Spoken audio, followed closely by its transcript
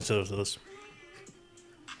to this.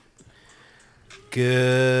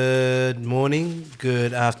 Good morning,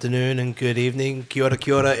 good afternoon, and good evening. Kia ora,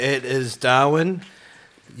 kia ora. It is Darwin.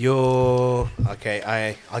 I'll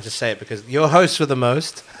just say it because your host for the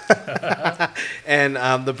most. And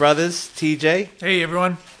the brothers, TJ. Hey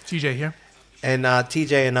everyone, TJ here. And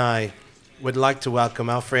TJ and I would like to welcome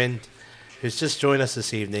our friend who's just joined us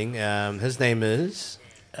this evening. His name is...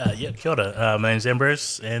 Kia ora. My name's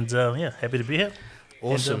Ambrose, and happy to be here.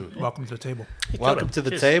 Awesome. And, welcome to the table. Welcome to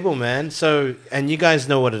the table, man. So, and you guys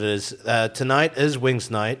know what it is. Tonight is Wings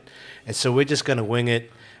Night, and so we're just going to wing it.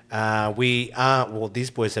 These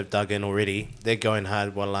boys have dug in already. They're going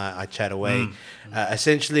hard while I chat away.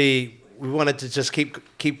 Essentially, we wanted to just keep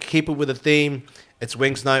it with a theme. It's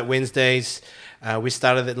Wings Night Wednesdays. We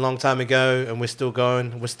started it a long time ago, and we're still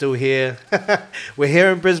going. We're still here. We're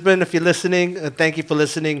here in Brisbane. If you're listening, thank you for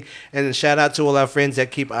listening. And shout out to all our friends that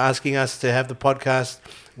keep asking us to have the podcast.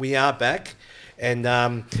 We are back. And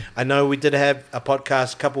I know we did have a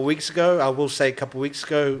podcast a couple of weeks ago. I will say a couple of weeks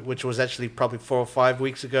ago, which was actually probably 4 or 5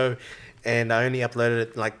 weeks ago. And I only uploaded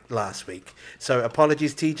it like last week. So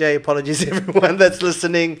apologies, TJ. Apologies, everyone that's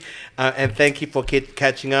listening. And thank you for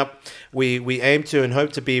catching up. We aim to and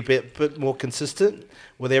hope to be a bit more consistent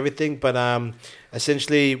with everything. But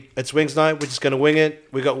essentially, it's Wings Night. We're just going to wing it.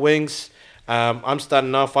 We got wings. I'm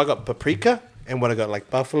starting off. I got paprika. And what I got,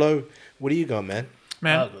 like buffalo. What do you got, man?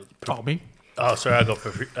 Me. Oh, sorry, I got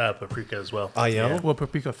paprika as well. Oh, yeah? We're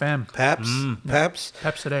paprika fam. Paps. Paps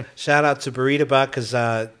today. Shout out to Burrito Bar because...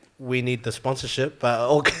 we need the sponsorship, but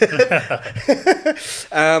all good.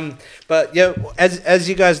 But yeah, as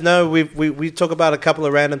you guys know, we talk about a couple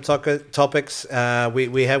of random topics.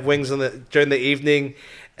 We have wings during the evening,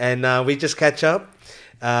 and we just catch up.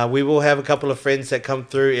 We will have a couple of friends that come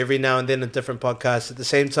through every now and then in different podcasts. At the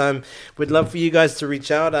same time, we'd love for you guys to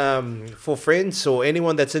reach out for friends or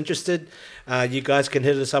anyone that's interested. You guys can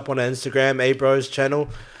hit us up on our Instagram, Abros channel.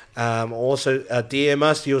 Also DM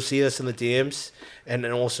us. You'll see us in the DMs. And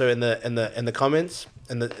then also in the comments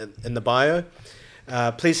in the bio,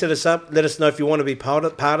 please hit us up. Let us know if you want to be part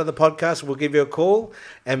of the podcast. We'll give you a call.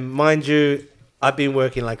 And mind you, I've been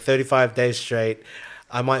working like 35 days straight.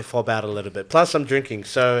 I might fob out a little bit. Plus, I'm drinking,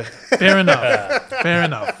 so fair enough. Fair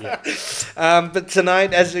enough. Yeah. But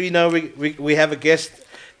tonight, as you know, we have a guest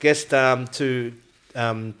to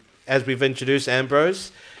as we've introduced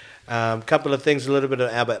Ambrose. A couple of things, a little bit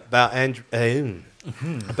about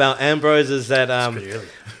Ambrose is that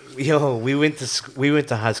we went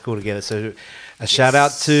to high school together. So a shout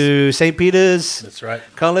out to St. Peter's. That's right.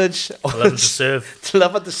 College. Love it to serve. To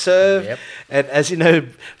love it to serve. Yep. And as you know,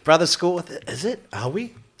 brother school. Is it? Are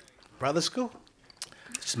we brother school?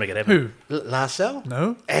 Just make it happen. Who? Larcel?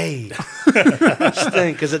 No. Hey.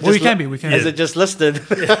 Stink. Is it Well, just we can be. We can. Is it just listed?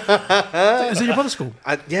 Is it your brother school?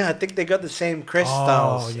 I think they got the same crest Oh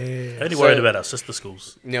styles. yeah. Only worried about our sister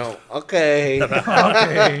schools. No. Okay.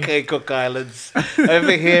 Okay. Okay, Cook Islands.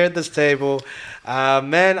 Over here at this table.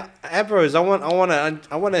 Man, Ambrose, I want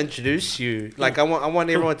to introduce you. Like I want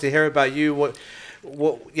everyone to hear about you. What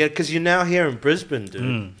because you're now here in Brisbane,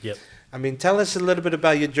 dude. Yep. I mean, tell us a little bit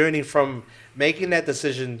about your journey from making that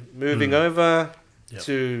decision, moving over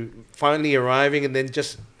to finally arriving, and then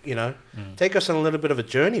just, take us on a little bit of a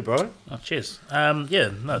journey, bro. Oh, cheers. Thank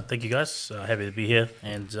you guys. Happy to be here,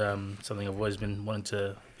 and something I've always been wanting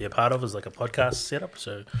to be a part of is like a podcast setup.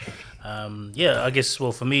 So, I guess,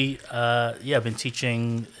 well, for me, I've been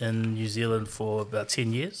teaching in New Zealand for about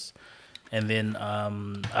 10 years. And then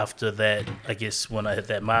after that, I guess when I hit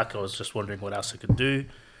that mark, I was just wondering what else I could do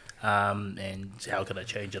and how could I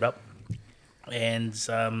change it up. And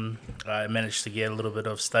I managed to get a little bit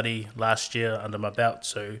of study last year under my belt.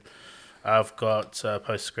 So I've got a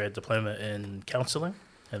postgrad diploma in counselling.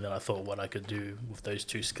 And then I thought what I could do with those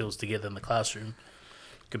two skills together in the classroom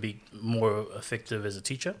could be more effective as a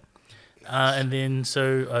teacher. But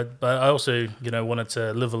I also, wanted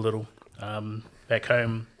to live a little back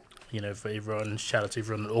home, for everyone. Shout out to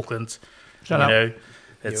everyone in Auckland. Shout out.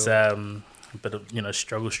 It's a bit of,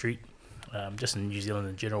 struggle street. Just in New Zealand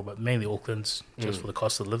in general, but mainly Auckland, just for the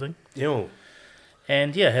cost of living. Yo.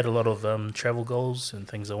 And I had a lot of travel goals and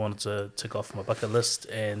things I wanted to tick off my bucket list,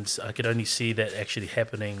 and I could only see that actually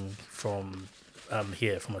happening from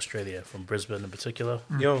here, from Australia, from Brisbane in particular.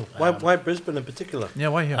 Yo, why Brisbane in particular? Yeah,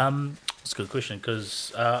 why here? It's a good question,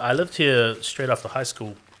 because I lived here straight after high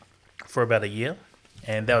school for about a year,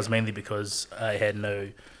 and that was mainly because I had no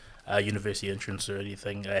university entrance or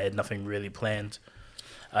anything. I had nothing really planned.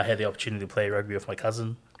 I had the opportunity to play rugby with my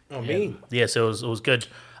cousin. Oh, mean. Yeah, so it was good.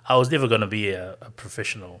 I was never going to be a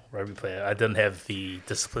professional rugby player. I didn't have the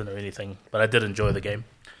discipline or anything, but I did enjoy the game.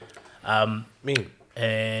 Mean.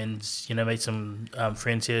 and made some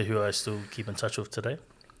friends here who I still keep in touch with today.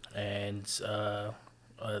 And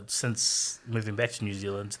since moving back to New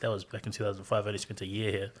Zealand, that was back in 2005. I only spent a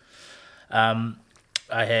year here.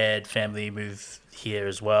 I had family move here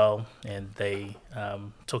as well, and they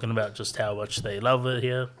talking about just how much they love it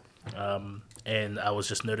here. And I was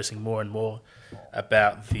just noticing more and more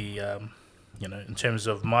about the, in terms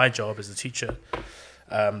of my job as a teacher,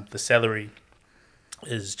 the salary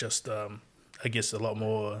is just, I guess, a lot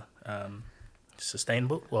more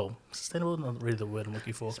sustainable. Well, sustainable, not really the word I'm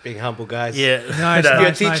looking for. Just being humble, guys. Yeah. Nice, If you're a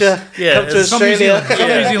nice, teacher, nice. Yeah, come to it's From New Australia. Zealand. From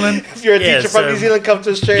New Zealand. If you're a Yeah, teacher from so- New Zealand, come to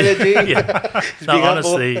Australia, G. Just No, be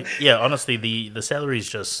humble. honestly, the salary is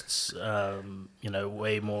just,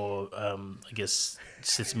 way more, I guess,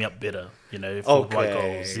 sets me up better, for my Okay.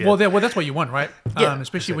 goals. Yeah. Well, that's what you want, right? Yeah,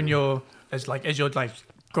 Especially when you're as you're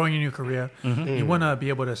growing in your career, you want to be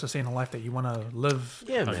able to sustain a life that you want to live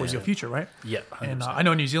Yeah, for man. your future, right? yeah, And 100%. I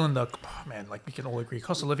know in New Zealand, we can all agree,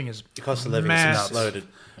 cost of living is The cost of living is massive. loaded.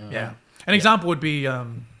 Yeah. An example would be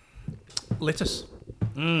lettuce.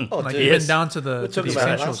 Oh, Like dude. even yes. down to the We to talked the about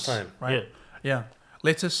it essentials, last time. right? Yeah.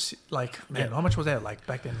 Lettuce, Yeah. how much was that like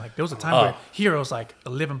back then? Like there was a time Oh. where here it was like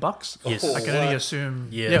 $11. Yes. I can only What? assume,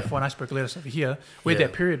 Yeah. for an iceberg lettuce over here. We had Yeah.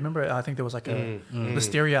 that period. Remember, I think there was like a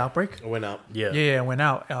listeria outbreak. It went up. Yeah. Yeah, it went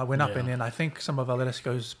up, Yeah. and then I think some of our lettuce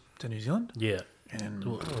goes to New Zealand. Yeah. And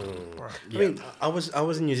I mean, I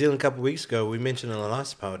was in New Zealand a couple of weeks ago. We mentioned on the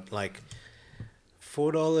last pod, like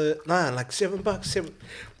 $4, like $7,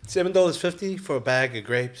 $7.50 for a bag of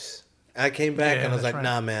grapes. I came back Yeah, and I was that's like,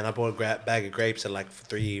 right. nah, man, I bought a bag of grapes at like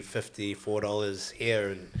 $3.50, $4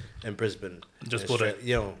 here in Brisbane. Just in bought it.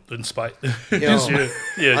 Australia. In spite. Yo, Yeah, I was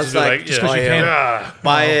just be like, just 'cause you can.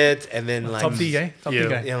 buy it and then like top D, eh? Top D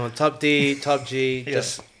Yeah. guy. top D, top G, Yeah.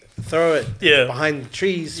 just throw it Yeah. behind the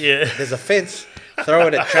trees. Yeah. There's a fence. Throw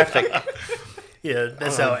it at traffic. Yeah,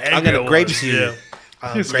 that's how angry I'm gonna I grapes was. you. Yeah.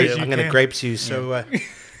 As good as I'm you gonna can. grapes you so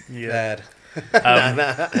Yeah. bad.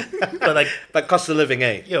 But like, But cost of living,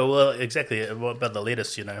 eh? yeah, well, exactly. What about the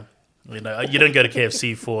lettuce? You don't go to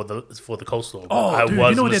KFC for the coleslaw. but Oh, I dude, was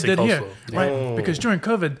you know what they missing did here, coleslaw. right? Oh. Because during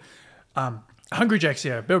COVID, Hungry Jack's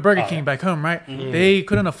here, Burger King back home, right? They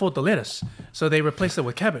couldn't afford the lettuce, so they replaced it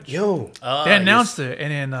with cabbage. Yo, They announced it,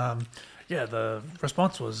 and then the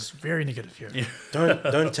response was very negative here. Yeah.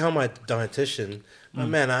 don't tell my dietitian. Oh,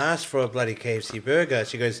 man, I asked for a bloody KFC burger.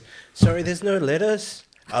 She goes, sorry, there's no lettuce.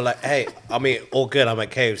 I'm like, hey, I mean, all good. I'm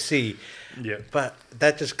at KFC. Yeah. But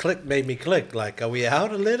that just made me click. Like, are we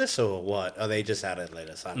out of lettuce or what? Are they just out of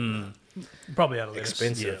lettuce? I don't know. Probably out of lettuce.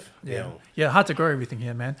 Expensive. Yeah, you know. yeah, hard to grow everything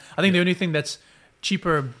here, man. I think the only thing that's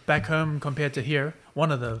cheaper back home compared to here, one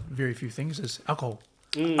of the very few things, is alcohol.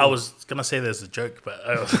 I was gonna say there's a joke, but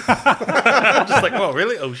I was I'm just like, oh,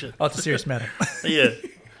 really? Oh shit. Oh, it's a serious matter. Yeah.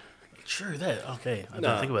 True that. Okay, I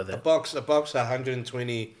didn't think about A that. box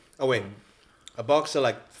 120. Oh, wait. A box of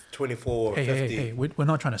like 24 or hey, 50 hey, we're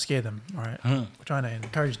not trying to scare them, all right? We're trying to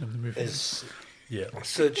encourage them to move in. is Yeah.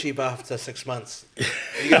 so cheap after 6 months.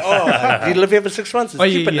 You go, oh, you live here for 6 months? It's Oh,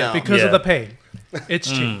 cheaper yeah, now. because of Yeah. the pay. It's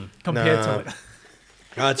cheap compared Nah. to it.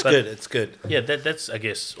 Oh, it's But- good. It's good. Yeah, that's I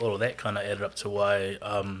guess all of that kind of added up to why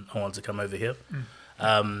I wanted to come over here.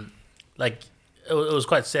 Like it was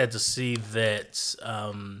quite sad to see that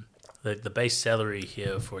the base salary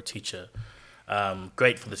here for a teacher,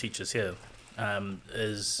 great for the teachers here,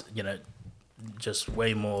 is just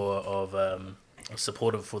way more of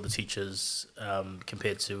supportive for the teachers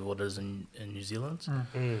compared to what is in New Zealand.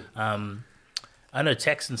 I know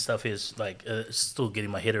tax and stuff is like still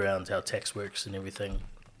getting my head around how tax works and everything.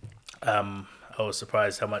 I was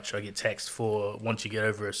surprised how much I get taxed for once you get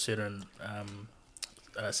over a certain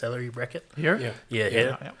salary bracket. Here? Yeah,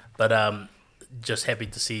 yeah. But just happy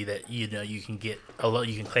to see that you can get a lot,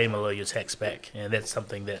 you can claim a lot of your tax back, and that's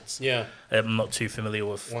something that's Yeah. I'm not too familiar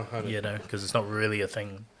with. 100. Because it's not really a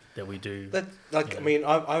thing that we do. That Yeah. I mean,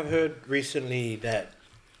 I've heard recently that,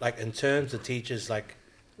 like, in terms of teachers, like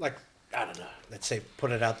I don't know, let's say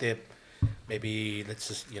put it out there, maybe let's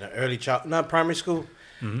just early primary school,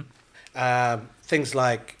 things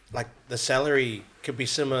like the salary could be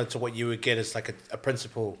similar to what you would get as like a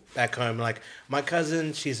principal back home. Like my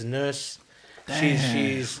cousin, she's a nurse.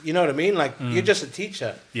 She's you know what I mean? Like you're just a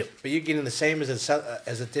teacher, Yep. but you're getting the same as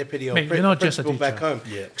a deputy or Mate, you're not just a principal back teacher. home.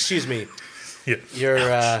 Yeah. Excuse me. Yeah.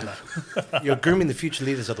 You're grooming the future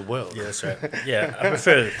leaders of the world. Yeah, that's right. Yeah, I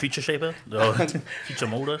prefer future shaper or future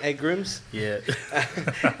molder. Hey, grooms. Yeah.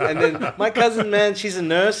 And then my cousin, man, she's a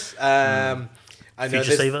nurse. I know Future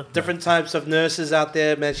there's saver? different types of nurses out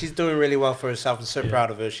there, man. She's doing really well for herself. I'm so Yeah.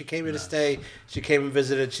 proud of her. She came here to stay. She came and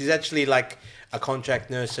visited. She's actually like a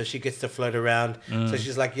contract nurse, so she gets to float around. So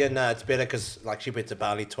she's like, yeah, no, it's better because like she went to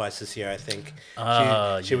Bali twice this year, I think.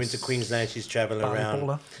 She went to Yes. Queensland. She's traveling Bali around,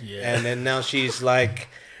 baller. Yeah. and then now she's like,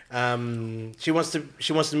 she wants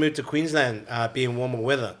to move to Queensland, be in warmer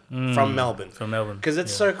weather from Melbourne. From Melbourne. Because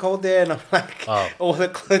it's yeah. so cold there, and I'm like, Oh. all the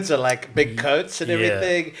clothes are like big coats and Yeah.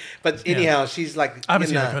 everything. But anyhow, she's like, I haven't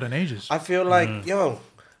seen know, a coat in ages. I feel like, yo,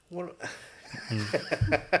 what?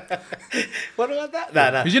 What about that?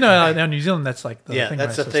 No, no. Because now in New Zealand, that's like the Yeah, thing.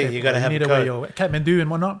 that's right? the thing, it's you gotta like, have need a to wear coat. your Kathmandu and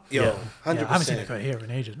whatnot. Yo, Yeah, 100%. I haven't seen a coat here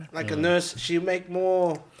in ages, man. Like a nurse, she'll make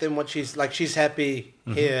more than what she's happy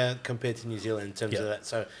here compared to New Zealand in terms Yeah. of that.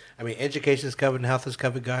 So, I mean, education is covered and health is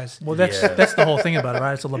covered, guys. Well, that's Yeah. that's the whole thing about it,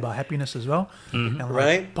 right? It's all about happiness as well. And like,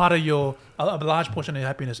 Right. part of a large portion of your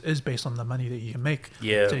happiness is based on the money that you can make,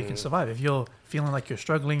 Yeah. so you can survive. If you're feeling like you're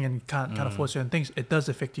struggling and can't afford certain things, it does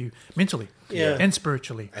affect you mentally, Yeah. and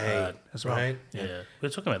spiritually Hey, as well. right? Yeah. We were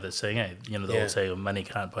talking about that saying, the Yeah. old saying, money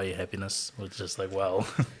can't buy you happiness. It's just like, well,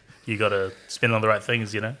 you got to spend on the right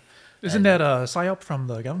things, Isn't that a psyop from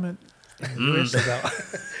the government in the US about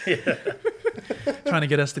trying to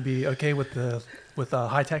get us to be okay with the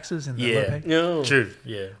high taxes and the low Yeah. pay? No. True.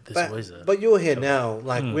 Yeah. There's always that. But you're here now.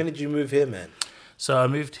 Like, when did you move here, man? So I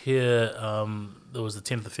moved here, it was the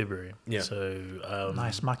 10th of February. Yeah. So,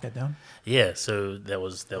 Nice, mark that down. yeah, so that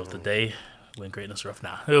was the day when greatness rough.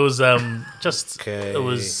 Nah, it was just Okay. it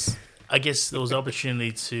was. I guess there was the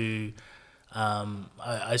opportunity to.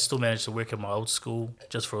 I still managed to work at my old school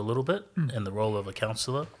just for a little bit in the role of a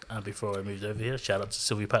counsellor before I moved over here. Shout out to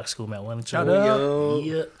Sylvia Park School, Mount Wellington. Shout out. Yo,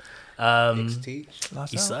 Yeah. ex-teach.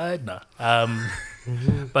 Last East out. side, no.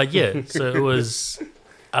 But yeah, so it was.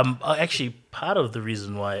 Actually, part of the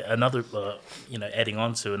reason why adding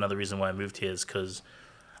on to another reason why I moved here is because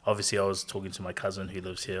obviously I was talking to my cousin who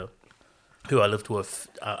lives here, who I lived with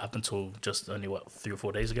up until just only 3 or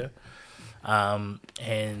 4 days ago.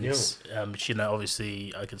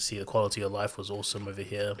 Obviously I could see the quality of life was awesome over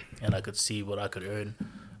here, and I could see what I could earn.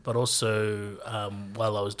 But also,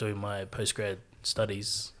 while I was doing my postgrad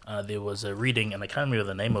studies, there was a reading, and I can't remember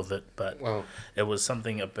the name of it, but Wow. it was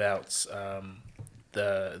something about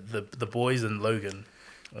the boys in Logan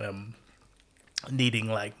needing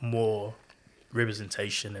like more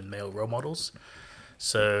representation and male role models.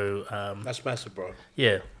 So That's massive, bro.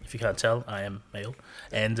 yeah, if you can't tell, I am male,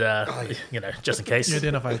 and just in case. You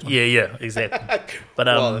identify as one. Yeah, exactly. But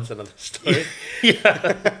Well, that's another story.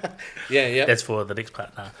 yeah, Yeah. that's for the next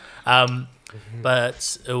part now.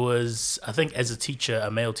 But it was, I think, as a teacher, a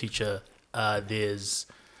male teacher, there's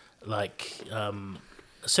like a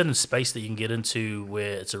certain space that you can get into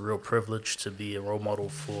where it's a real privilege to be a role model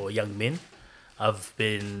for young men. I've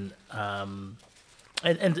been and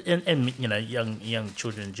young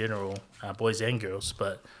children in general, boys and girls,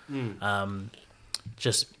 but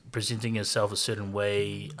just presenting yourself a certain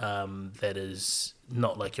way that is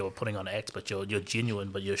not like you're putting on an act, but you're genuine,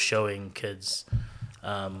 but you're showing kids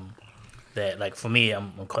that, like, for me,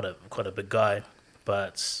 I'm quite a big guy,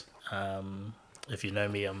 but if you know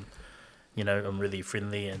me, I'm really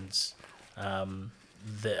friendly and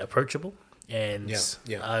they're approachable. And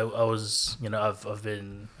Yeah. I was, I've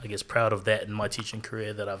been, I guess, proud of that in my teaching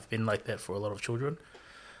career, that I've been like that for a lot of children,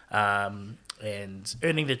 and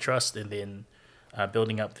earning their trust, and then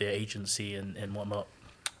building up their agency and whatnot,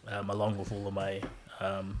 along with all of my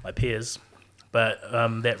my peers. But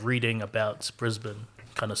that reading about Brisbane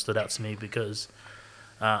kind of stood out to me because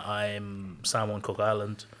I'm Samoan Cook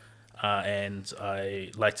Island, and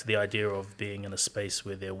I liked the idea of being in a space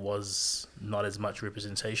where there was not as much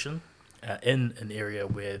representation in an area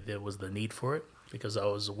where there was the need for it, because I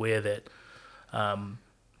was aware that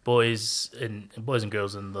boys and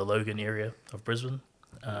girls in the Logan area of Brisbane,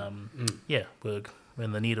 we're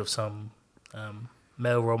in the need of some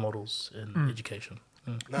male role models in education.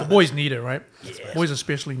 The boys need it, right? Yeah. Boys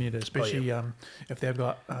especially need it, especially if they've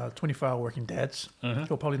got 24-hour working dads who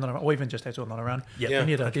are probably not around, or even just dads who are not around. Yep.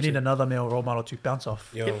 Yeah. They need another male role model to bounce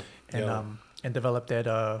off And and develop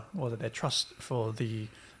that trust for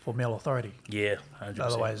male authority. Yeah, 100%.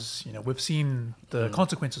 Otherwise, we've seen the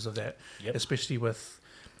consequences of that, Yep. especially with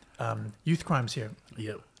youth crimes here.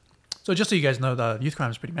 Yep. So just so you guys know, the youth crime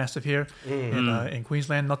is pretty massive here in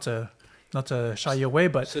Queensland. Not to shy you away,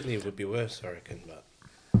 but Sydney would be worse, I reckon. But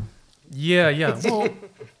yeah. Well,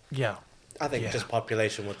 yeah. I think Yeah. just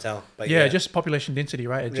population will tell. But Yeah, just population density,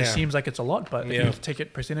 right? It just Yeah. seems like it's a lot, but if Yeah. you take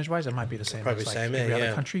it percentage-wise, it might be the same. Probably as like same, every other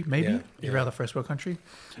yeah. country, maybe Yeah. every other first world country.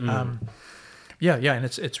 And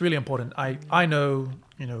it's really important. I know,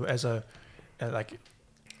 as like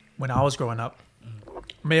when I was growing up,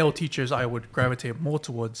 male teachers I would gravitate more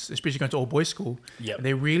towards, especially going to all boys school. Yep.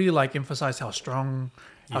 They really like emphasized how strong,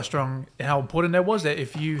 and how important that was. That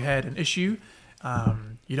if you had an issue,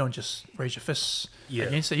 you don't just raise your fists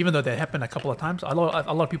against it. Even though that happened a couple of times, a lot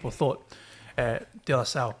of people thought at De La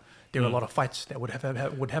Salle there were a lot of fights that would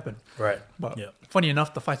happen. Right. But funny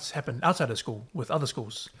enough, the fights happened outside of school with other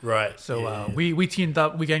schools. Right. So we teamed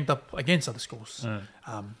up, we ganged up against other schools.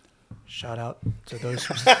 Shout out to those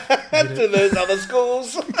who To those other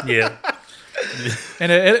schools. Yeah.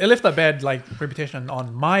 and it left a bad reputation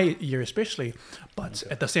on my year especially. But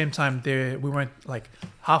at the same time, we weren't like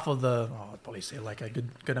half of the. I'd probably say like a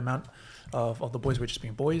good amount of the boys were just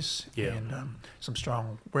being boys. Yeah. And some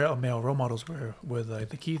strong male role models were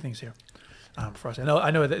the key things here for us.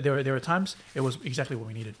 I know that there were times it was exactly what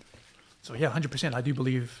we needed. So yeah, 100%. I do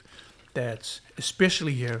believe that,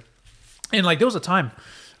 especially here, and like there was a time,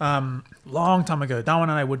 long time ago, Darwin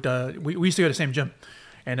and I would we used to go to the same gym,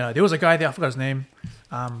 and there was a guy there, I forgot his name,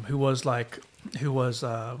 who was what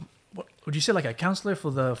would you say, like a counselor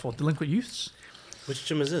for delinquent youths? Which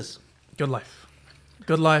gym is this?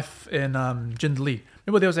 Good Life in Jindalee.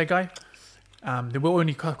 Remember there was that guy? They were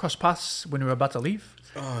only cross paths when we were about to leave.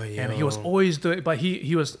 Oh yeah. And he was always doing, but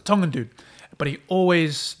he was Tongan dude, but he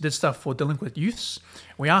always did stuff for delinquent youths.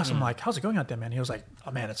 We asked him like, "How's it going out there, man?" He was like,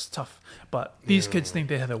 "Oh man, it's tough, but these kids think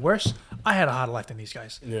they have it worse. I had a hard life than these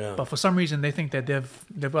guys, but for some reason they think that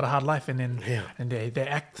they've got a hard life, and then they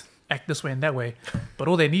act this way and that way, but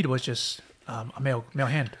all they need was just a male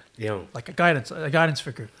hand, like a guidance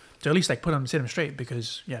figure to at least like set them straight,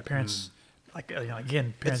 because parents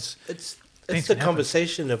parents. It's the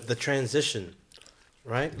conversation of the transition,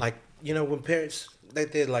 right? Like when parents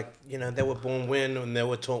they're like they were born when and they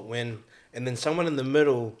were taught when, and then someone in the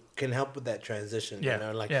middle can help with that transition.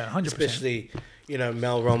 100%. Especially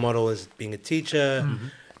male role model as being a teacher.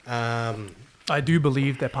 I do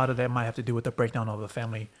believe that part of that might have to do with the breakdown of the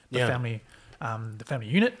family, the family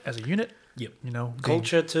unit as a unit. Yep.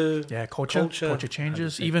 Culture too. Yeah, culture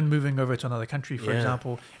changes. 100%. Even moving over to another country, for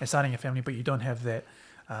example, and starting a family, but you don't have that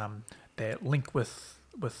that link with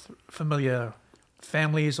familiar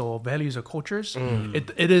families or values or cultures.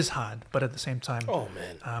 It is hard, but at the same time,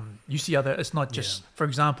 you see it's not just, for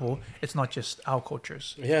example, it's not just our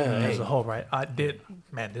cultures as a whole, right?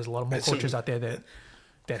 There's a lot of more cultures out there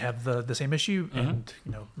that have the same issue, and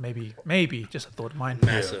maybe just a thought of mine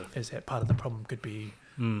is that part of the problem could be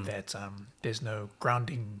that there's no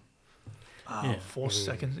grounding force.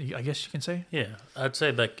 I guess you can say. Yeah, I'd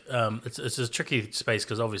say like it's a tricky space,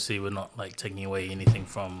 because obviously we're not like taking away anything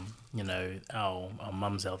from our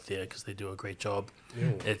mums out there, because they do a great job.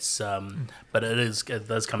 It's but it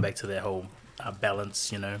does come back to that whole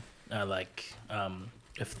balance.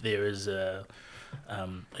 If there is a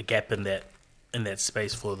gap in that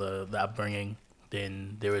space for the upbringing,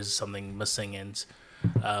 then there is something missing. And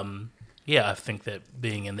I think that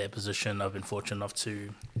being in that position, I've been fortunate enough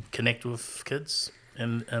to connect with kids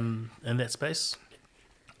in that space.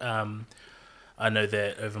 I know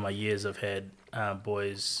that over my years I've had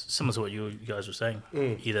boys, similar to what you guys were saying.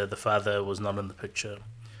 Either the father was not in the picture,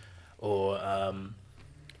 or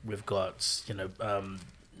we've got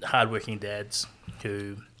hardworking dads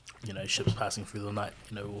who ships passing through the night,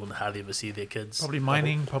 will hardly ever see their kids. Probably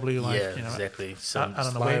mining, exactly. I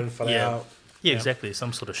don't know. Yeah, exactly.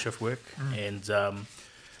 Some sort of shift work, and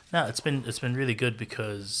it's been really good,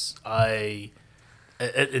 because and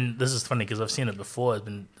this is funny because I've seen it before.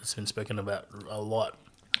 It's been spoken about a lot.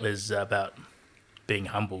 Is about being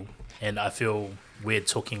humble, and I feel weird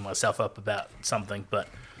talking myself up about something. But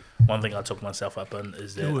one thing I talk myself up on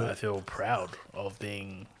is that I feel proud of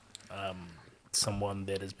being someone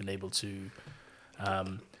that has been able to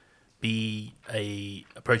be a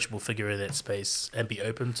approachable figure in that space and be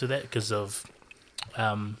open to that, because of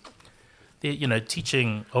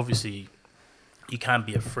teaching. Obviously you can't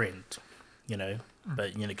be a friend,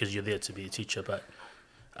 but because you're there to be a teacher, but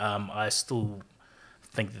I still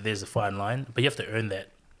think that there's a fine line, but you have to earn that.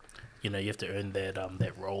 You have to earn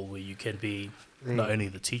that role where you can be not only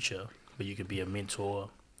the teacher, but you can be a mentor,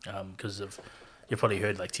 because of, you've probably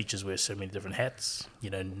heard like teachers wear so many different hats,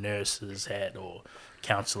 nurse's hat or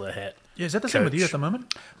counselor hat. Yeah, is that the same with you at the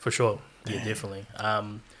moment? For sure. Yeah, definitely.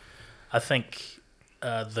 I think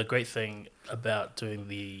the great thing about doing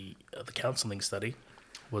the counselling study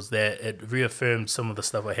was that it reaffirmed some of the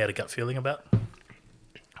stuff I had a gut feeling about.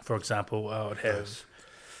 For example, I would have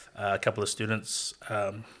a couple of students,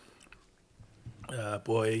 a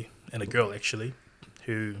boy and a girl actually,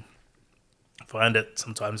 who find it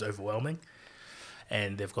sometimes overwhelming,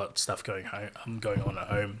 and they've got stuff going on at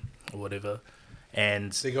home or whatever,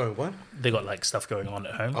 and They're going what? they got like stuff going on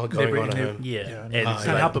at home. Oh, going on at home. Yeah, and and you it's can't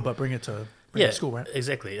like- help it but bring it to school, right?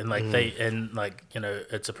 exactly. And like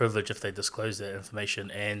it's a privilege if they disclose that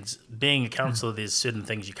information. And being a counselor, there's certain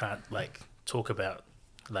things you can't like talk about.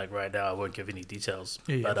 Like right now, I won't give any details.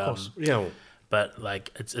 Yeah, but of course. but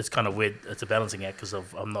like it's kind of weird. It's a balancing act because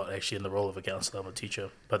I'm not actually in the role of a counselor. I'm a teacher.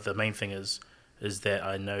 But the main thing is that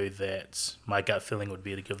I know that my gut feeling would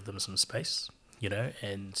be to give them some space,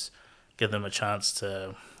 and give them a chance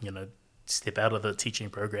to, step out of the teaching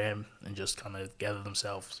program and just kind of gather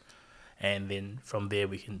themselves. And then from there,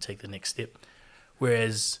 we can take the next step.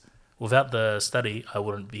 Whereas without the study, I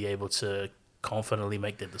wouldn't be able to confidently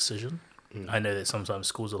make that decision. I know that sometimes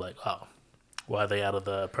schools are like, oh, why are they out of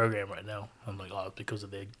the program right now? I'm like, oh, because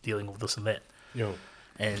they're dealing with this and that. Yeah.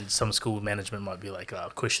 And some school management might be like,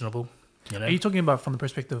 questionable. Are you talking about from the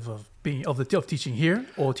perspective of of teaching here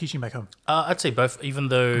or teaching back home? I'd say both, even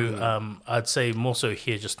though I'd say more so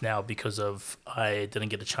here just now because of I didn't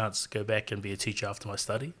get a chance to go back and be a teacher after my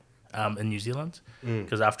study in New Zealand.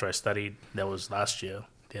 Because after I studied, that was last year,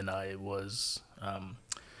 then I was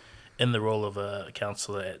in the role of a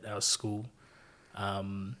counsellor at our school.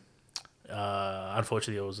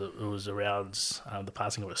 Unfortunately, it was around the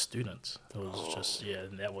passing of a student. It was just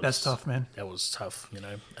That's tough, man. That was tough,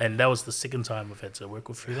 and that was the second time I've had to work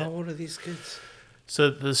with through that. How old are these kids? So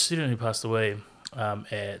the student who passed away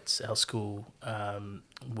at our school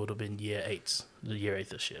would have been year 8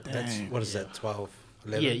 this year. That's what is that? 12,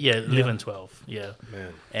 11? Yeah, 11, 12. Yeah,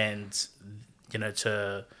 Man. and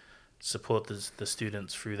to support the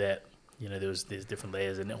students through that, there's different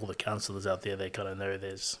layers, and all the counsellors out there, they kind of know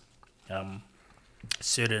there's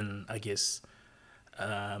certain, I guess,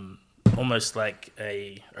 almost like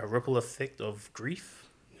a ripple effect of grief,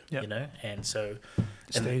 and so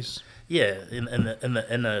Stays. in the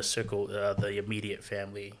inner circle, the immediate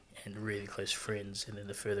family and really close friends, and then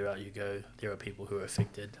the further out you go, there are people who are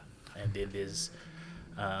affected, and then there's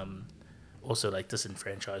also like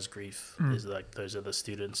disenfranchised grief. There's like those are the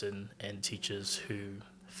students and teachers who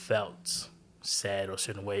felt sad or a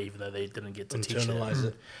certain way, even though they didn't get to Internalize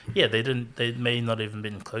it. Yeah, they didn't. They may not even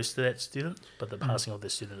been close to that student, but the passing of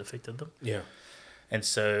the student affected them. Yeah. And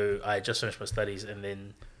so I just finished my studies, and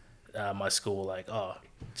then my school were like, "Oh,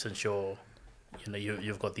 since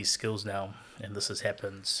you've got these skills now, and this has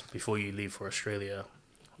happened before you leave for Australia,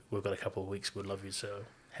 we've got a couple of weeks. We'd love you to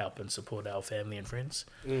help and support our family and friends."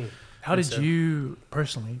 How did you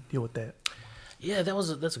personally deal with that? Yeah,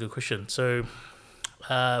 that's a good question. So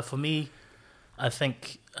for me, I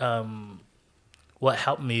think what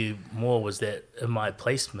helped me more was that in my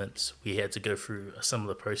placements, we had to go through a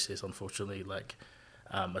similar process, unfortunately, like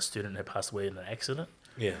a student had passed away in an accident.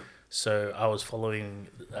 Yeah. So I was following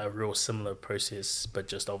a real similar process, but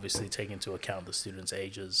just obviously taking into account the students'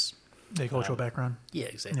 ages. Their cultural background. Yeah,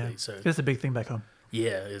 exactly. Yeah. So That's a big thing back home.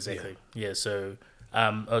 yeah, exactly. Yeah, so I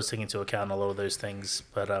was taking into account a lot of those things,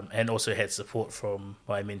 but and also had support from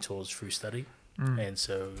my mentors through study. And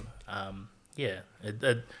so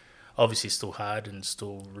it obviously still hard and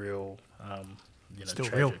still real, Still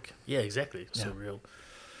tragic. real. Yeah, exactly, still Yeah. real.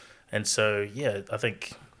 And so I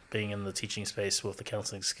think being in the teaching space with the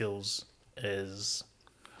counselling skills is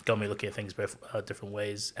got me looking at things both different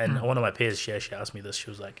ways. And one of my peers, she actually asked me this. She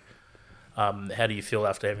was like, how do you feel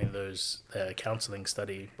after having those counselling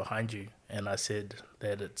study behind you? And I said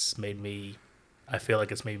that I feel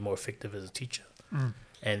like it's made me more effective as a teacher.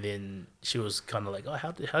 And then she was kind of like, oh,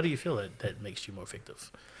 how do you feel that makes you more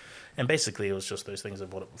effective? And basically it was just those things I've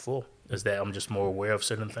brought up before, is that I'm just more aware of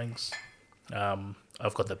certain things.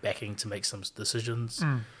 I've got the backing to make some decisions.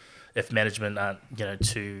 If management aren't,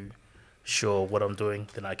 too sure what I'm doing,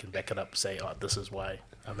 then I can back it up, say, oh, this is why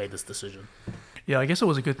I made this decision. Yeah, I guess it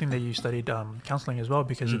was a good thing that you studied counseling as well,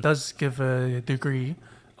 because it does give a degree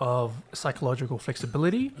of psychological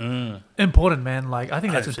flexibility. Important, man. Like, I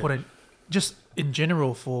think that's 100%. important just in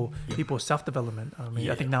general for people's self-development. I mean,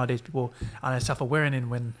 I think nowadays people aren't self-aware, and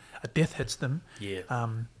when a death hits them, it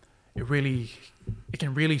can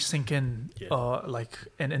really sink in,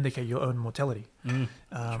 and indicate your own mortality. True.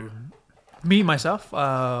 Me myself,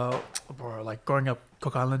 like growing up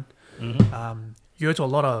Cook Island, you go to a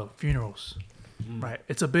lot of funerals, right?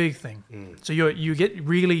 It's a big thing. So you get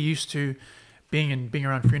really used to being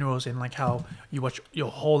around funerals, and like how you watch your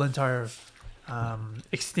whole entire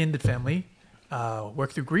extended family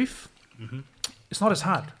work through grief. It's not as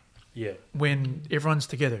hard when everyone's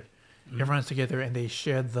together. Everyone's together and they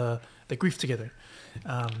shared the grief together.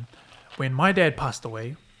 When my dad passed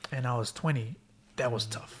away and I was 20, that was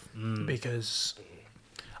tough because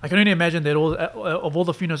I can only imagine that of all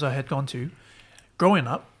the funerals I had gone to growing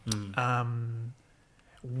up,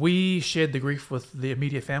 we shared the grief with the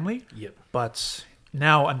immediate family, Yep. but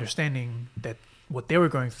now understanding that what they were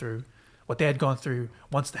going through, what they had gone through,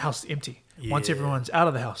 once the house is empty, once Yeah. everyone's out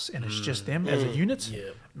of the house and it's just them as a unit,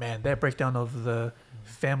 Yeah. man, that breakdown of the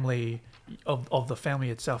family, of the family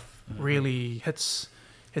itself really hits,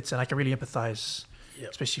 and I can really empathize,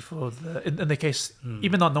 Yep. especially for in the case,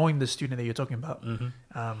 even not knowing the student that you're talking about,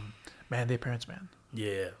 man, their parents, man.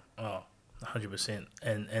 Yeah. Oh, 100%.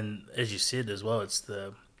 And as you said as well, it's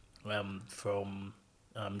the from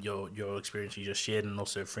your experience you just shared, and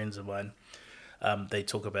also friends of mine. They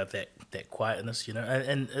talk about that quietness, you know,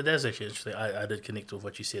 and that's actually interesting. I did connect with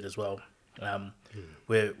what you said as well.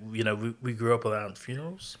 Where we grew up around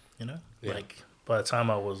funerals, you know, like by the time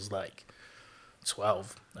I was like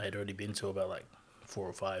 12, I had already been to about like 4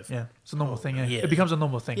 or 5. Yeah, it's a normal thing. Yeah. yeah. It becomes a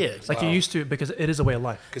normal thing. Yeah, like you're used to it because it is a way of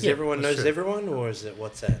life. Because Yeah, everyone that's knows true. everyone, or is it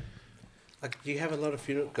what's that? Like, do you have a lot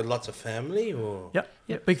of got lots of family, or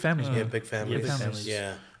Yeah, big families. yeah, man. big families? big families.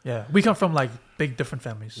 Yeah, Yeah, we come from like big different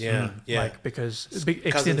families. yeah, yeah. Like because big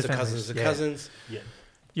Cousins extended are families. cousins are yeah. cousins. Yeah.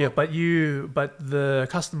 Yeah, but the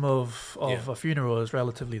custom of Yeah. a funeral is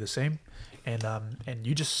relatively the same, and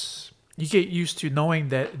you get used to knowing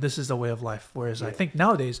that this is the way of life. Whereas I think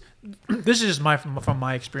nowadays, this is just from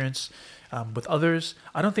my experience with others.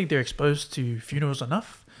 I don't think they're exposed to funerals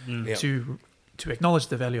enough Yeah. to acknowledge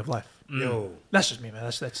the value of life. Yo, That's just me, man.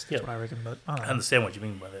 That's Yeah. what I reckon. But I I don't know. understand what you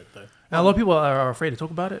mean by that, though. Now, a lot of people are afraid to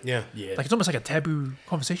talk about it. yeah, Yeah. Like it's almost like a taboo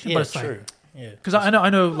conversation, Yeah, but it's true. like Yeah. because I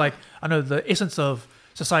know the essence of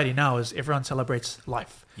society now is everyone celebrates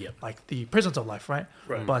life, Yep. like the presence of life, right?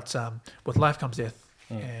 Right. But with life comes death,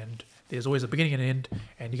 and there's always a beginning and an end,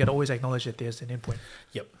 and you got to always acknowledge that there's an end point.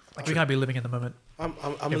 Yep. Like we can't be living in the moment. I'm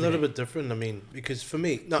a Every little day. bit different. I mean, because for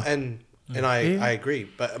me, no, and I Yeah. agree.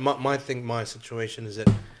 But my situation is that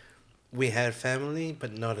we had family,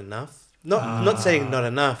 but not enough. Not saying not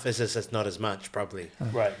enough. It's just it's not as much probably.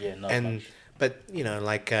 Right. Yeah. Not And much. but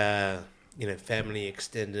like family,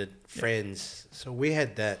 extended friends. So we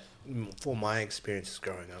had that for my experiences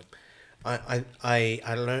growing up.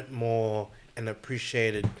 I learnt more and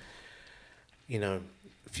appreciated,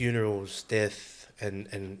 funerals, death,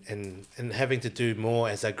 and having to do more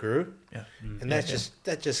as I grew. Yeah. And that's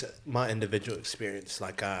just my individual experience.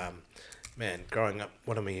 Like, man, growing up,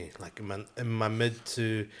 what am I like in my mid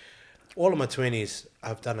to all of my 20s?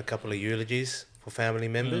 I've done a couple of eulogies for family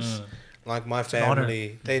members. Like my an honor.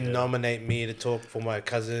 family, they nominate me to talk for my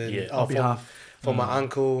cousin, Yeah. On behalf. for my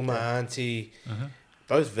uncle, my auntie.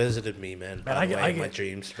 Both visited me, man. By Man, the I way, in my get-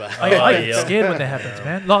 dreams, but I get yeah. scared when that happens,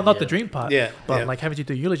 man. Not the Yeah. dream part, Yeah, but yeah. like having to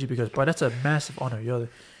do eulogy because, bro, that's a massive honor. You're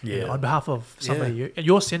Yeah. on behalf of somebody.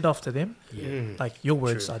 Your send off to them, Yeah. like your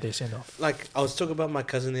words True. are their send off. like I was talking about my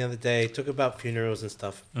cousin the other day, talk about funerals and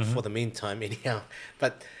stuff for the meantime anyhow.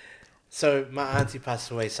 But so my auntie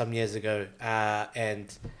passed away some years ago, and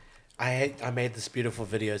I made this beautiful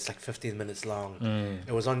video. It's like 15 minutes long.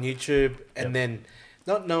 It was on YouTube, and then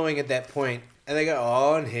not knowing at that point, and they go,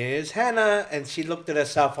 oh, and here's Hannah, and she looked at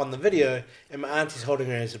herself on the video, and my auntie's holding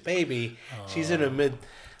her as a baby. She's in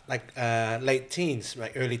her late teens,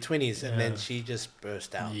 like early 20s, and then she just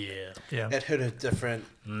burst out. Yeah. Yeah, That hit her different.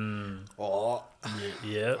 Oh,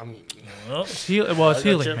 Yeah. I'm, Well, it's I got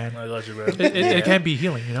healing, you. man. I got you, bro. It can be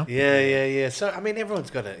healing, you know. yeah. So I mean,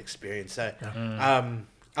 everyone's got to experience that.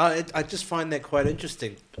 I just find that quite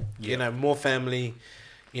interesting. You know, more family,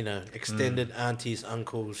 extended aunties,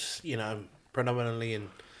 uncles. Predominantly in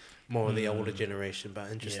more of the older generation,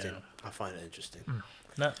 but interesting. Yeah. I find it interesting.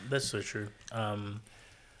 No, that's so true.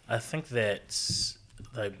 I think that's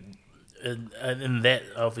like, in that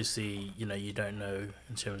obviously, you don't know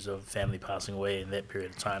in terms of family passing away in that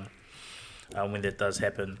period of time when that does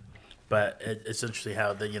happen. But it's interesting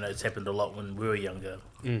how it's happened a lot when we were younger,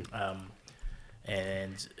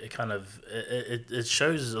 and it kind of it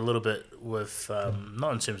shows a little bit with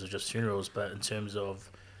not in terms of just funerals, but in terms of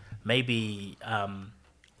maybe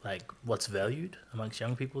like what's valued amongst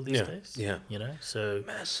young people these days. Yeah. So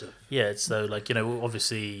Massive. yeah, it's so like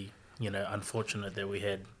obviously unfortunate that we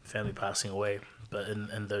had family passing away, but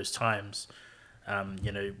in those times,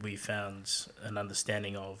 we found an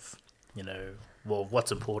understanding of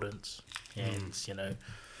what's important, and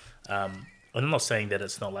I'm not saying that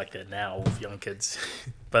it's not like that now with young kids,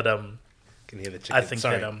 but Can hear the chicken. I think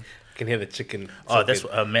Sorry. that Can hear the chicken. oh that's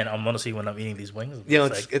man, I'm honestly when I'm eating these wings, Yeah,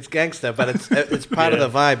 it's it's gangster, but it's part of Yeah. the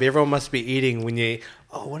vibe. Everyone must be eating when you.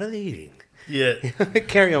 Oh, what are they eating? yeah.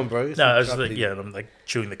 Carry on, bro. No, I was just like, and I'm like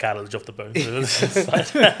chewing the cartilage off the bone. So it's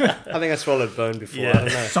like, I think I swallowed bone before. Yeah. I don't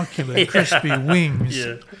know. Succulent, crispy wings.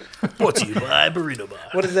 yeah. Brought to you by Burrito Bar.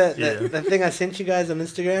 What is that? Yeah. That thing I sent you guys on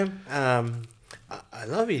Instagram? I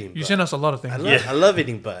love eating. You butt. send us a lot of things. I love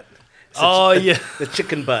eating butt. The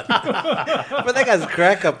chicken butt. But that guy's a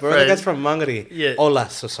crack up, bro. Right. That guy's from Mangere. Yeah.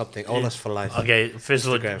 Olas or something. Olas for life. Okay, first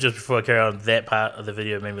of all, Instagram. just before I carry on, that part of the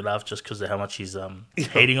video made me laugh just because of how much he's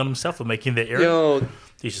hating on himself for making that error. Yo,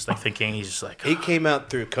 He's just like thinking, he's just like, he came out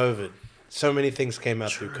through COVID. So many things came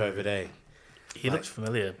out through COVID, eh? he looks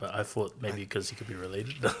familiar, but I thought maybe because he could be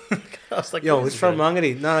related. I was like, Yo, where's he's the from guy?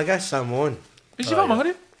 Mangere. No, that guy's Samoan. Is he from yeah.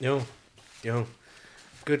 Mangere? Yo.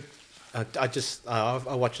 Good. I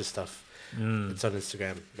watch his stuff. It's on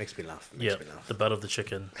Instagram. Makes me laugh. Yeah, Makes me laugh. the butt of the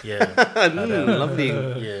chicken. Yeah, Lovely.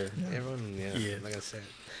 yeah. Everyone, Yeah. like I said.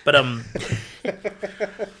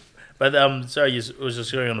 But sorry, you was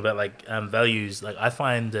just going on about like values. Like I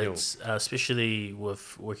find that, especially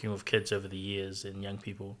with working with kids over the years and young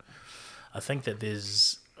people, I think that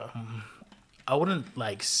there's, I wouldn't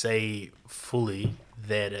like say fully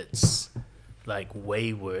that it's like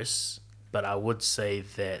way worse, but I would say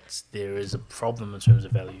that there is a problem in terms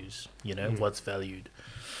of values. You know, what's valued.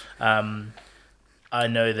 I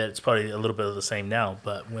know that it's probably a little bit of the same now,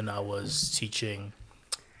 but when I was teaching,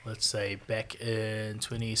 let's say back in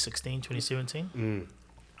 2016, 2017,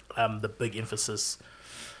 the big emphasis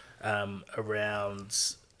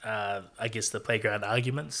around, I guess, the playground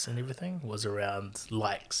arguments and everything was around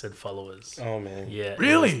likes and followers. Oh, man. Yeah.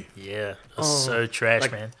 Really? It was so trash,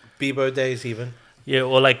 Like man. Bebo days, even. Yeah,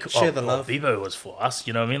 or like Share the love. Bebo was for us,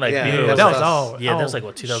 you know what I mean? Like Yeah, Bebo yeah, was that like, was that was like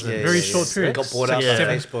what 2000. Yeah, Very yeah, short yeah. period. Got bought out Yeah. on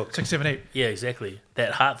Facebook. 6, 7, 8. Yeah, exactly.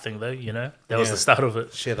 That heart thing, though, you know, that was the start of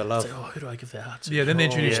it. Share the It's love. like, oh, who do I give that heart to? Yeah, then they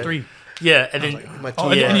introduced yeah. 3. Yeah, and then My Oh,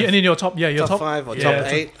 top, and, Yeah. and in your top, your top top 5 or Yeah.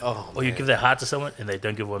 top 8. Oh, or you man. give that heart to someone and they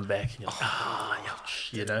don't give one back. And you're like, ouch,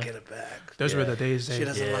 you know? Get it back. Those were Yeah. the days She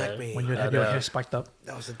doesn't Yeah. like me. when you I had your know. hair spiked up.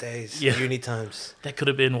 That was the days. Yeah. Uni times. That could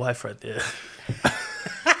have been wife right there.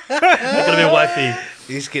 That could have been wifey.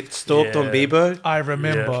 You used to get stalked on Yeah. Bebo. I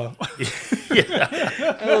remember.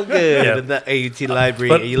 Oh, good. Yeah. In the AUT library.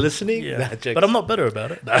 But- Are you listening? Yeah. Nah, jokes. But I'm not bitter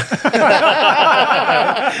about it.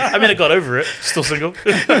 I mean, I got over it. Still single.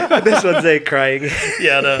 This one's there crying.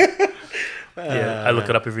 Yeah, I know. Yeah, I look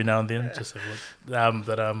it up every now and then. Just have a look.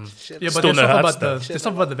 But Yeah, but Still there's no something heart about stuff. there's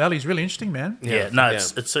something about the valley is really interesting, man. yeah, no,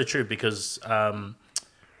 it's so true because,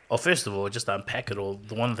 well, first of all, just to unpack it all,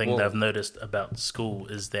 the one thing that I've noticed about school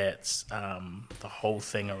is that the whole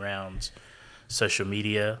thing around social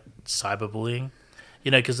media, cyberbullying,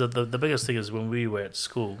 you know, because the biggest thing is when we were at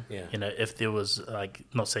school, Yeah. you know, if there was, like,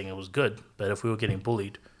 not saying it was good, but if we were getting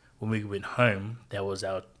bullied, when we went home, that was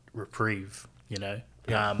our reprieve, you know.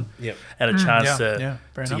 Yep. And a chance fair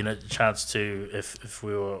to you enough. know, chance to if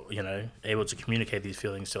we were, you know, able to communicate these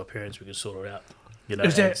feelings to our parents, we could sort it out. You know,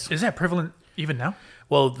 Is and- that prevalent even now?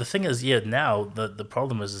 well, the thing is, now the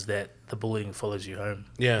problem is that the bullying follows you home.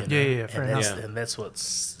 Yeah. you know? Yeah, fair and enough. that's, and that's what's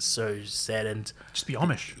so sad. And Just be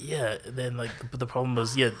Amish. yeah, then like the problem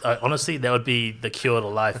is, honestly, that would be the cure to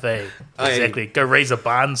life, eh? Aye. Exactly. Go raise a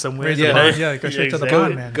barn somewhere. Raise you a know? barn, yeah, go straight to the exactly.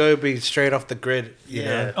 barn, man. Go be straight off the grid. You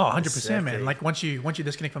know? Oh, 100%, Exactly. man. Like once you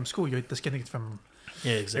disconnect from school, you're disconnected from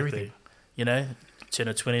Yeah, exactly. everything. You know, turn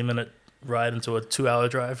a 20-minute ride into a 2-hour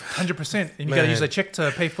drive. 100%. And you got to Man. use a check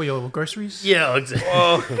to pay for your groceries. Yeah,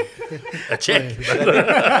 exactly. A check.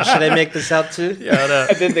 Should I make this out too? Yeah, I know.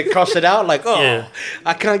 And then they cross it out like, oh, Yeah.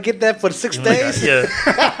 I can't get that for 6 days. Yeah,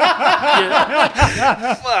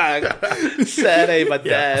 Fuck. Sad, eh, my yeah. I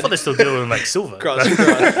dad. thought they still do it in like silver. Cross.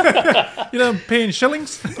 You know, paying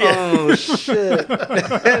shillings. Oh, shit.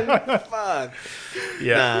 Fuck.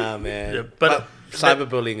 Yeah. Nah, man. Yeah, but-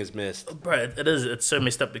 cyberbullying is missed. Bro, it is. It's so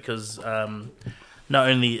messed up because not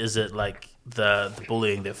only is it like the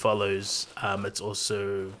bullying that follows, it's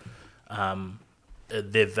also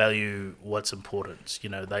they value what's important. You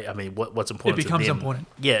know, what's important. It becomes to them. important.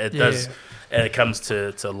 Yeah, it Yeah, does. yeah. And it comes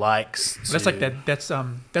to likes. That's like that. That's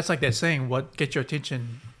like that saying. What gets your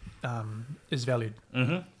attention is valued.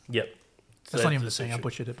 Mm-hmm. Yep. That's So not even the it's so saying. I true.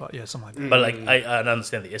 butchered it, but yeah, something like that. But like I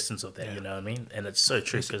understand the essence of that, Yeah. you know what I mean? And it's so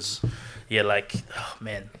true because, yeah, like, oh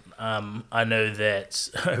man, I know that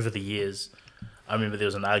over the years, I remember there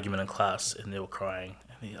was an argument in class and they were crying,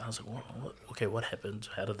 and I was like, what? Okay, what happened?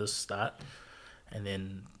 How did this start? And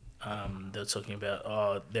then they were talking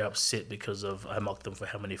about, they're upset because of I mocked them for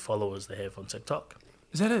how many followers they have on TikTok.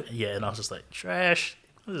 Is that it? Yeah, and I was just like, trash.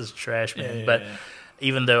 This is trash, man. Yeah, but yeah.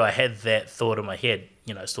 even though I had that thought in my head,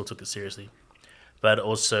 you know, I still took it seriously. But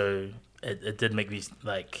also, it did make me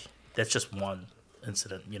like, that's just one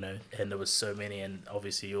incident, you know, and there was so many, and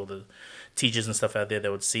obviously all the teachers and stuff out there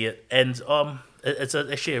that would see it. And it's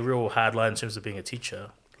actually a real hard line in terms of being a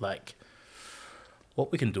teacher, like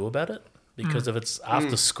what we can do about it, because if it's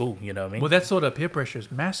after school, you know what I mean? Well, that sort of peer pressure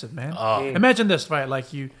is massive, man. Oh. Imagine this, right?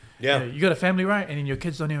 Like you Yeah. You got a family, right? And then your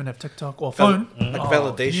kids don't even have TikTok or phone. Like Can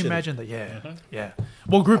validation. you imagine that? Yeah.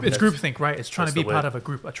 Well, it's groupthink, right? It's trying to be the part word. of a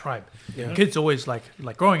group, a tribe. Yeah. Kids always like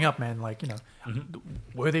growing up, man. Like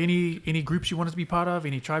were there any groups you wanted to be part of?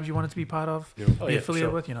 Any tribes you wanted to be part of? Be yeah, affiliated sure.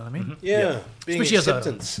 with? You know what I mean? Yeah. Being Especially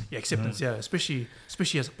acceptance. acceptance. Yeah, especially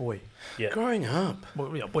as a boy. Yeah. Growing up.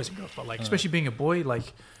 Well, yeah, boys and girls, but like especially being a boy,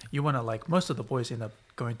 like you want to like most of the boys end up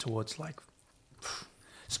going towards like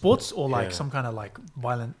sports or like Yeah. some kind of like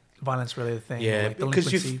violence related thing. or, Yeah, like because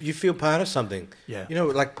delinquency. you feel part of something. Yeah. You know,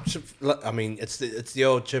 like I mean, it's the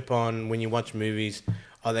old chip on when you watch movies.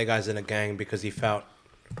 Oh, that guy's in a gang because he felt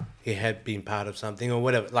he had been part of something or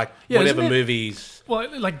whatever. Like Yeah, whatever isn't it- movies. Well,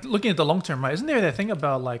 like looking at the long term, right? Isn't there that thing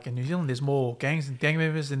about like in New Zealand, there's more gangs and gang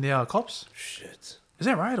members than there are cops? Shit, Is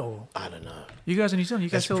that right? Or I don't know. you guys in New Zealand, you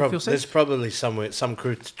guys feel There's safe? probably some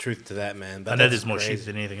truth to that, man. But I know that's there's more crazy. sheep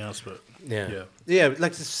than anything else, but Yeah. Yeah.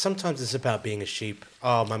 Like sometimes it's about being a sheep.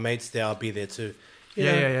 Oh, my mate's there, I'll be there too. You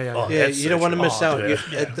know? Yeah. Oh, Yeah, that's you so don't want to true. miss Oh, out.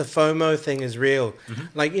 yeah. The FOMO thing is real.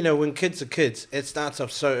 Like, you know, when kids are kids, it starts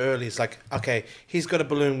off so early. It's like, okay, he's got a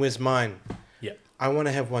balloon, where's mine? Yeah. I want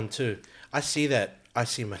to have one too. I see that. I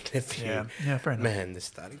see my nephew. Yeah, fair enough. Man, they're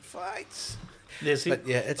starting fights. Yeah, see, But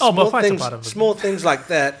yeah, it's Oh, but small fights are things. part of it. Small things like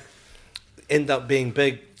that end up being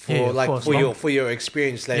big for Yeah, of like course, for your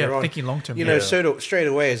experience later Yeah, on. thinking long term. You know, Yeah. so straight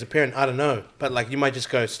away as a parent, I don't know, but like you might just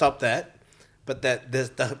go stop that, but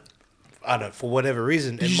there's the I don't know, for whatever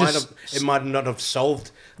reason You just- it might not have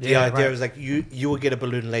solved the Yeah, idea. right. It was like you will get a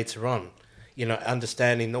balloon later on, you know,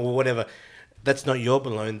 understanding or whatever. That's not your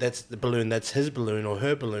balloon. That's the balloon. That's his balloon or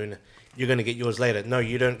her balloon. You're going to get yours later. No,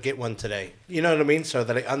 you don't get one today. You know what I mean? So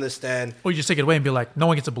that I understand. Or you just take it away and be like, no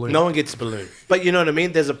one gets a balloon. No one gets a balloon. But you know what I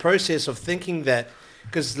mean? There's a process of thinking that,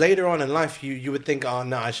 because later on in life, you would think, oh,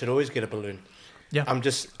 no, I should always get a balloon. Yeah. I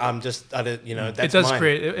don't, you know, it that's does mine.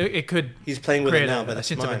 create. It could He's playing with create it now, a but it's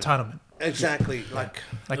sense mine. of entitlement. Exactly. Like,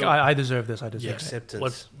 Like I deserve this. I deserve Yeah. that. acceptance.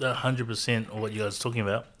 What's the 100% or what you guys are talking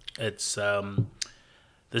about? It's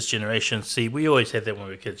this generation. See, we always had that when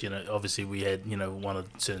we were kids. You know, obviously we had wanted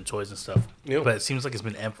certain toys and stuff. Yep. But it seems like it's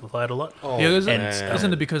been amplified a lot. oh, Yeah, And-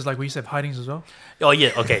 isn't it because like we used to have hidings as well? Oh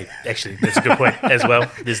yeah, okay. Actually, that's a good point as well.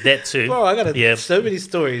 There's that too. Bro, I got Yeah. so many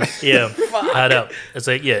stories. Yeah, hard up. It's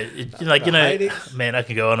like hiding. man, I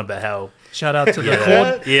can go on about how Shout out to the yeah,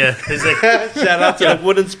 cord. yeah, it's like, Shout out to the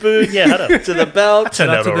wooden spoon. yeah, hard up. To the belt. Shout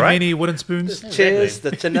Turned out out to the alright. many wooden spoons. Chairs,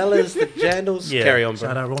 the chanellas, the jandals. Yeah. Carry on, bro.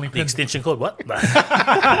 Shout out rolling The pins. extension cord, what?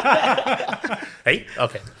 Hey,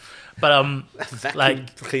 okay, but Vacuum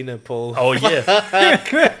like, cleaner, Paul. oh yeah,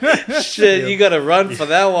 Shit, you got to run for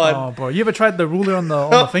that one. Oh, bro, you ever tried the ruler on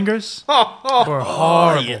the fingers? Bro,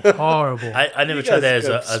 horrible, yeah. horrible. I never You tried guys that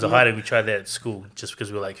go as a smart. hiding. We tried that at school just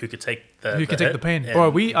because we were like, who could take the You can take hit the pain, and- bro.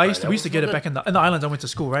 We that used to was get it good. back in the islands. I went to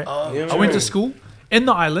school, right? Yeah. I went to school in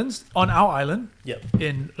the islands on our island Yep.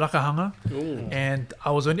 in Rakahanga, and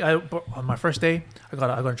I was on my first day. I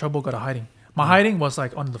got in trouble. Got a hiding. My hiding was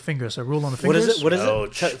like on the fingers, a rule on the What fingers. is it? What is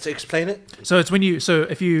Ouch. it? To explain it. So it's when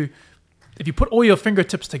if you put all your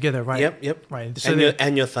fingertips together, right? Yep. Right. So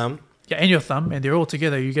And your thumb. yeah, and your thumb, and they're all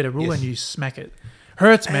together. You get a ruler and you smack it.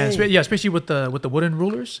 Hurts, man. Hey. Yeah, especially with the wooden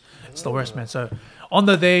rulers. It's the worst, man. So on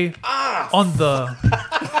the day, on the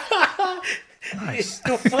nice.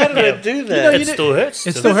 Why did I do that? know, It you know- still hurts.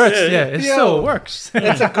 It still hurts. Yeah, it Yo. still works.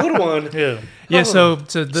 That's a good one. Yeah, Yeah. So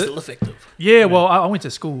still the effective. yeah. Well, I went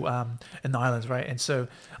to school in the islands, right? And so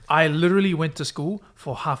I literally went to school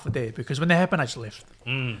for half a day because when that happened, I just left.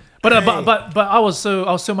 But I was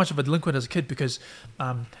so much of a delinquent as a kid because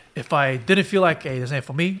if I didn't feel like hey, there's nothing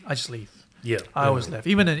for me, I just leave. Yeah, I always left,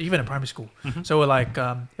 even in primary school. So we're like,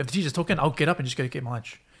 if the teacher's talking, I'll get up and just go get my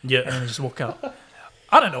lunch, and yeah. then just walk out.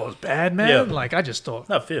 I don't know, it was bad, man. Yeah. Like I just thought,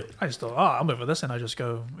 Not fair. oh, I'm over this, and I just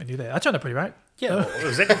go and do that. I turned out pretty right. Yeah, well,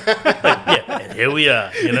 exactly. Like, yeah, and here we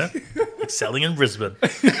are, excelling in Brisbane.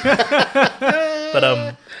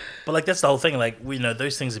 But like that's the whole thing. Like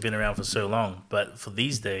those things have been around for so long. But for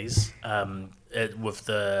these days, with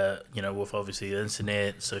the with obviously the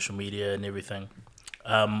internet, social media, and everything,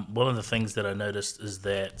 one of the things that I noticed is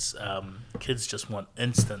that kids just want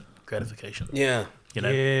instant gratification. Yeah.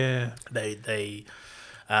 Yeah, They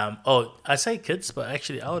I say kids, but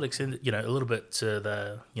actually I would extend it, a little bit to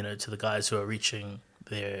the to the guys who are reaching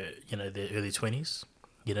their their early 20s.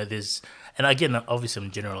 There's, and again, obviously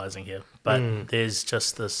I'm generalizing here, but there's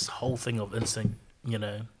just this whole thing of instant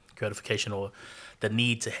gratification, or the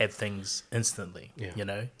need to have things instantly.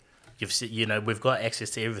 Yeah. You've seen, we've got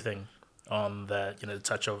access to everything on the the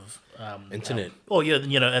touch of Internet.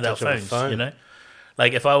 And our Touch of a phones. phone.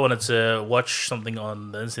 Like if I wanted to watch something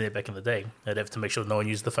on the internet back in the day, I'd have to make sure no one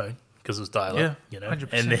used the phone. because it was dial-up, Yeah, you know. 100%.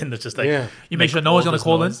 And then it's just like Yeah. You make sure no one's all gonna this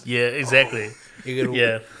call in. noise. Yeah, exactly. You gotta,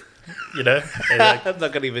 Yeah, you know. And like, I'm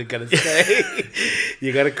not even gonna say.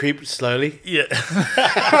 You gotta creep slowly. yeah,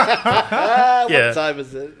 What Yeah. time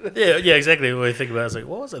is it? yeah, exactly. When I think about it, it's like,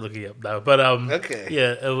 what was I looking up now? But Okay.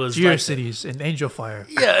 yeah, it was like, GeoCities and Angel Fire.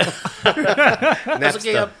 yeah, I was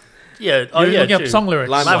looking Napster. up. Yeah, You're looking up true. song lyrics.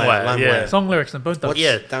 LimeWire, yeah. Song lyrics and both What's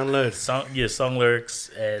Yeah. download? Song lyrics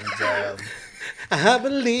and I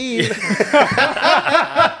believe.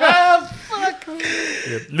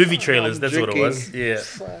 yeah, movie trailers. I'm that's what it was. drinking. Yeah,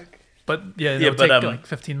 Fuck. But yeah, Yeah, it'll but, take like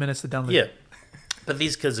 15 minutes to download. yeah. But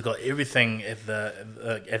these kids have got everything at their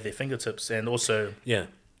fingertips, and also Yeah.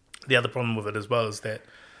 the other problem with it as well is that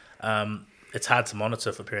it's hard to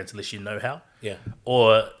monitor for parents unless you know how. Yeah.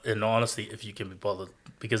 Or, in honesty, if you can be bothered,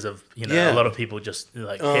 because of Yeah. a lot of people just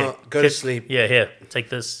like Go to sleep. Yeah, here, take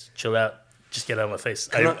this, chill out, just get out of my face.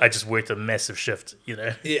 I just worked a massive shift,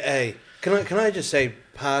 Yeah. Hey, can I just say,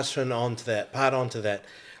 part on to that.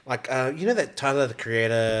 Like, you know that Tyler, the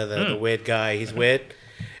creator, the weird guy. He's weird.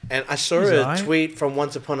 And I saw He's a alright. tweet from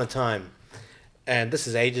Once Upon a Time, and this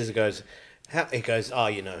is ages ago. He goes, oh,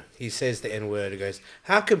 he says the N word. He goes,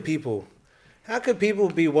 how can people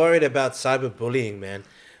be worried about cyberbullying, man?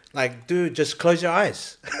 Like, dude, just close your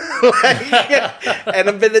eyes.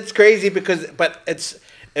 And but it's crazy but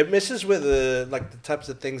it messes with the types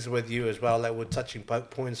of things with you as well. Like we're touching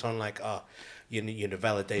points on like, your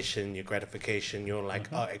validation, your gratification, your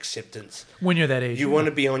acceptance. When you're that age. You want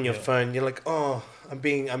to be on your phone. You're like, oh, I'm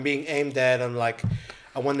being aimed at. I'm like,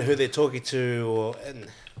 I wonder who they're talking to,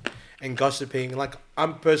 and gossiping. Like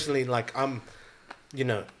I'm personally like I'm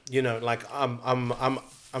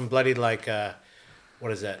bloody like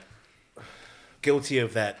what is that? Guilty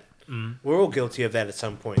of that. We're all guilty of that at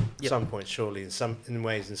some point. Yep. Some point, surely. In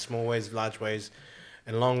ways, in small ways, large ways,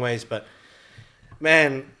 and long ways. But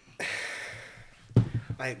man,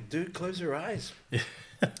 like, dude, close your eyes.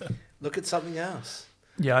 Look at something else.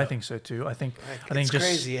 Yeah, I think so too. I think It's just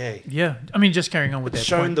crazy, eh? Yeah, I mean, just carrying on with that.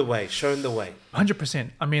 Shown the way. 100%.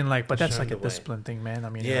 I mean, like, but that's Shown like a the way. discipline thing, man. I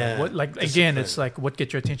mean, Yeah, what again? discipline. It's like what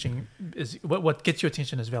gets your attention is what gets your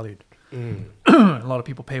attention is valued. Mm. A lot of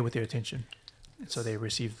people pay with their attention, so they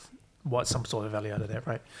receive some sort of value out of that,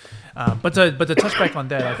 right? But to touch back on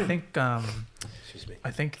that, I think Excuse me.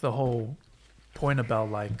 I think the whole point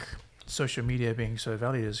about like social media being so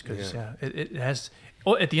valued is because it has.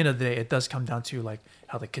 Or at the end of the day, it does come down to like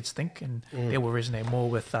how the kids think, and they will resonate more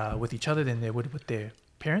with each other than they would with their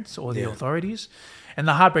parents or the authorities. And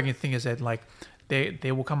the heartbreaking thing is that like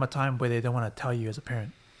there will come a time where they don't want to tell you as a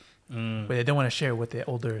parent, where they don't want to share with their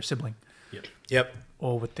older sibling. Yep.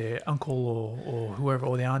 Or with their uncle or whoever,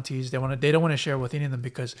 or their aunties. They don't want to share with any of them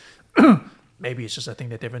because maybe it's just a thing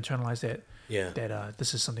that they've internalized that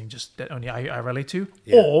this is something just that only I relate to,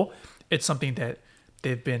 or it's something that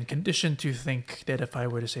they've been conditioned to think that if I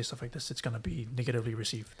were to say stuff like this, it's going to be negatively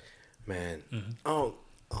received. Man. Oh,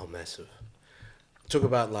 massive. Talk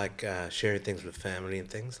about like sharing things with family and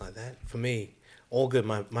things like that. For me, all good.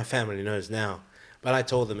 My family knows now, but I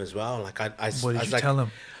told them as well. Like What I did was you like, tell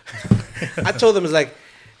them? I told them, it's like,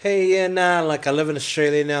 hey, like I live in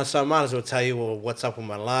Australia now, so I might as well tell you what's up with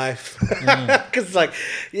my life. Because it's like,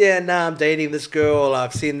 I'm dating this girl,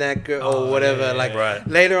 I've seen that girl, or whatever. right.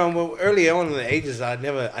 Later on, early on in the ages, I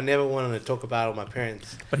never wanted to talk about it with my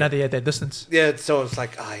parents. But now they had that distance. Yeah, so it's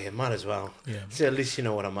like, might as well. Yeah. So at least you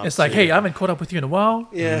know what I'm up to. It's like, hey, I haven't caught up with you in a while.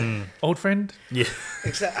 Yeah, Old friend. Yeah.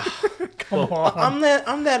 exactly. Come on.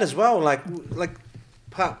 I'm that as well. Like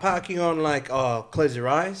parking on like, close your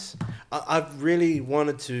eyes. I've really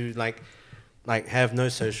wanted to like have no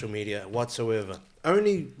social media whatsoever.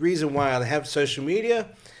 Only reason why I have social media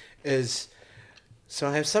is so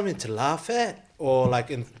I have something to laugh at or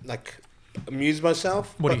amuse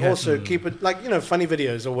myself, What do but you have? also keep it funny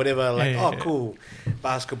videos or whatever. Like, Yeah. cool,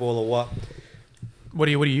 basketball or what. What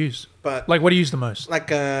do you use? But Like, what do you use the most? like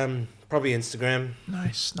probably Instagram,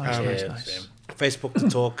 Nice. same. Facebook to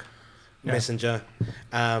talk, Yeah. Messenger.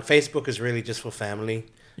 Facebook is really just for family,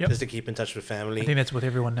 Yep. just to keep in touch with I family. think that's with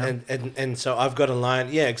everyone now. And so I've got a line,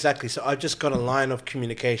 exactly. So I've just got a line of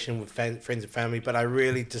communication with friends and family. But I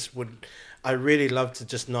really love to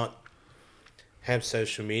just not have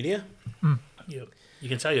social media. Yeah. You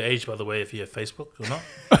can tell your age, by the way, if you have Facebook or not,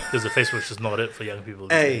 because the Facebook's just not it for young people.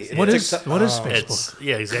 these Hey, days. What is TikTok-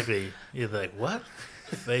 Facebook? Exactly. You're like, what?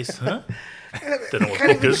 Face, huh? Don't know I what can't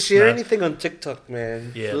book even is. share No. anything on TikTok,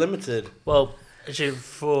 man. Yeah. It's limited. Well, actually,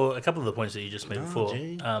 for a couple of the points that you just made before,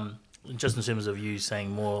 gee. just in terms of you saying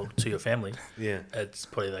more to your family, Yeah. it's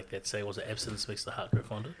probably like that saying, was it absence makes the heart grow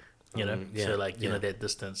fonder? You know, yeah, so like you yeah. know that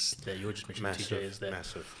distance that you were just mentioning, TJ, is that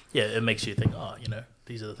Massive. yeah, it makes you think, oh, you know,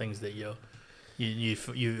 these are the things that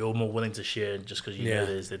you're more willing to share just because you know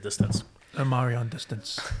there's that distance. A Marion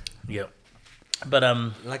distance. Yeah, but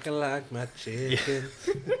Like I like my chicken.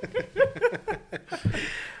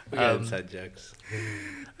 We got inside jokes.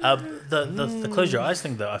 the close your eyes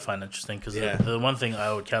thing that I find interesting because Yeah. the one thing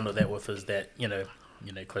I would counter that with is that you know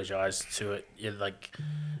close your eyes to it. Like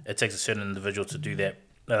it takes a certain individual to do that.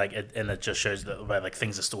 Like and it just shows that like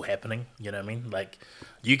things are still happening. You know what I mean? Like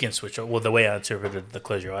you can switch. Well, the way I interpreted the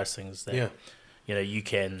close your eyes thing is that you know you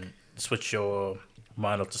can switch your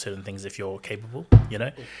mind off to certain things if you're capable. You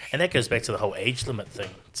know, and that goes back to the whole age limit thing.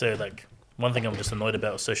 So like one thing I'm just annoyed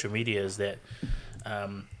about with social media is that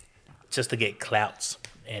just to get clouts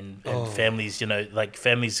and families, you know, like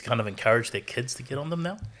families kind of encourage their kids to get on them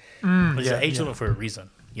now. There's an age limit for a reason,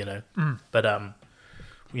 you know. But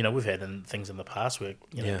you know, we've had things in the past where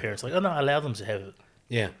you know parents are like, oh no, allow them to have it.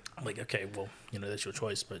 Yeah. I'm like, okay, well, you know, that's your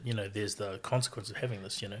choice, but you know, there's the consequence of having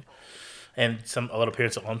this, you know. And a lot of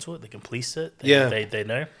parents are onto it. They can police it. They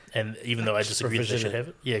know. And even though I disagree that they should have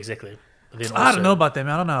it, yeah, exactly. But then I don't know about that,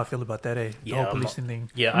 man. I don't know how I feel about that. The Yeah, whole I'm policing thing.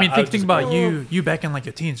 yeah, I mean, I think about you back in like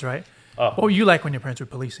your teens, right? What were you like when your parents were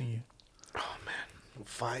policing you?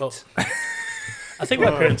 Fight. Well, I think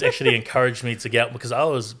my parents actually encouraged me to get out because I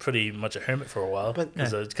was pretty much a hermit for a while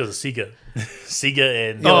because of Sega,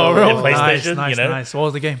 and PlayStation. Nice, you know, nice. What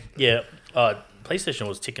was the game? Yeah, PlayStation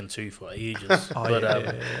was Tekken 2 for ages.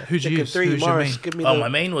 Who'd you use? 3, Who's your Morris, main? give me My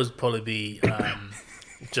main was probably be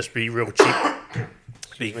just be real cheap.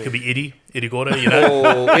 Could be Eddie Gordo, you know.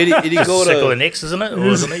 Oh, Eddie Gordo. Circle and X, isn't it? Or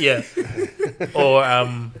isn't it? Yeah. or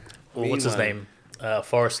what's his name?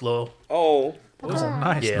 Forest Law. Oh.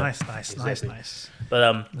 Nice, Yeah, nice. exactly.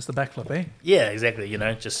 But Mr. Backflip, eh? yeah, exactly. You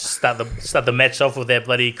know, just start the match off with that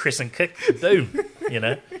bloody crescent kick. Boom. You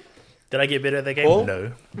know. Did I get better at that game? Paul?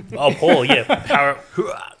 No. Oh, Paul. Yeah. Power.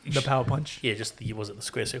 The power punch. Yeah, just was it the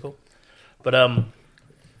square circle? But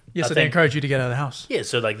Yeah, I so they think- encourage you to get out of the house. yeah.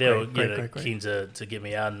 So like they were Great. keen to get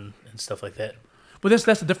me out and stuff like that. But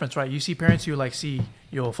that's the difference, right? You see parents who like see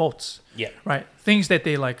your faults, Yeah. right? Things that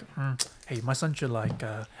they like. Hey, my son should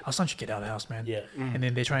our son should get out of the house, man. Yeah. And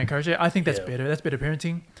then they try and encourage it. I think that's Yeah. better. That's better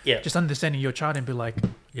parenting. Yeah. Just understanding your child and be like,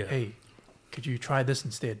 Yeah. hey, could you try this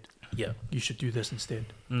instead? Yeah. You should do this instead.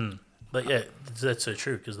 But yeah, that's so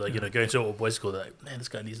true because like you know going to a boys' school, they're like man, this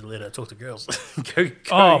guy needs to learn how to talk to girls. go,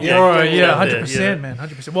 Oh, yeah, bro, go yeah, out there, 100%, man,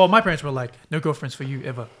 100%. Well, my parents were like, no girlfriends for you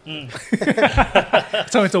ever.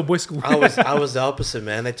 So I went to a boys' school. I was the opposite,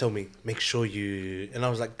 man. They told me, make sure you... And I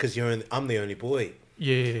was like, because I'm the only boy.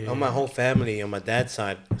 Yeah. On my whole family, on my dad's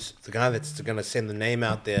side, the guy that's going to send the name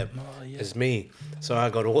out there is me. So I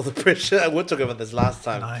got all the pressure. We talked about this last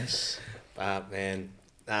time. Nice. Man,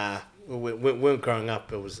 when growing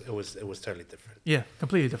up, it was totally different. Yeah,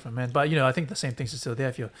 completely different, man. But, I think the same things are still there.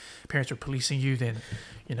 If your parents are policing you, then,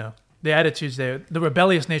 the attitudes there, the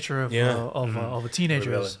rebellious nature of a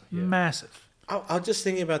teenager is massive. I was just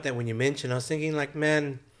thinking about that when you mentioned. I was thinking, like,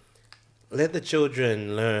 man, let the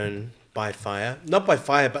children learn by fire. Not by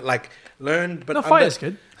fire, but, like, learn. But No, fire's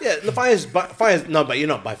good. Yeah, the fire's no, but you're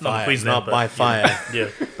not by fire. Queensland, not by fire. Yeah.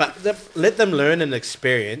 But let them learn and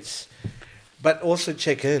experience, but also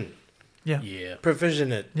check in. Yeah. Yeah.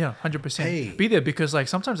 Provision it. Yeah, 100%. Hey. Be there because, like,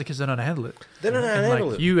 sometimes the kids don't know how to handle it. They don't know how to And, handle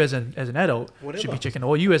like, it. you as an adult should Whatever. be checking,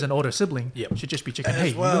 or you as an older sibling Yep. should just be checking, As hey,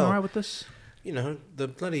 you well. doing all right with this? You know, the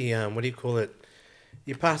bloody, what do you call it?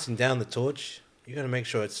 You're passing down the torch. You got to make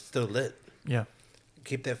sure it's still lit. Yeah.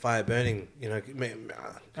 Keep that fire burning.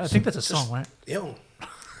 I think that's a song, right? Yo.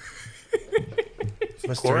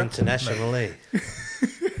 Mr. Cora? International, eh?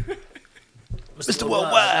 Mr.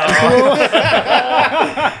 Worldwide.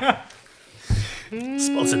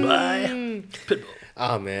 Sponsored by Pitbull.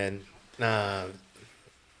 Oh man,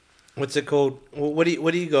 what's it called? What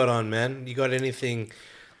do you got on, man? You got anything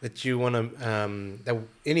that you want to?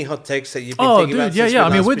 Any hot takes that you've been thinking about? Yeah. since I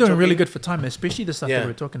mean, last we're been doing really talking? good for time, especially the stuff Yeah. that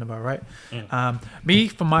we're talking about, right?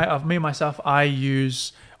 Me myself, I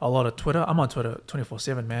use a lot of Twitter. I'm on Twitter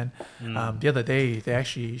 24/7, man. The other day, they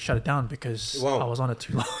actually shut it down because Wow. I was on it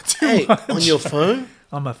too long. Hey, on your phone?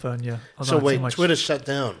 On my phone, yeah. I was So on it too wait, much. Twitter shut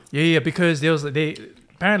down. Yeah, because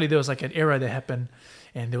apparently there was like an error that happened,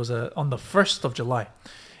 and there was on the 1st of July,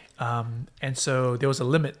 and so there was a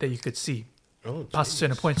limit that you could see Oh, past a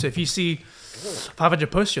certain jeez. point. So if you see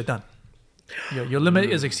 500 posts, you're done. Your limit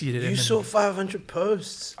is exceeded. You and then saw 500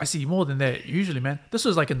 posts. I see more than that usually, man. This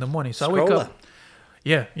was like in the morning, so I wake Scroller. up.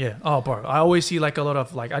 Yeah. Oh, bro, I always see like a lot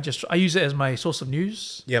of I use it as my source of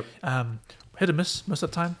news. Yep. hit or miss most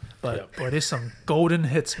of the time, but Yeah. boy, there's some golden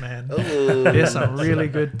hits, man. Ooh. There's some really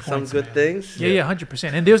good Some points. good man. things. Yeah,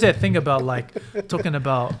 100%. And there's that thing about like talking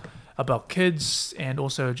about kids and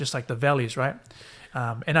also just like the values, right?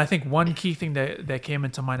 And I think one key thing that came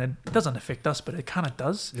into mind, and it doesn't affect us, but it kind of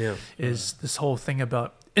does, Yeah. is this whole thing about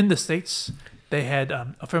in the States, they had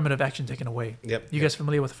affirmative action taken away. Yep. You guys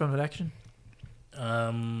familiar with affirmative action?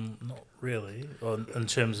 Not really. Or in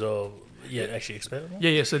terms of actually expand on that?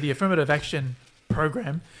 Yeah. So the affirmative action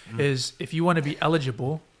program is if you want to be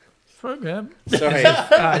eligible, program. Sorry.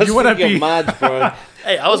 You want to be mad, bro.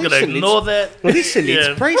 Hey, I was going to Listen, ignore that. Listen, Yeah.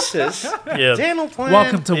 it's braces. Yeah. Dental plan.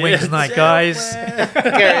 welcome to Wings Night, guys.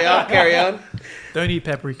 Carry on. Don't eat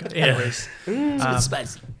paprika. Anyways,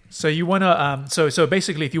 Spicy. so you want to so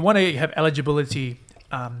basically, if you want to have eligibility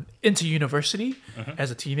into university as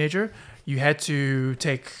a teenager, you had to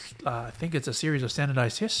take I think it's a series of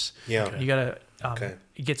standardized tests. Yeah. You gotta Okay.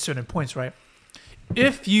 get certain points, right?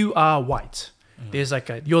 If you are white, there's like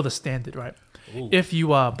you're the standard, right? Ooh. If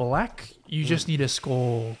you are black, you just need to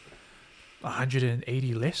score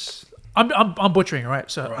 180 less. I'm butchering, right?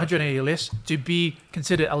 So 180 less to be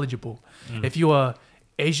considered eligible. If you are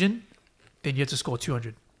Asian, then you have to score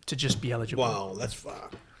 200 to just be eligible. Wow, that's far.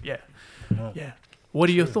 Yeah. Wow. Yeah. What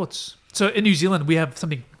are your thoughts? So in New Zealand, we have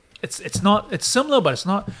something. It's similar, but it's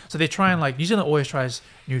not. So they try and like New Zealand always tries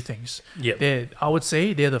new things. Yeah. I would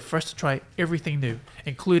say they're the first to try everything new,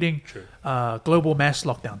 including True. global mass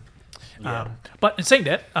lockdown. Yeah. But in saying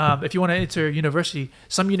that, if you want to enter university,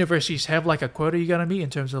 some universities have like a quota you gotta meet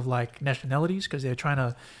in terms of like nationalities because they're trying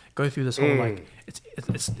to go through this whole like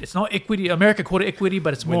it's not equity, America quota equity,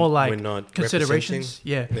 but it's more like we're not considerations.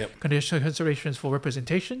 Yeah, Yep. considerations for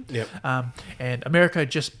representation. Yep. And America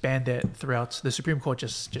just banned that throughout. The Supreme Court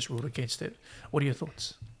just ruled against it. What are your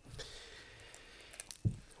thoughts?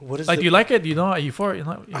 What is Like, do you like it? Do you know? Are you for it? You're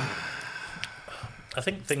not, I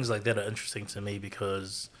think things like that are interesting to me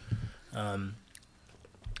because,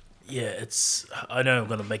 it's. I know I'm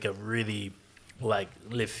going to make a really like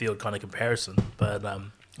left field kind of comparison, but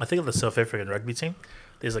I think of the South African rugby team.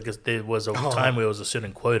 There was a time where it was a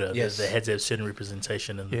certain quota. Yes. They had to have certain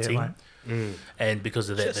representation in the yeah, team, right. and because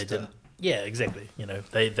of that, Just they didn't. Yeah, exactly. You know,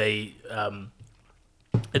 they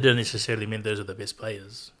it didn't necessarily mean those are the best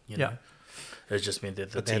players. You know? Yeah. It just meant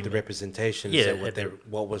that the But they team. had the representation. Yeah, So had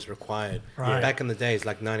what was required. Right. Back in the days,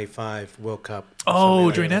 like '95 World Cup. or Oh, something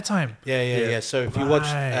like during that time. Yeah. So if you watch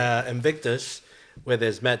Right. Invictus, where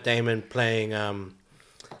there's Matt Damon playing.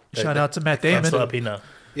 Shout out to Matt Damon. Francois Pienaar.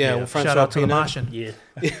 Yeah, Yeah. well, Francois Shout out to the Pienaar. Martian. Yeah.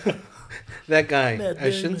 That guy, Matt Damon.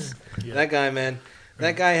 Oceans. Yeah. That guy, man.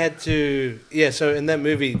 That guy had to. Yeah. So in that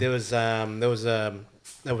movie, there was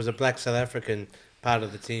a black South African part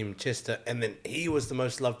of the team, Chester, and then he was the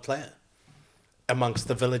most loved player amongst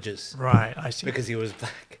the villagers Right, I see. because he was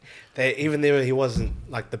black. Even though he wasn't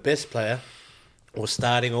like the best player or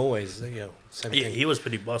starting always, same Yeah, thing. he was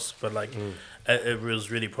pretty boss, but like it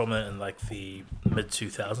was really prominent in like the mid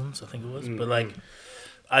 2000s, I think it was. But like,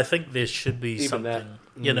 I think there should be Even something,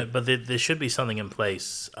 that. but there should be something in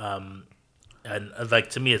place. And like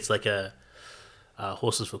to me, it's like a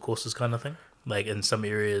horses for courses kind of thing. Like in some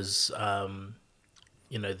areas,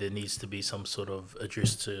 there needs to be some sort of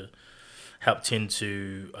address to help tend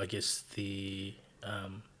to, I guess, the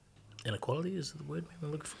inequality is the word I'm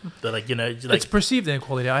looking for. But like It's perceived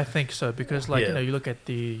inequality, I think so, because like Yeah. you look at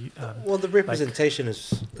the Well, the representation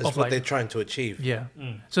is of, what like- they're trying to achieve. yeah.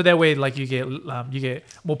 So that way, like you get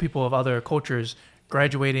more people of other cultures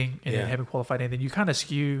graduating and Yeah. then having qualified, and then you kind of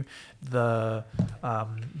skew the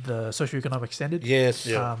socioeconomic standard Yes.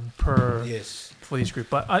 Yeah. per Yes. for these group.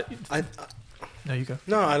 But no, you go.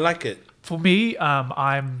 No, I like it. For me,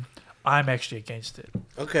 I'm actually against it.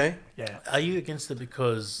 Okay. Yeah. Are you against it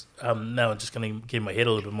because now I'm just going to get my head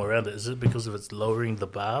a little bit more around it? Is it because of it's lowering the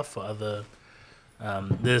bar for other?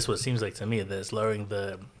 That's what it seems like to me. That it's lowering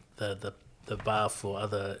the bar for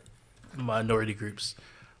other minority groups,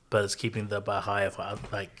 but it's keeping the bar higher for other,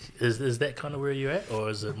 like. Is that kind of where you're at, or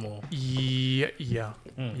is it more? Yeah.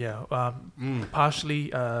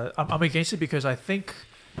 Partially, I'm against it because I think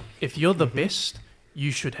if you're the best,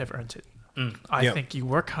 you should have earned it. I Yeah. think you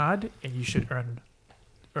work hard and you should earn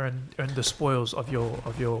the spoils of your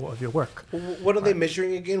work. What are they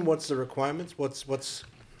measuring again? What's the requirements?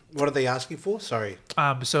 What are they asking for? Sorry.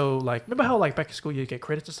 So like remember how like back in school you get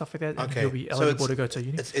credits and stuff like that, and Okay. you'll be So eligible it's- to go to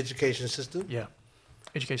uni. It's education system. Yeah,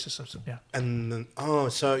 education system. Yeah. And then,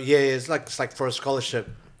 it's like for a scholarship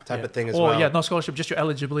type Yeah. of thing as or well. yeah, not scholarship, just your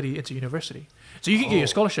eligibility into university. So you can get your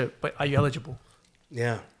scholarship, but are you eligible?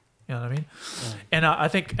 Yeah. You know what I mean? And I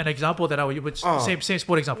think an example that I would same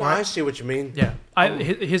sport example. No, Right? I see what you mean. Yeah.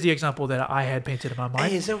 Here's the example that I had painted in my mind.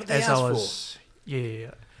 Hey, is that what they as I asked was,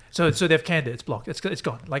 Yeah. So they've canned it. It's blocked. It's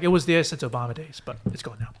gone. Like it was there since Obama days, but it's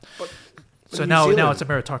gone now. But So in now New Zealand- it's a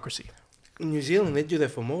meritocracy. In New Zealand, they do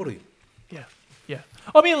that for Māori. Yeah. Yeah.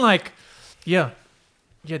 I mean, like, yeah.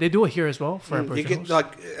 Yeah, they do it here as well for You Aboriginals.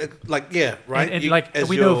 get yeah, right. And You- like as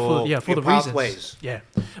we know for your the pathways. reasons. Yeah,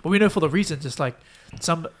 but we know for the reasons it's like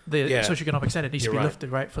the Yeah. socioeconomic standard needs to You're be right.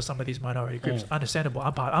 lifted, right, for some of these minority groups. Understandable.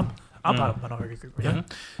 I'm part of a minority group, yeah.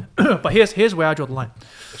 But here's where I draw the line.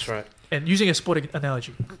 That's right. And using a sporting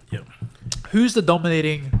analogy, Yep. who's the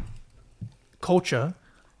dominating culture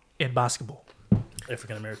in basketball?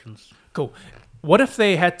 African Americans. Cool. What if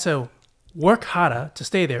they had to work harder to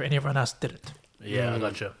stay there and everyone else didn't? Yeah, I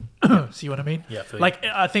gotcha. See what I mean? Yeah, I feel you. Like,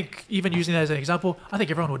 I think even using that as an example, I think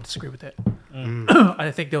everyone would disagree with that. I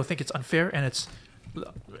think they'll think it's unfair and it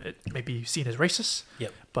may be seen as racist.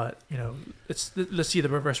 Yep. But let's see the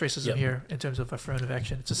reverse racism Yep. here in terms of affirmative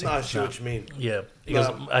action. It's the same. No, I see what you mean. Yeah, because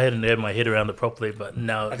I hadn't had my head around it properly, but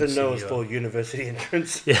now I didn't know it was for university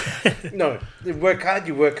entrance. No, you work hard,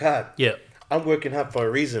 you work hard. Yeah, I'm working hard for a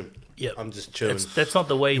reason. yeah. I'm just chilling. That's not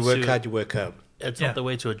the way You to work hard, you work hard. It's Yeah. not the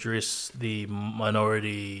way to address the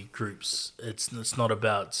minority groups. It's not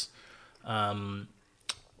about.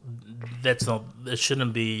 That's not. It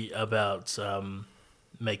shouldn't be about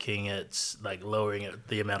making it like lowering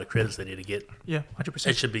the amount of credits they need to get. Yeah, It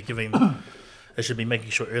 100%. should be giving. It should be making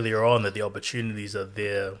sure earlier on that the opportunities are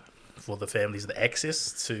there for the families, the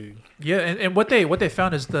access to. Yeah, and what they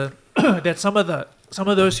found is that some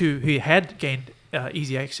of those who had gained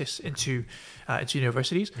easy access into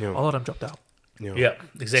universities, Yeah. a lot of them dropped out. Yeah,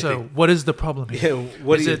 exactly. So what is the problem here? Yeah,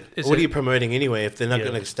 what Is are you, it- is what are it- you promoting anyway if they're not Yeah.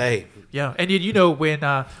 going to stay? Yeah, and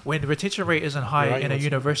when the retention rate isn't high Right, in a yes.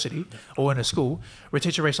 university or in a school,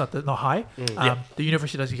 retention rate's not high. The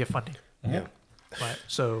university doesn't get funding, Yeah. right?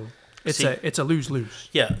 So it's See- a lose-lose.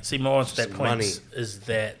 Yeah, see, more on to that Just point money. is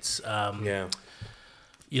that Yeah.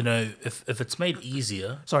 you know if it's made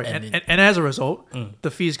easier. Sorry, and and, then- and as a result, the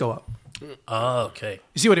fees go up. oh, okay.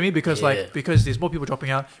 You see what I mean? Because Yeah. because there's more people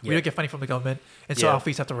dropping out, we Yeah. don't get funding from the government, and so Yeah. our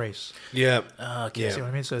fees have to raise. Yeah. Okay. You Yeah. see what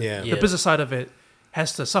I mean? So Yeah. the Yeah. business side of it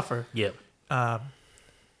has to suffer Yeah.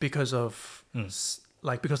 because of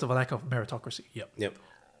because of a lack of meritocracy. Yep.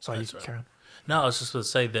 Sorry, That's you right. carry on. No, I was just going to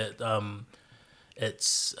say that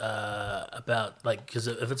it's about like because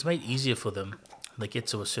if it's made easier for them, they get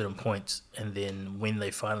to a certain point, and then when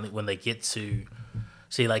they get to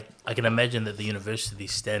see, like I can imagine that the university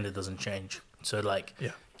standard doesn't change. So like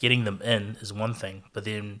Yeah. getting them in is one thing, but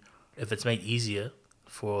then if it's made easier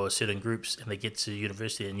for certain groups and they get to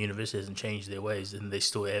university and university hasn't changed their ways and they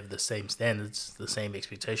still have the same standards, the same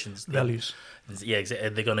expectations, then- Values. yeah, exactly.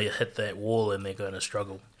 They're going to hit that wall and they're going to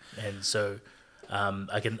struggle. And so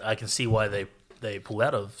I can see why they pull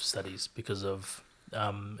out of studies because of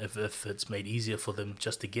if it's made easier for them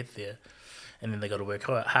just to get there, and then they got to work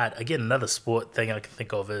hard. Again, another sport thing I can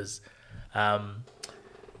think of is,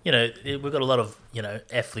 we've got a lot of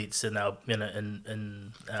athletes in our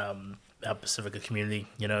in our Pacifica community.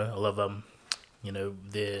 A lot of them,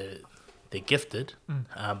 they're gifted,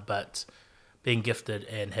 but being gifted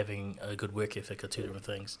and having a good work ethic are two different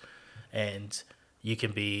things. And you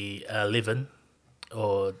can be 11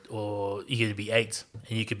 or you can be 8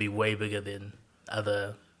 and you could be way bigger than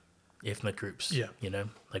other ethnic groups. Yeah.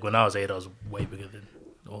 Like when I was 8, I was way bigger than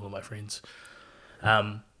all of my friends.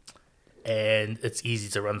 And it's easy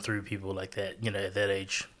to run through people like that, at that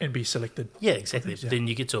age. And be selected. Yeah, exactly. Yeah. Then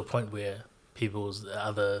you get to a point where people's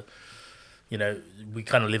other, we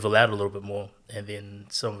kind of level out a little bit more, and then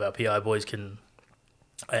some of our PI boys can,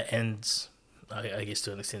 and I guess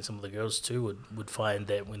to an extent some of the girls too would find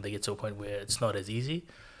that when they get to a point where it's not as easy,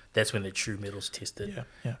 that's when the true metal's tested.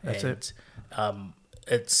 Yeah, that's it.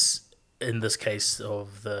 It's in this case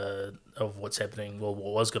of what's happening, well,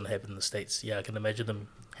 what was going to happen in the States. Yeah, I can imagine them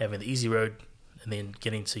having the easy road and then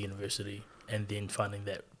getting to university and then finding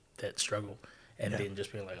that struggle and then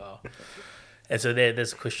just being like, oh. And so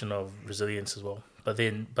there's a question of resilience as well. But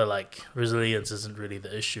resilience isn't really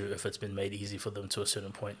the issue if it's been made easy for them to a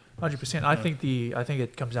certain point. 100%. I think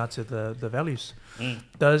it comes down to the values.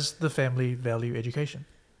 Does the family value education?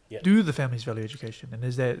 Yeah. Do the families value education? And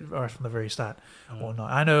is that right from the very start or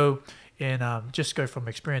not? I know just go from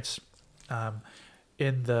experience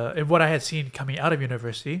in what I had seen coming out of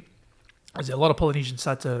university is that a lot of Polynesians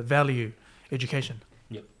start to value education.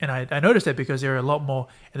 Yep. And I noticed that because there are a lot more,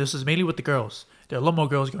 and this is mainly with the girls, there are a lot more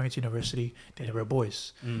girls going to university than there were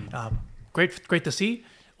boys. Great to see.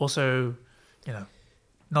 Also,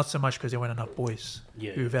 not so much because there weren't enough boys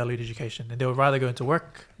Yeah. who valued education, and they would rather go into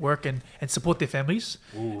work and support their families,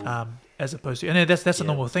 Ooh. as opposed to, and that's a Yeah.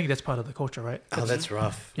 normal thing. That's part of the culture, right? Oh, that's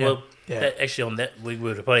rough. Yeah. Well, Yeah. actually, on that, we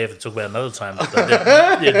would probably have to talk about another time. But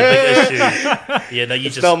the big issue. Yeah, no, you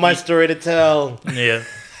It's just. not my story to tell. Yeah,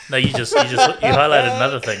 no, you highlighted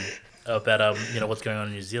another thing about what's going on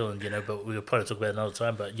in New Zealand. But we'll probably talk about it another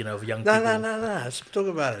time. But of young people. No. Let's talk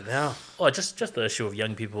about it now. Oh, just the issue of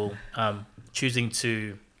young people choosing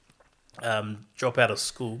to drop out of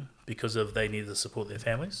school because of they need to support their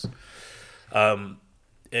families.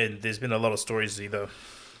 And there's been a lot of stories either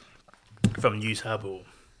from News Hub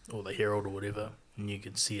or the Herald or whatever, and you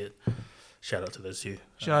can see it. Shout out to those two.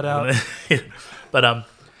 Shout out. But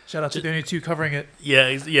Shout out to the only two covering it. yeah,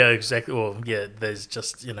 exactly. Well, yeah, there's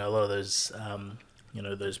just a lot of those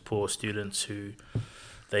those poor students who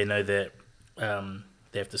they know that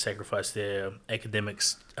they have to sacrifice their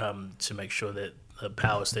academics to make sure that the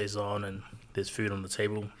power stays on and there's food on the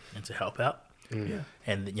table and to help out. Yeah.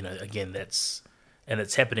 And again, it's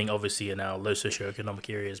happening obviously in our low socioeconomic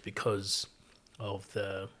areas because of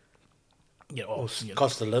the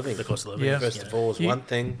Cost of living. the cost of living. Yeah. First of all, is one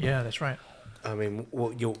thing. Yeah, that's right. I mean,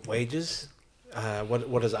 your wages.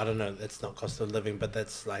 What is? I don't know. That's not cost of living, but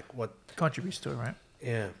that's like what. Contributes to it, right?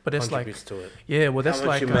 Yeah, But it's like- contributes to it. Yeah, well, that's How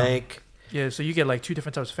much like you make. yeah. So you get like two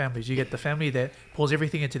different types of families. You get the family that pours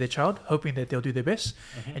everything into their child, hoping that they'll do their best,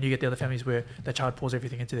 and you get the other families where the child pours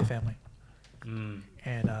everything into their family, and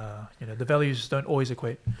the values don't always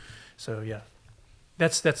equate. So yeah,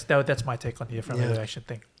 that's my take on the affirmative Yeah. action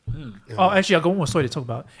thing. Yeah. Oh, actually, I've got one more story to talk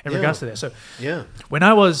about in Yeah. regards to that. So Yeah. when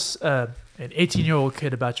I was an 18-year-old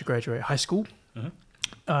kid about to graduate high school,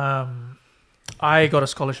 I got a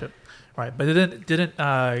scholarship, right? But it didn't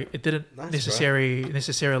Nice,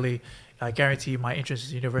 necessarily guarantee my entrance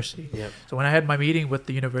to university. Yeah. So when I had my meeting with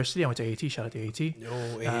the university, I went to AT. Shout out to AT. Yo,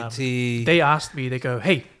 Um, AT. They asked me. They go,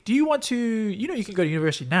 "Hey, do you want to? You can go to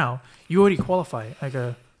university now. You already qualify." I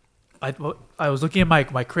go, I was looking at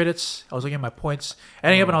my credits. I was looking at my points.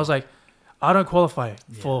 Adding up, and I was like, I don't qualify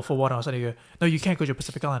for what I was saying. They go, no, you can't go to your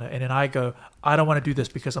Pacific Islander. And then I go, I don't want to do this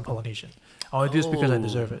because I'm Polynesian. I want to do this because I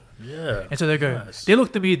deserve it. Yeah. And so they go, Nice. they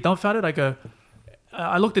looked at me dumbfounded. I go,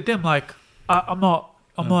 I looked at them like, I'm not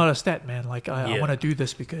a stat man. Like I Yeah. want to do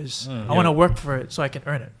this because I Yeah. want to work for it so I can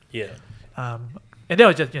earn it. Yeah. And that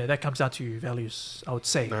was just that comes down to values, I would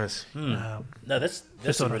say. Nice. No, that's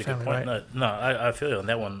Just a on really a good family, point. No, I feel you on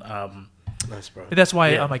that one. Nice, bro. And that's why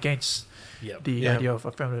Yeah. I'm against Yeah. the Yeah. idea of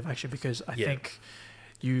affirmative action because I Yeah. think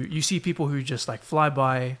you see people who just like fly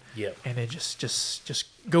by Yeah. and they just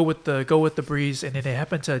go with the breeze and then they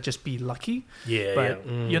happen to just be lucky. Yeah. But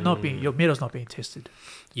yeah. your metals not being tested.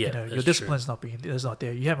 Yeah. Your that's true. discipline's not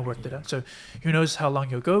there. You haven't worked it out. So who knows how long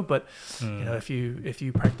you'll go? But if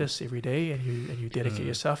you practice every day and you dedicate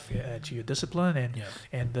yourself to your discipline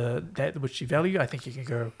and that which you value, I think you can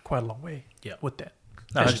go quite a long way. Yeah. With that.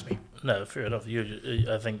 No, That's just me. No, fair enough.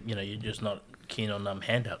 I think you're just not keen on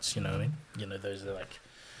handouts. You know what I mean? Those are like,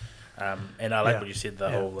 and I like Yeah. what you said. The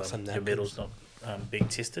Yeah. whole Some your napkins. medals not being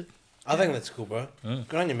tested. I think that's cool, bro.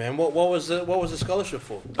 Good on you, man. What was the scholarship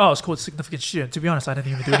for? Oh, it's called significant student. To be honest, I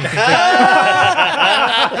didn't even do anything.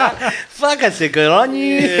 Fuck, I said good on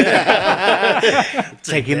you.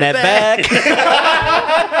 Taking that back.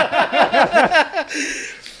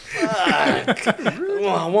 Fuck. Oh,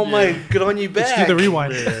 I want my good on you back. Let's do the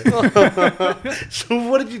rewind. So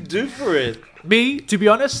what did you do for it? Me, to be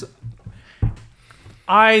honest,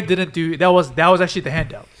 I didn't do that was actually the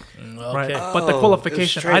handout. Right. Okay. But the Oh,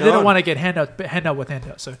 qualification, straight I didn't on. want to get handout with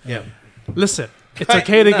handout. So Yeah. listen, it's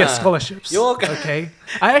okay to Nah. get scholarships. You're okay. Okay.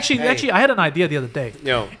 I actually I had an idea the other day.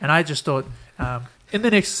 Yo. And I just thought, in the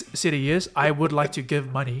next set of years, I would like to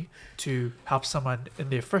give money to help someone in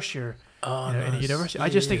their first year in a nice. university. I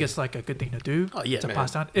just think it's like a good thing to do Oh, yeah, to man.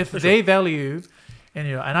 pass down. If they value, and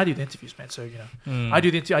and I do the interviews, man. So I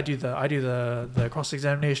do the cross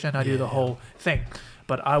examination. I do the whole thing.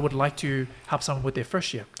 But I would like to help someone with their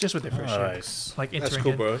first year, just with their first year, Nice. like That's entering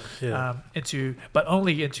cool, in, bro. but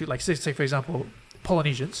only into like say for example,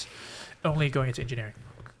 Polynesians only going into engineering.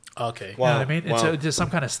 Okay. You know what I mean? Wow. So there's some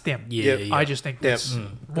kind of STEM. Yeah. Yep. Yeah. I just think that's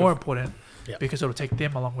more important Yeah. because it'll take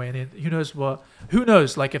them a long way. And then who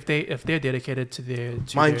knows? Like if they're dedicated to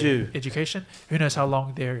Mind their you. education, who knows how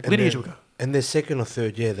long their lineage will go? In their second or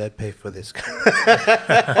third year, they'd pay for this.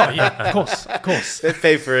 Oh yeah, of course. They'd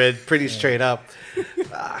pay for it pretty straight up.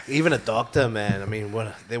 Even a doctor, man. I mean,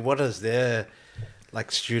 what is their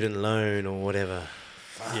like student loan or whatever?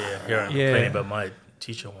 Yeah. Here I'm Yeah. complaining about my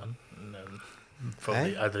teacher one. And,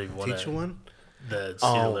 probably Hey? I don't even want Teacher one? the Oh.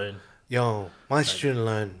 student loan. Yo, my student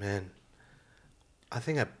loan, man. I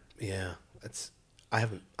think it's. I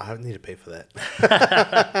need to pay for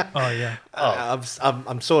that. Oh yeah.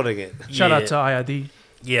 I'm sorting it. Shout out Yeah. to IRD.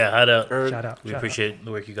 Yeah, I'd, Shout out. we shout appreciate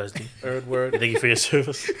the work you guys do. Third word. Thank you for your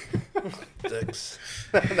service. Dicks.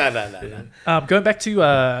 No. Going back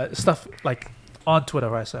to stuff like on Twitter,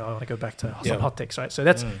 right? So I want to go back to some hot takes, right? So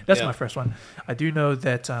that's Yeah. my first one. I do know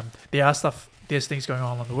that there's things going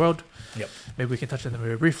on in the world. Yep. Maybe we can touch on them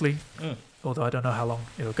very briefly, Mm. although I don't know how long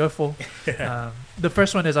it'll go for. The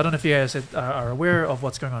first one is, I don't know if you guys are aware of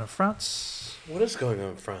what's going on in France. What is going on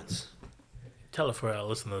in France? Tell it for our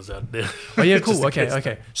listeners out there. Oh yeah, Just cool. in Okay, case.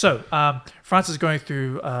 okay. So France is going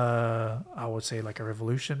through, I would say, like a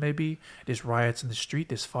revolution. Maybe there's riots in the street.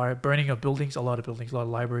 There's fire, burning of buildings. A lot of buildings, a lot of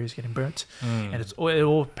libraries getting burnt. Mm. And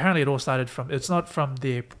apparently it all started from. It's not from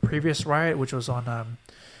the previous riot, which was on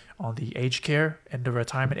the aged care and the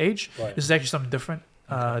retirement age. Right. This is actually something different.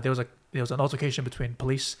 There was an altercation between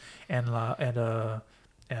police and an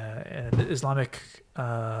Islamic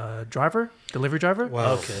delivery driver.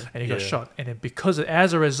 Wow. Okay. And he got Yeah. shot, and then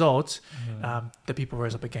as a result, the people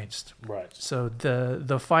rose up against. Right. So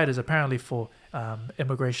the fight is apparently for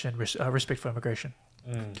immigration, respect for immigration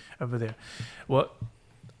over there. What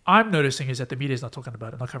I'm noticing is that the media is not talking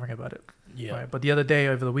about it, not covering about it. Yeah. Right? But the other day,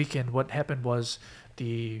 over the weekend, what happened was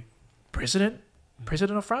the president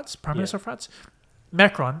of France, Prime Minister of France,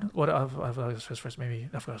 Macron. What I've his first maybe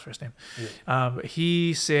I forgot his first name. Yeah.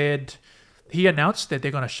 He announced that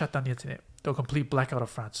they're going to shut down the internet. They'll complete blackout of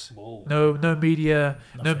France. Whoa. No media,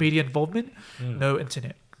 no Nothing. media involvement, Mm. no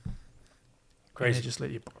internet. Crazy. And they just let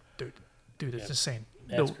you, dude, it's Yeah. insane.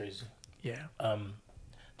 That's No- crazy. Yeah.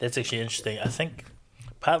 That's actually interesting. I think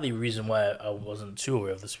partly the reason why I wasn't too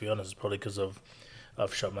aware of this, to be honest, is probably because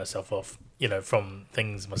I've shut myself off, from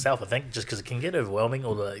things myself. I think just because it can get overwhelming,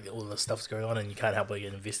 all the stuff's going on, and you can't help but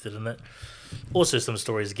get invested in it. Also, some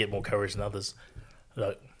stories get more coverage than others.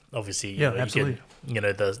 Like obviously, Yeah, absolutely.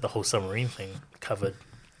 the whole submarine thing covered,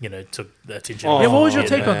 took the attention. Oh, Yeah, what was your yeah,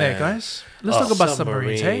 take on man. that, guys? Let's Oh, talk about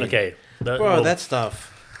submarines, hey? submarine. Okay, Bro, that stuff.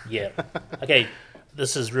 Yeah. Okay,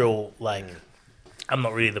 this is real, I'm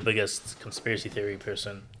not really the biggest conspiracy theory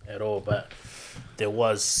person at all, but there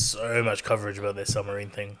was so much coverage about that submarine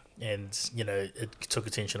thing, and, it took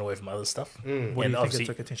attention away from other stuff. What do you And think obviously- it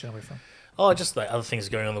took attention away from? Oh, just like other things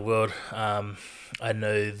going on in the world. I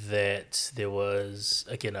know that there was,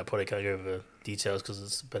 again, I probably can't go over details because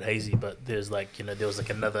it's a bit hazy, but there's there was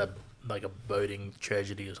another, a boating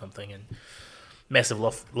tragedy or something, and massive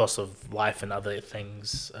loss of life and other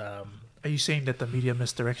things. Are you saying that the media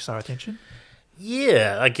misdirects our attention?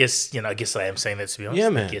 Yeah, I guess I am saying that, to be honest. Yeah,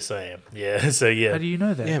 man. I guess I am. Yeah, so yeah. How do you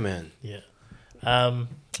know that? Yeah, man. Yeah.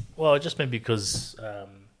 Well, just maybe because,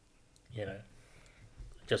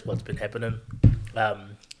 just what's been happening,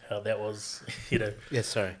 how that was, Yeah,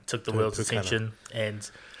 sorry. took the To- world's to kind of- attention, and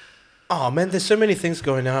Oh man, there's so many things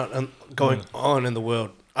going on in the world.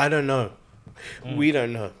 I don't know. We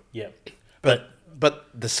don't know. yeah, But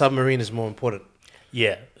the submarine is more important.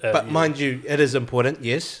 yeah. But yeah. mind you, it is important.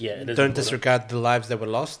 Yes. Yeah, it is Don't important. disregard the lives that were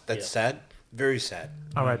lost. That's Yeah. sad. Very sad.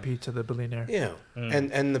 R.I.P. to the billionaire. Yeah.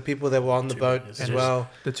 And the people that were on the Two boat billionaires. as And well.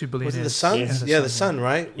 The two Was billionaires. it the sun? Yes. Yeah, the sun,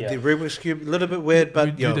 right? Yeah. The Rubik's Cube, a little bit weird,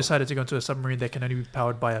 but you decided to go into a submarine that can only be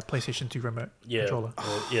powered by a PlayStation 2 remote Yeah, controller.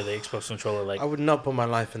 well, yeah, the Xbox controller, I would not put my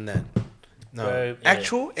life in that. No. Bro, yeah.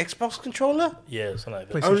 Actual Xbox controller? yeah, something like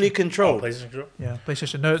that. PlayStation. Only Oh, control. PlayStation controller. Yeah,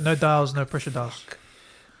 PlayStation. No dials, no pressure dials.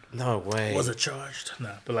 No way. Was it charged?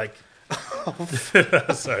 No, but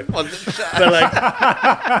sorry, Was it? but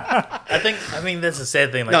I mean that's a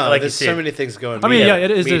sad thing. No, Like you there's said, so many things going. I mean, Yeah, yeah,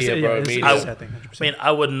 it is. media, It's, bro, it's, media. it's a sad thing. 100%. I mean,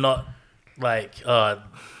 I would not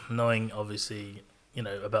knowing obviously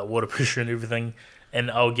about water pressure and everything,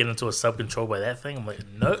 and I'll get into a sub control by that thing. I'm like,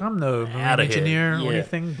 no, I'm no marine outta here. engineer or Yeah.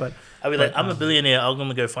 anything, but I'll be like, I'm a billionaire. I'm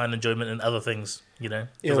gonna go find enjoyment in other things, because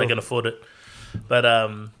Yeah. I can afford it. But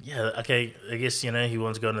okay, I guess he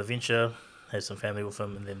wants to go on an adventure, has some family with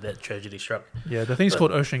him, and then that tragedy struck. yeah, the thing's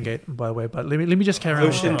called Ocean Gate, by the way. But let me just carry on.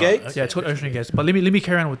 with Ocean that. Gate? Yeah, it's called Ocean Gate. But let me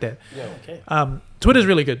carry on with that. Yeah, okay. Twitter's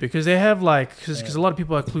really good because they have because a lot of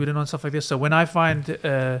people are clued in on stuff like this. So when I find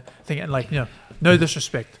thing and no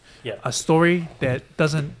disrespect, Yeah. a story that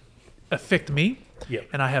doesn't affect me, Yeah.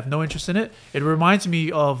 and I have no interest in it, it reminds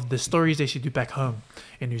me of the stories they used to do back home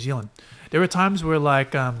in New Zealand. There were times where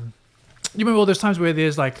you remember all those times where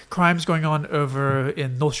there's crimes going on over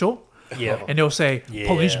in North Shore, Yeah. and they'll say Yeah.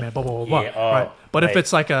 Polynesian man, blah blah blah blah, Yeah, oh, right? But if mate.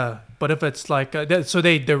 it's like a But if it's like so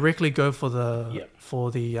they directly go for the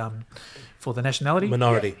Yeah. for the nationality.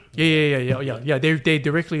 Minority. Yeah. They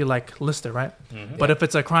directly like list it, right? Mhm. But if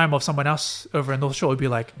it's a crime of someone else over in North Shore, it'd be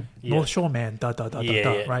like Yeah. North Shore man,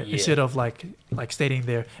 Yeah, right? yeah. Instead of like stating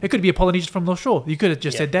there, it could be a Polynesian from North Shore. You could have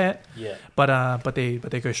just Yeah. said that, Yeah. but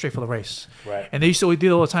they go straight for the race. Right. And they used to do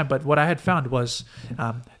it all the time. But what I had found was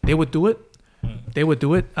they would do it. They would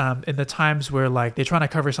do it in the times where like they're trying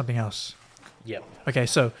to cover something else. Yep. Okay,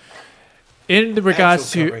 so in regards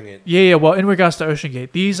Actual to covering it. well, in regards to Ocean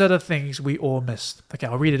Gate, these are the things we all missed. Okay,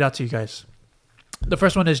 I'll read it out to you guys. The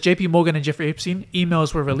first one is J.P. Morgan and Jeffrey Epstein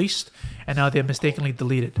emails were released, and now they're mistakenly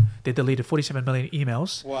deleted. They deleted 47 million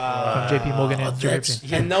emails Wow. from J.P. Morgan and Jeffrey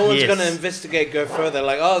Epstein. And no one's Yes. going to investigate, go further.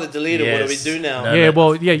 Like, oh, they deleted. What do we Yes. do now? No. Yeah,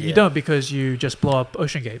 well, you Yeah. don't because you just blow up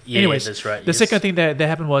Ocean Gate. Yeah, Anyways, that's right. the yes. second thing that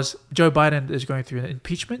happened was Joe Biden is going through an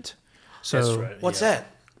impeachment. So, That's right. What's yeah.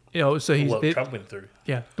 that? so he's What Trump went through.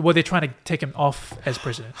 yeah. Well, they're trying to take him off as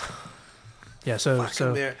president. Yeah. So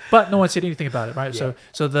Fucking but no one said anything about it, right?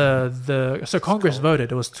 Yeah. So Congress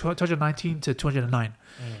voted. It was 219 to 209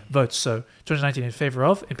 votes. So 219 in favor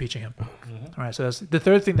of impeaching him. Mm-hmm. All right. So that's the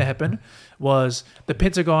third thing that happened was the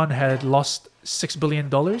Pentagon had lost $6 billion.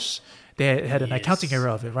 They had an Yes. accounting error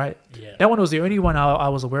of it, right? Yeah. That one was the only one I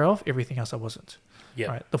was aware of. Everything else I wasn't. Yeah.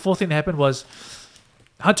 Right. The fourth thing that happened was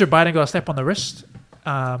Hunter Biden got a slap on the wrist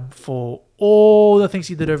for all the things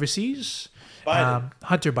he did overseas. Biden.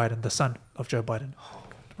 Hunter Biden, the son of Joe Biden.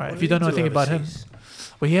 Right. What If did you don't he know do anything about him, overseas?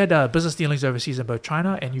 well, he had business dealings overseas in both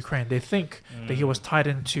China and Ukraine. They think that he was tied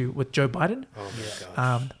into with Joe Biden, Oh, my Yeah.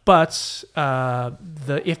 God. but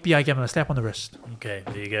the FBI gave him a slap on the wrist. Okay.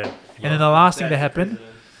 There you go. And then the last thing that happened,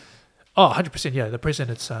 100%, yeah, the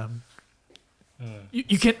president's.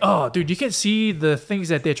 You can, dude, you can see the things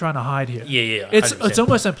that they're trying to hide here. Yeah. Yeah. It's 100%.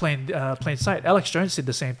 almost in plain sight. Alex Jones said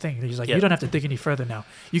the same thing. He's like, Yeah. you don't have to dig any further now.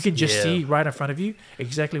 You can just Yeah. see right in front of you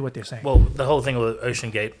exactly what they're saying. Well, the whole thing with Ocean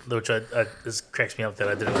Gate, which this cracks me up that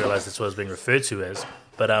I didn't realize that's what it was being referred to as.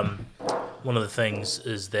 But one of the things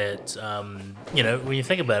is that when you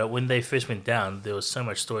think about it, when they first went down, there was so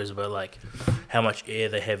much stories about like how much air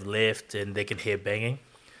they have left and they can hear banging.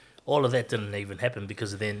 All of that didn't even happen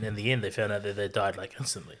because then in the end they found out that they died like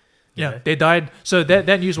instantly. you Yeah, know? they died. So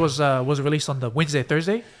that news was released on the Wednesday,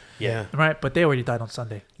 Thursday, Yeah. right? But they already died on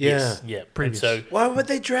Sunday Yeah. Yes, yeah. Previous. And so Why would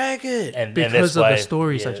they drag it? and because that's of why, the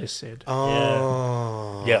stories I yeah, just said.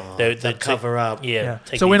 Oh. Yeah, they the cover up. Yeah.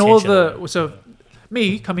 take So the when all attention so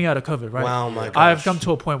me coming out of COVID, right? Wow, my gosh. I've come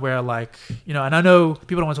to a point where like and I know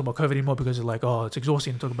people don't want to talk about COVID anymore because they're like, oh, it's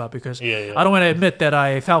exhausting to talk about because Yeah. I don't want to admit that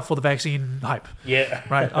I fell for the vaccine hype. Yeah.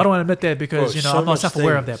 Right. I don't want to admit that because Bro, so I'm not much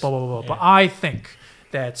self-aware of things. that. Blah blah blah. Yeah. But I think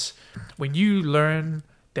that when you learn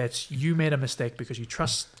that you made a mistake because you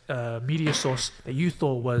trust a media source that you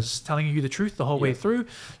thought was telling you the truth the whole way Yeah. through,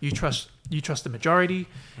 you trust the majority,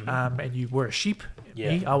 and you were a sheep.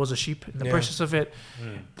 Yeah. Me, I was a sheep in the Yeah. process of it.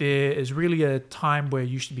 There is really a time where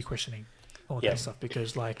you should be questioning all Yeah. that stuff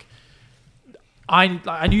because like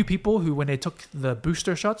I knew people who when they took the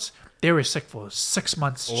booster shots they were sick for 6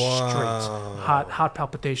 months straight, heart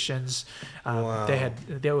palpitations.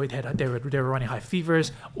 They were running high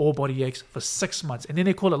fevers, all body aches for 6 months, and then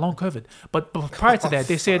they call it long COVID. But prior to that,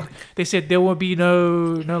 they said there will be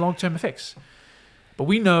no long term effects. But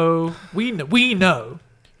we knew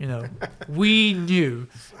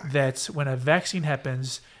that when a vaccine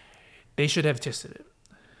happens, they should have tested it,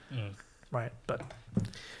 right?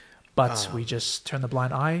 But we just turned the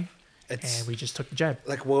blind eye. And we just took the jab.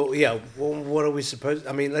 Like, well, yeah. Well, what are we supposed?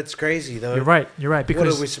 I mean, that's crazy, though. You're right. Because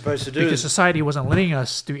what are we supposed to do? Because society wasn't letting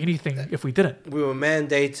us do anything if we didn't. We were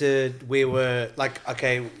mandated. We were like,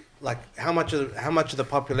 okay, like how much of the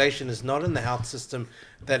population is not in the health system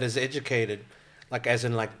that is educated, like as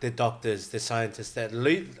in like the doctors, the scientists that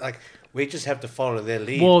lead, like we just have to follow their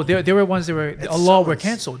lead. Well, there were ones that were It's a lot were so-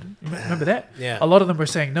 cancelled. Remember that? Yeah. A lot of them were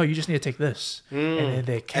saying, no, you just need to take this, and then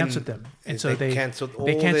they cancelled them. And so they cancelled all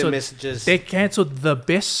they their cancelled messages. They cancelled the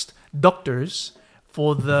best doctors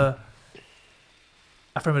for the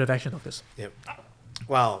affirmative action doctors. Yep.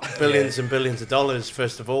 Wow, billions and billions of dollars.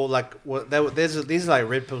 First of all, like these are like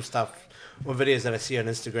red pill stuff or videos that I see on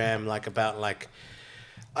Instagram, like about like,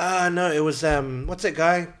 no, it was what's that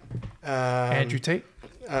guy? Andrew Tate,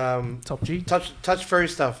 Top G. Touch furry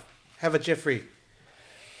stuff. Have a Jeffrey.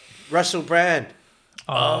 Russell Brand.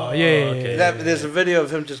 Oh yeah. okay. There's a video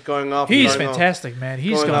of him just going off. He's going off. fantastic, man.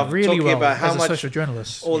 He's going gone off, really talking well about how as a much social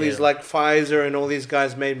journalist. All these Yeah. like Pfizer and all these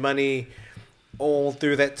guys made money all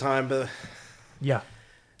through that time, but Yeah.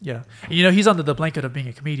 He's under the blanket of being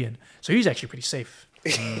a comedian, so he's actually pretty safe.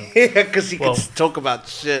 Yeah, because he Well- can talk about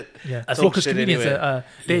shit. Yeah, I well, think because shit comedians anyway.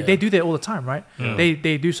 they do that all the time, right? Mm.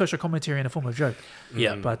 They do social commentary in the form of joke,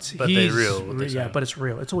 Yeah, but they're he's real. what they're yeah, saying. but it's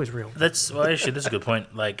real. It's always real. Actually, that's a good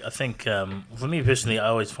point. Like, I think for me personally, I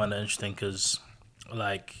always find it interesting because,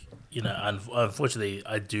 like, unfortunately,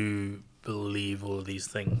 I do believe all of these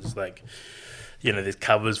things. Like, there's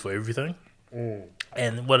covers for everything,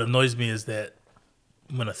 and what annoys me is that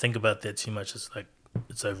when I think about that too much,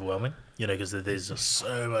 it's overwhelming. Because there's just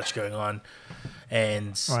so much going on, and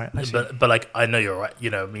Right, I see. but like I know you're right.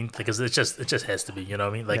 You know what I mean? Because it just has to be. You know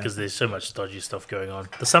what I mean? Like, Yeah. because there's so much dodgy stuff going on.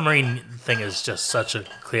 The submarine thing is just such a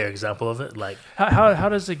clear example of it. Like. How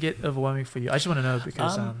does it get overwhelming for you? I just want to know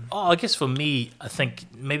because I guess for me, I think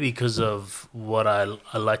maybe because of what I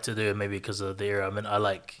like to do, and maybe because of the area I'm in, I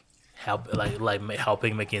like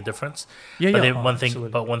helping, making a difference. yeah, But yeah. then Oh,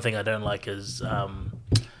 absolutely. one thing I don't like is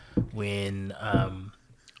when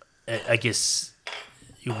I guess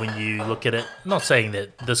when you look at it. Not saying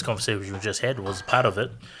that this conversation we just had was part of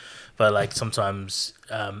it, but like sometimes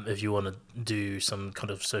if you want to do some kind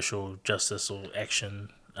of social justice or action.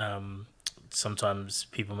 Sometimes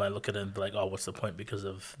people might look at it and be like, "Oh, what's the point?" Because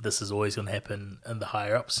of this is always going to happen in the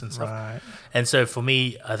higher ups and stuff. Right. And so for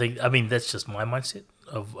me, I mean that's just my mindset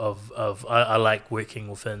of I like working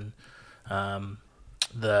within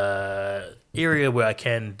the area where I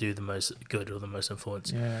can do the most good or the most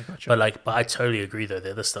influence. Yeah, I gotcha. But I totally agree though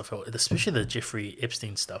that this stuff, especially the Jeffrey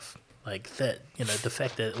Epstein stuff, like that, the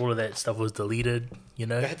fact that all of that stuff was deleted,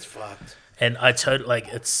 That's fucked. and I totally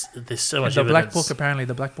there's so much the black evidence. book, apparently,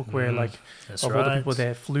 the black book where like That's of all the right. people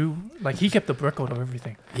that flew, like he kept the record of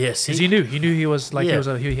everything Yes, because he knew he was like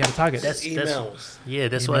Yeah. he had a target. That's Emails.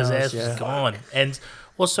 that's why his Emails, ass yeah. was gone. And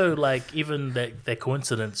also, like, even that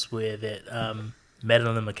coincidence where that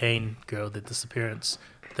Madeline McCain girl, the disappearance,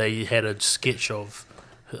 they had a sketch of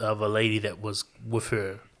a lady that was with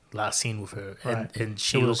her, last seen with her, Right. and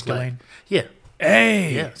she It was looked like Ghislaine. yeah,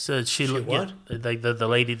 Hey, yeah. So she looked what? yeah, like the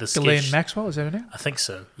lady, the Ghislaine sketch. Maxwell, is that her name? I think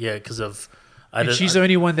so. Yeah, because of And she's the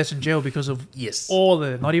only one that's in jail because of yes. all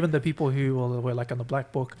the, not even the people who were like on the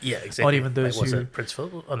black book. Yeah, exactly. Not even those was who- it Prince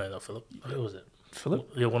Philip? Oh no, not Philip. Who was it?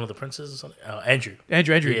 Philip, Yeah, one of the princes or something. Andrew.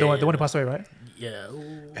 Andrew, Yeah, the one yeah. who passed away, right? Yeah.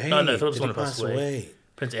 Hey, no, Philip's did one he who passed pass away.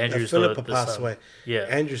 Prince Andrew's Philip the passed son. away. Yeah,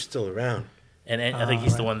 Andrew's still around. and I think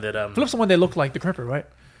he's the right. one that Philip's the one that looked like the Cripper, right?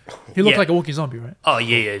 He looked Yeah. like a walking zombie, right? Oh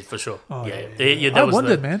yeah, for sure. Oh, yeah, yeah, yeah. I That was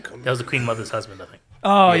wondered, man. That was the Queen Mother's husband, I think.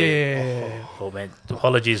 Oh Yeah. yeah. Oh man,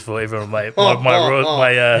 apologies for everyone. My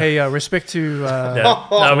Hey, respect to no,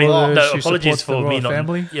 I mean, those no, who apologies support for the me royal not,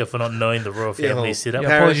 family. for not knowing the royal family well, setup. Yeah,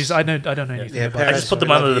 Paris- apologies. I don't know anything Yeah, about I Paris- just put them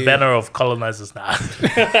we under love the you. banner of colonizers now.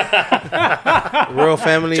 Royal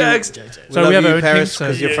family. Jokes. We So love we have you, our own Paris, king, so-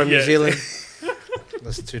 because you're Yeah, from New yeah. Zealand.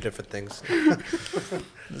 That's two different things.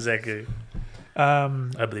 Exactly.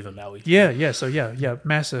 Um, I believe in Maui. yeah. So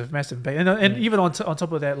massive impact. And even on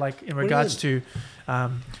top of that, like in regards to,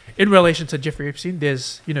 in relation to Jeffrey Epstein,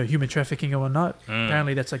 there's human trafficking and whatnot.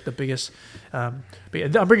 Apparently, that's like the biggest. But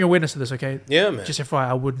I'm bringing awareness to this. Okay, Yeah, man. just FYI,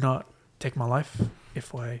 I would not take my life.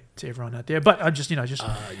 FYI to everyone out there. But I'm just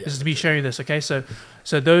this is me sharing this. Okay, so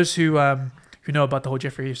those who know about the whole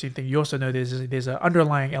Jeffrey Epstein thing, you also know there's an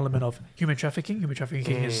underlying element of human trafficking. Human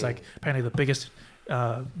trafficking is like apparently the biggest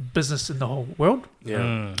business in the whole world.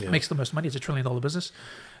 Yeah. yeah. Makes the most money. It's $1 trillion business,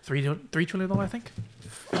 $3 trillion, I think,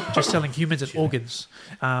 just selling humans and organs.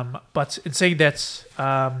 But in saying that,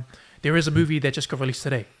 there is a movie that just got released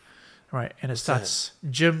today, right? And it starts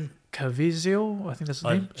Jim Caviezel, I think that's his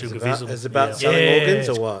name. It's about selling Yeah. organs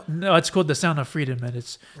or what? No, it's called The Sound of Freedom, and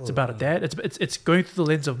it's about a dad. It's going through the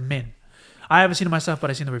lens of men. I haven't seen it myself, but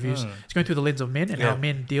I've seen the reviews. It's going through the lens of men and how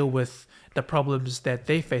men deal with the problems that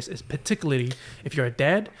they face, is particularly if you're a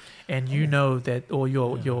dad and you know that, or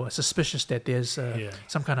you're suspicious that there's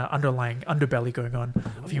some kind of underlying underbelly going on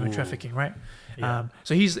of human trafficking, right? Yeah.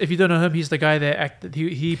 So if you don't know him, he's the guy that acted.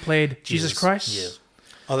 He played Jesus Christ. Yeah.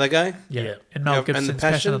 Oh, that guy? Yeah. And Mel Yeah, and Gibson's the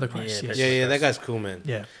Passion Passion? of the Christ. Yeah, Yes. Yeah, that guy's cool, man.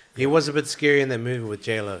 Yeah. He was a bit scary in that movie with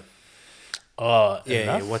J-Lo. Oh, Yeah,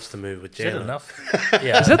 enough? yeah, watch the movie with Is that J-Lo. enough?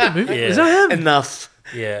 Yeah. Is that the movie? Yeah. Is that him? Enough.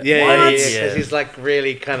 Yeah. Yeah, What? because he's like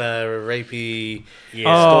really kind of rapey, Yeah.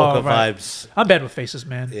 stalker Oh, right. vibes. I'm bad with faces,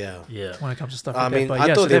 man. Yeah. Yeah. When it comes to stuff I like mean, that. But I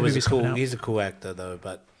yeah, thought so he that was a movie's coming cool. out. He's a cool actor though,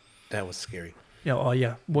 but that was scary. Yeah, oh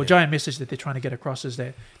yeah. Well, giant message that they're trying to get across is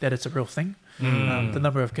that it's a real thing. The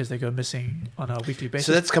number of kids that go missing on a weekly basis.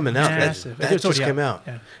 So that's coming out. Massive. That It's just already came out.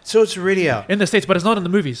 Yeah. So it's already out. In the States, but it's not in the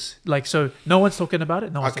movies. Like, so no one's talking about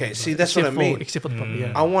it. No one's Okay, talking see, about that's it, what I except for- mean. Except for the public,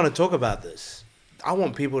 yeah. I want to talk about this. I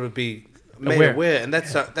want people to be made Aware. aware, and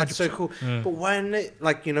that's so cool. But why not?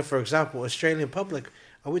 Like, for example, Australian public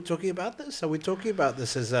are we talking about this? Are we talking about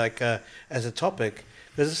this as like as a topic?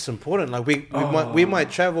 Because it's important. Like we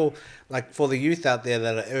might travel, like for the youth out there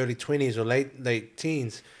that are early 20s or late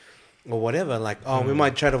teens or whatever. Like we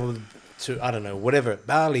might travel to, I don't know, whatever,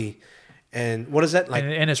 Bali. And what is that like?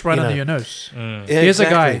 And it's right under your nose. Yeah, There's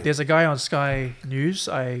exactly. a guy on Sky News.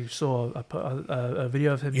 I saw a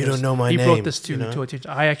video of him. You don't know my he name. brought this to you know? attention.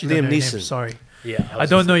 I actually Liam don't know your Neeson. name. Sorry. Yeah, I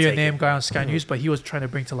don't know your name, guy on Sky News, but he was trying to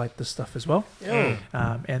bring to light this stuff as well. Yeah.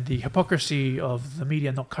 And the hypocrisy of the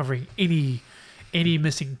media not covering any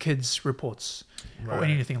missing kids reports or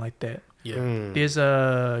anything like that. Yeah. There's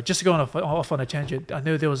just to go off on a tangent. I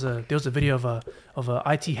know there was a video of a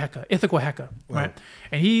IT hacker, ethical hacker, right?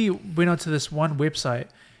 And he went onto this one website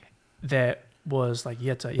that was like you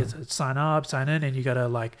had to sign in, and you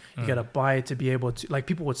gotta buy it to be able to, like,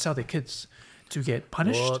 people would sell their kids to get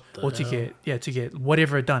punished or to get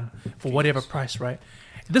whatever done for whatever price, right?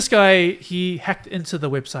 This guy, he hacked into the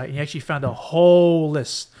website and he actually found a whole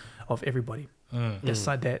list of everybody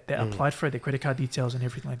that applied for it, their credit card details and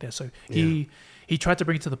everything like that. So he tried to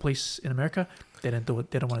bring it to the police in America. They didn't do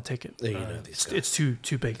it. They don't want to take it. You know, these guys. It's too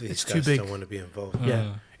big. These It's guys too big. don't want to be involved.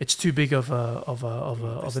 Yeah, it's too big of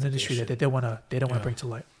an industry that they don't want to bring to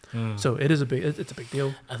light. So it's a big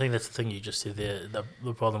deal. I think that's the thing you just said there.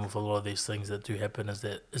 The problem with a lot of these things that do happen is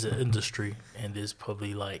that is an industry, and there's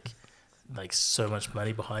probably like so much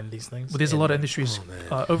money behind these things. Well, there's a lot of industries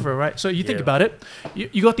over it, right? So you think Yeah. about it.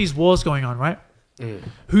 You got these wars going on, right?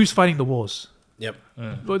 Who's fighting the wars? Yep.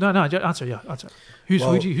 Well, no, answer. Who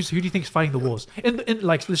do you think is fighting the wars? In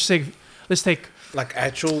like let's take Like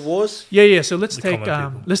actual wars? Yeah. So let's The take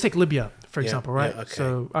common people. let's take Libya for Yeah, example, right? yeah, okay.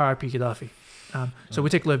 So R.I.P. Gaddafi. So we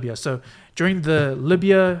take Libya. So during the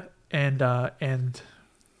Libya and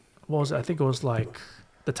what was it? I think it was like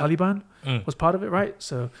the Taliban was part of it, right?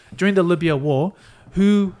 So during the Libya war,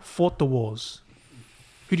 who fought the wars?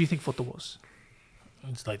 Who do you think fought the wars?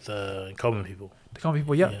 It's like the common people. The common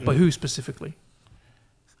people, yeah. But who specifically?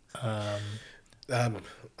 I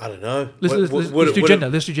don't know. Let's do gender.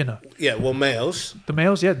 Let's do gender. Yeah, well, males The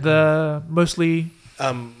males, yeah, the mostly,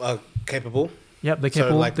 are capable, the So,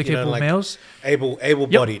 capable, like, the you know, capable like males.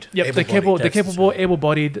 able-bodied. Yep, the Able-bodied. capable,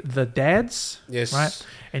 able-bodied, the dads. Yes. Right.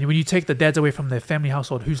 And when you take the dads away from their family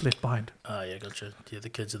household, who's left behind? Yeah, gotcha. Yeah, the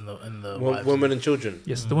kids and the Wo- wives. women and children.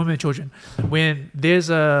 Yes, the women and children. When there's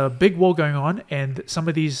a big war going on, and some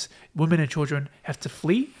of these women and children have to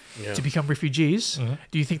flee Yeah. to become refugees,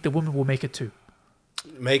 do you think the women will make it too?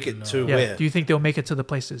 Make it to Yeah. where? Do you think they'll make it to the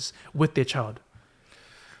places with their child?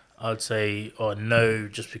 I'd say, no,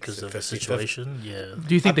 just because Is it of the 50-50? situation. Yeah.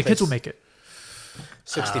 Do you think I'd the kids will place- make it?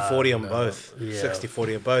 60-40 on no. both. Yeah.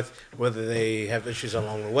 60-40 on both. Whether they have issues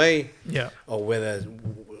along the way Yeah. or whether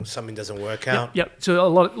something doesn't work out. Yep.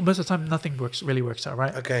 So most of the time, nothing really works out,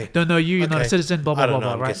 right? Okay. Don't know you. You're not a Okay. citizen. Blah I blah don't blah know,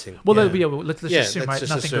 blah. I'm Right. guessing. Well, Yeah. let's Yeah, just assume, let's right? just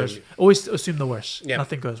Nothing assume. goes. Always assume the worst. Yeah.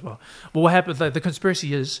 Nothing goes well. But what happens? Like, the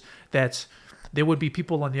conspiracy is that there would be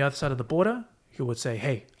people on the other side of the border who would say,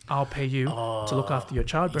 "Hey, I'll pay you to look after your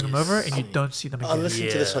child, bring them over, and you don't see them I again." listened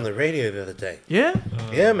to this on the radio the other day. Yeah.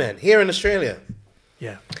 Yeah, man. Here in Australia.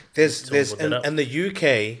 Yeah. There's put that up. in the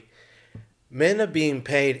UK, men are being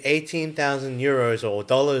paid 18,000 euros or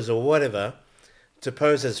dollars or whatever to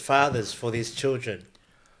pose as fathers for these children,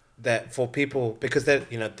 that for people because they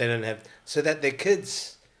don't have, so that their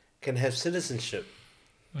kids can have citizenship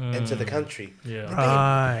into the country. Yeah.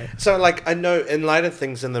 Right. So like I know in light of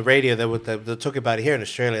things in the radio they talk about it here in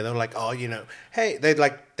Australia. They were like, oh, hey, they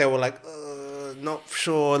were like, not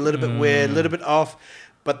sure, a little bit weird, a little bit off,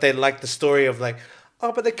 but they like the story of like,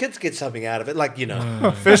 oh, but the kids get something out of it. Like,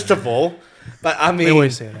 first of all, but I mean, They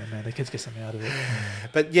always say that, man. The kids get something out of it.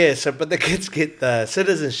 but yeah, but the kids get the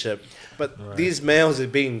citizenship. But these males are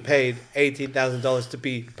being paid $18,000 to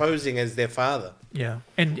be posing as their father. Yeah.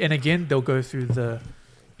 And again, they'll go through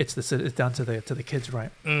it's down to the kids, right?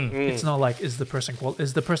 It's not like is the person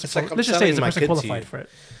It's like I'm let's just say selling is the my person kid to qualified you. for it,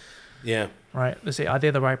 Yeah, right? Let's say are they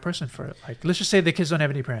the right person for it? Like let's just say the kids don't have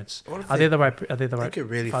any parents. What if Are they- they the right? Are they the they right? could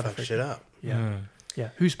really father fuck figure? shit up. Yeah. Yeah.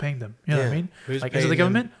 Who's paying them? You know what I Yeah. mean? Who's Like, is it paying the them?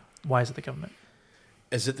 government? Why is it the government?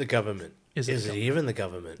 Is it the government? Is Is it it the even the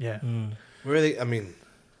government? Yeah. Where are they? I mean,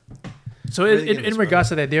 So Where are they in getting this regards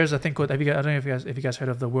to that, there's a thing called I don't know if you guys heard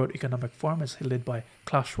of the World Economic Forum. It's led by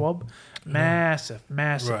Klaus Schwab. Massive.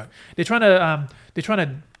 Right. They're trying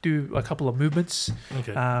to do a couple of movements.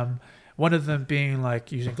 Okay. One of them being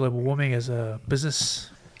like using global warming as a business.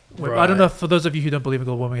 I Right. don't know. For those of you who don't believe in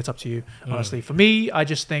global warming, it's up to you. Honestly, for me, I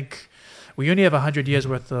just think we only have 100 years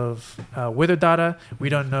worth of weather data. We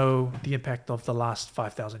don't know the impact of the last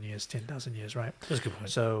 5,000 years, 10,000 years, right? That's a good point.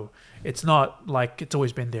 So it's not like it's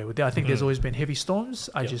always been there. I think there's always been heavy storms.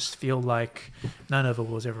 I just feel like none of it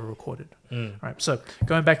was ever recorded. Right. So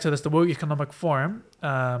going back to this, the World Economic Forum,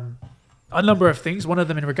 a number of things. One of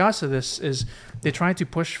them in regards to this is they're trying to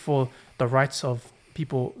push for the rights of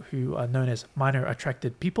people who are known as minor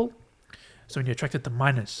attracted people. So when you're attracted to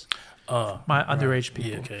minors, underage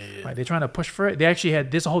people, right? They're trying to push for it. They actually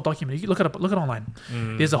there's a whole document. You can look it online.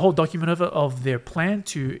 There's a whole document of their plan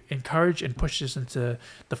to encourage and push this into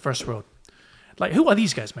the first world. Like, who are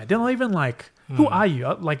these guys, man? They're not even like, who are you?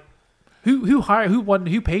 Like,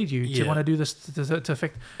 who paid you to want to do this to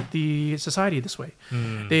affect the society this way?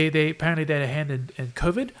 They apparently they had a hand in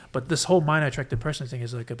COVID, but this whole minor attracted person thing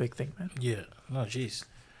is like a big thing, man. Yeah. No, jeez.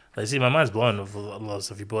 Like, see, my mind's blown with a lot of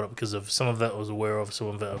stuff you brought up because of some of that I was aware of, some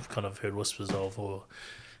of it I've kind of heard whispers of, or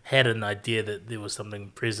had an idea that there was something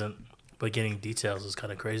present, but getting details is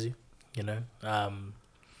kind of crazy, you know.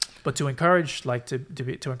 But to encourage, like to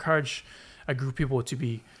encourage a group of people to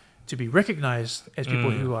be recognized as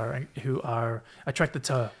people who are attracted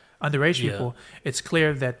to underage people, it's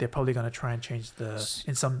clear that they're probably going to try and change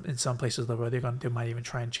in some places of the world they might even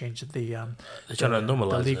try and change the they're trying to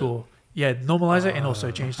normalize the legal it. Yeah, normalize it and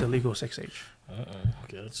also change the legal sex age.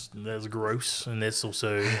 Okay, that's gross, and that's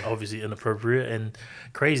also obviously inappropriate and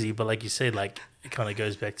crazy. But like you said, like it kind of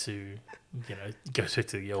goes back to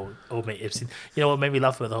the old mate Epstein. You know what made me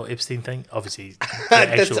laugh about the whole Epstein thing? Obviously,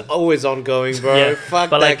 that's always ongoing, bro. Yeah, Fuck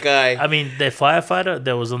but that guy. I mean, the firefighter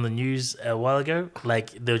that was on the news a while ago,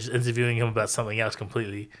 like they were just interviewing him about something else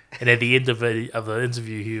completely, and at the end of the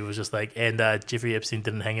interview, he was just like, "And Jeffrey Epstein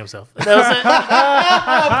didn't hang himself." And that was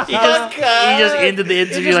it. he just ended the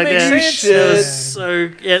interview like that. It was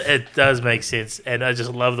so it does make sense, and I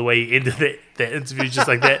just love the way he ended that interview just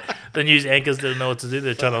like that. The news anchors didn't know what to do;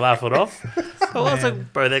 they're trying to laugh it off. I was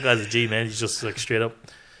like, bro, that guy's a G, man. He's just like straight up.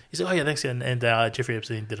 He's like, oh yeah, thanks, and Jeffrey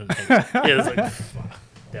Epstein didn't. Yeah, it's like, fuck.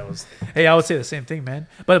 That was. Hey, I would say the same thing, man.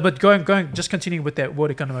 But going, just continuing with that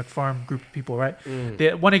World Economic Forum group of people, right?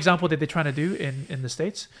 One example that they're trying to do in the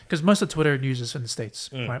States, because most of Twitter news is in the States,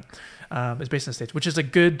 right? It's based in the States, which is a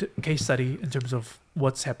good case study in terms of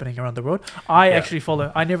what's happening around the world. Actually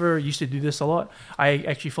follow. I never used to do this a lot. I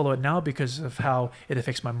actually follow it now because of how it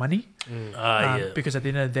affects my money. Because at the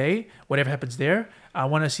end of the day, whatever happens there, I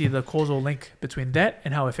want to see the causal link between that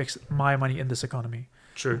and how it affects my money in this economy.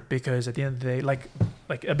 True. Because at the end of the day, like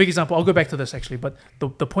a big example, I'll go back to this actually, but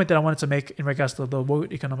the point that I wanted to make in regards to the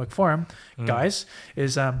World Economic Forum, guys,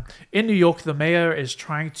 is in New York, the mayor is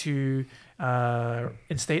trying to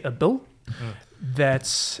instate a bill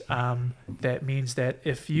that means that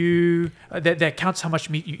if you that counts how much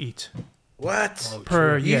meat you eat. What?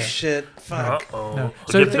 Per year. You shit. Fuck. No.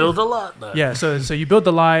 So you build a lot, though. Yeah, so you build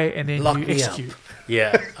the lie and then Lock you me execute. up.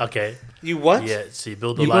 Yeah, okay. You what? Yeah, so you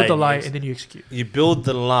build the You lie. build the lie and then you execute. You build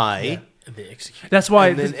the lie. And then execute. That's why.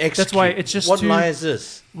 And then execute. That's why it's just. What lie is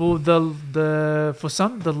this? Well, the for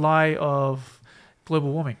some the lie of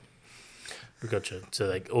global warming. We gotcha. So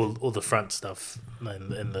like all the front stuff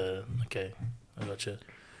and the okay, I gotcha.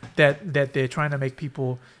 That they're trying to make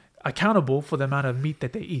people accountable for the amount of meat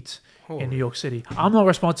that they eat in New York City. I'm not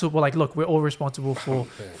responsible. Like, look, we're all responsible for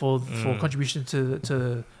contribution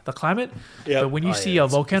to the climate. Yep. But when you see a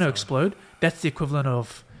volcano explode, that's the equivalent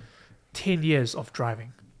of 10 years of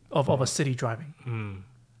driving, of a city driving.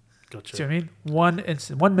 Gotcha. See what I mean?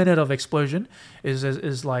 1 minute of explosion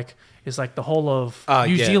is like the whole of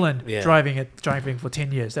New Zealand driving for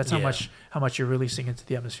 10 years. That's how much you're releasing into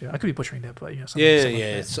the atmosphere. I could be butchering that, but it's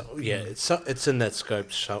in that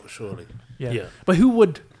scope, surely. Yeah. But who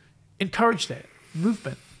would encourage that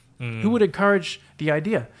movement? Who would encourage the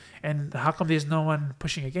idea? And how come there's no one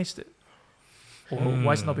pushing against it? Or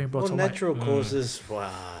why is it not being brought to light? Natural causes.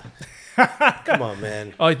 Wow. Come on,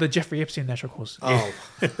 man. Oh, the Jeffrey Epstein natural cause. Oh.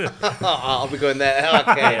 I'll be going there.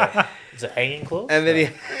 Okay. It's a hanging clause? And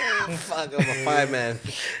then fuck, I'm a fireman.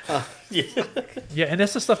 Yeah, and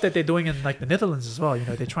that's the stuff that they're doing in like the Netherlands as well. You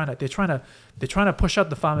know, they're trying to push out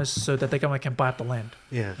the farmers so that the government can buy up the land.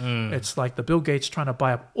 Yeah. It's like the Bill Gates trying to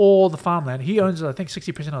buy up all the farmland. He owns, I think,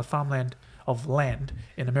 60% of the farmland of land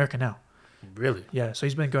in America now. Really? Yeah. So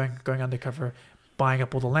he's been going undercover, buying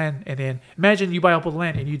up all the land, and then imagine you buy up all the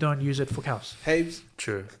land and you don't use it for cows. Hey,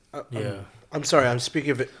 true. I'm sorry. I'm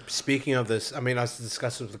speaking of this. I mean, I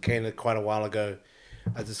discussed this with Kane quite a while ago.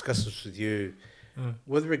 I discussed this with you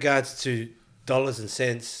with regards to dollars and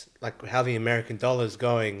cents, like how the American dollar is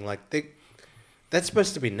going. Like that's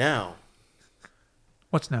supposed to be now.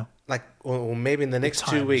 What's now? Like, or maybe in the next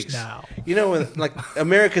 2 weeks. Now. You know, when like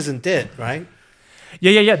America's in debt, right?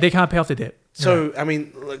 Yeah. They can't pay off the debt. So, I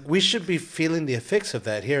mean, like, we should be feeling the effects of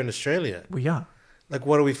that here in Australia. We are. Like,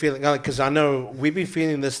 what are we feeling? Because I know we've been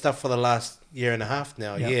feeling this stuff for the last year and a half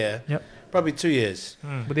now. Yep. Probably 2 years.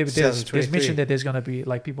 But there's mention that there's going to be,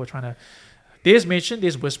 like, people trying to... There's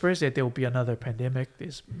whispers that there will be another pandemic.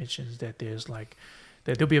 There's mentions that there's, like...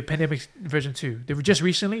 that there'll be a pandemic version 2. They were just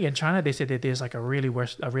recently in China. They said that there's like a really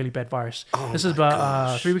bad virus. This is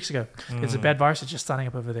about 3 weeks ago. It's a bad virus that's just starting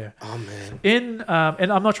up over there. Oh man!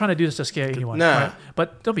 And I'm not trying to do this to scare anyone. Nah. Right?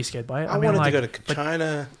 But don't be scared by it. I wanted to go to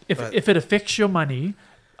China. If it affects your money,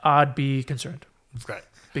 I'd be concerned. Right.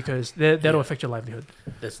 Because that'll affect your livelihood.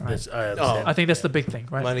 I think that's the big thing,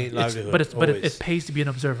 right? Money, livelihood. But it pays to be an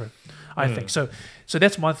observer. I think so. So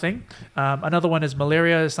that's one thing. Another one is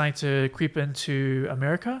malaria is starting to creep into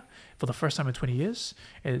America for the first time in 20 years.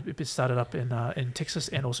 It started up in Texas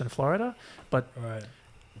and also in Florida. But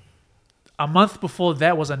a month before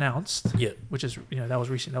that was announced, which is that was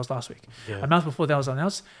recent. That was last week. Yeah. A month before that was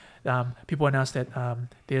announced, people announced that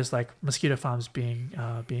there's like mosquito farms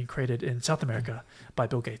being created in South America by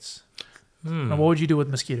Bill Gates. Now, what would you do with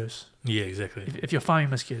mosquitoes? Yeah, exactly. If you're farming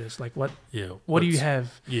mosquitoes, like what? Yeah. What do you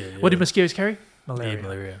have? Yeah. What do mosquitoes carry? Malaria. Yeah,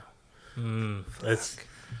 malaria.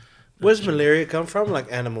 Where's malaria come from?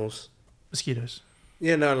 Like animals? Mosquitoes.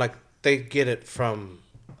 Yeah, no, like they get it from.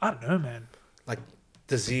 I don't know, man. Like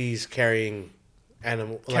disease carrying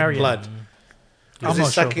animal, like blood. Is it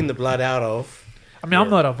sucking the blood out of? I mean, I'm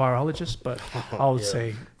not a virologist, but I would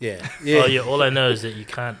say. Yeah. Oh yeah. All I know is that you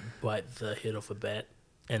can't bite the head off a bat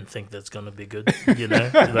and think that's gonna be good, like you think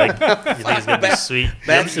it's gonna be sweet.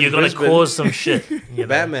 You're gonna cause some shit.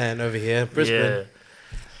 Batman over here, Brisbane.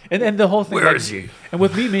 Yeah. And the whole thing. Where is he? And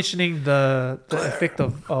with me mentioning the effect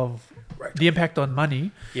of the impact on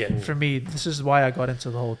money, for me, this is why I got into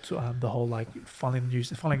the whole like following the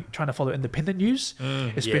news, trying to follow independent news,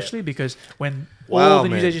 especially because when all the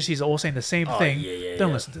news agencies are all saying the same thing,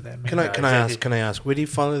 don't listen to them. Man. Can I ask? Where do you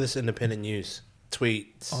follow this independent news?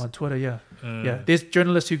 Tweets on Twitter, yeah. There's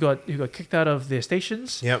journalists who got kicked out of their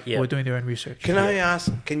stations. Who are doing their own research. Can I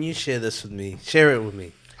ask? Can you share this with me? Share it with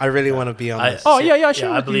me. I really want to be on this. I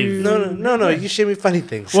share with believe you. No. You share me funny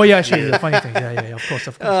things. Well, yeah, I share you the funny things. Yeah, of course.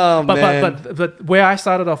 Oh, man. But where I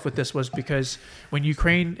started off with this was because when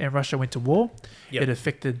Ukraine and Russia went to war, it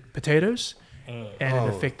affected potatoes, and it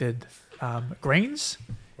affected grains,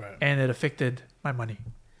 and it affected my money.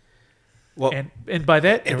 Well, and by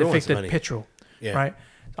that it affected petrol. Yeah. Right.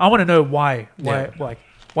 I want to know why.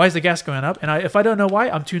 Why is the gas going up? And if I don't know why,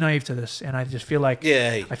 I'm too naive to this, and I just feel like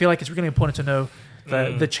I feel like it's really important to know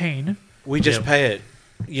the chain. We just pay it.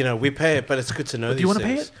 We pay it, but it's good to know. Do you want to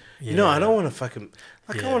pay it? Yeah. No, I don't want to fucking.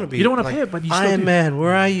 Like I want to be. You don't want to pay it, but you still Iron Man,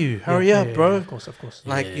 where are you? Hurry up, bro! Of course.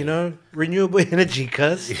 Like renewable energy,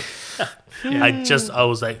 cuz. I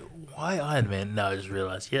was like, why Iron Man? No, I just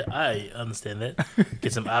realized. Yeah, I understand that.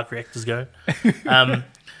 Get some arc reactors going.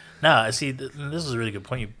 No, I see. This is a really good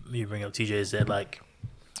point you bring up, TJ. Is that like,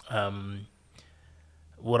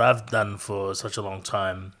 what I've done for such a long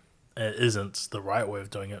time isn't the right way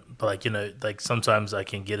of doing it. But like sometimes I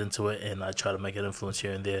can get into it and I try to make an influence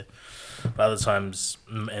here and there. But other times,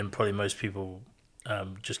 and probably most people,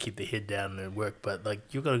 just keep their head down and work. But like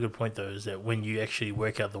you've got a good point though, is that when you actually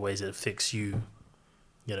work out the ways that it affects you,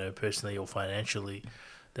 personally or financially,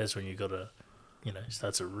 that's when you got to,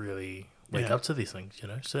 start to really wake up to these things,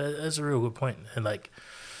 So that's a real good point. And like,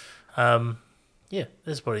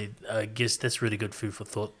 that's probably, I guess that's really good food for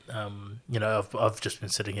thought. I've just been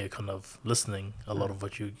sitting here kind of listening a lot of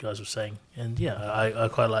what you guys were saying. And I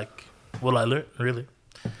quite like what I learned, really.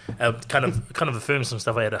 Kind of affirms some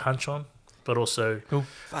stuff I had a hunch on, but also,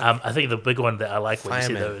 I think the big one that I like what you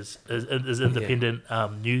said though is independent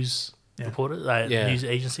news reporters, news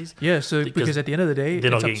agencies. Yeah, so because at the end of the day,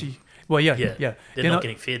 they're it's not up to you. Well, they're not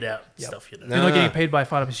getting fed out stuff. They're not getting paid by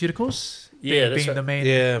pharmaceuticals. Being the main.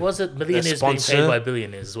 Yeah. Was it millionaires being paid by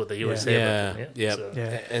billionaires? Is what they always say about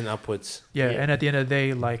them. And upwards. And at the end of the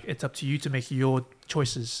day, like it's up to you to make your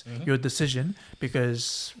choices, your decision.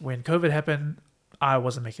 Because when COVID happened, I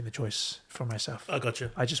wasn't making the choice for myself. I got you.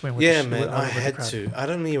 I just went with man. I had to. I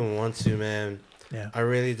don't even want to, man. Yeah. I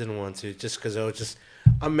really didn't want to, just because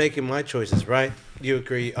I'm making my choices, right? You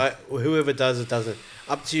agree? Whoever does it doesn't.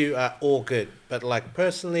 Up to you. All good. But like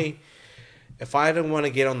personally, if I didn't want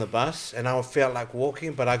to get on the bus and I felt like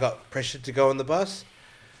walking, but I got pressured to go on the bus,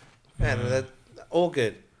 man, that all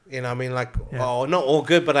good. I mean, like, not all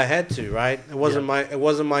good, but I had to, right? It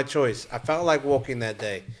wasn't my choice. I felt like walking that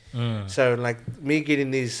day. So like me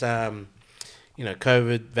getting these,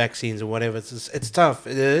 COVID vaccines or whatever, it's tough.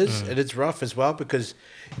 It is. It is rough as well, because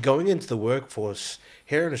going into the workforce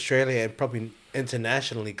here in Australia and probably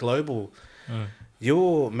internationally, global,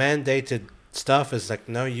 your mandated stuff is like,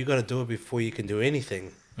 no, you got to do it before you can do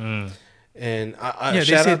anything. And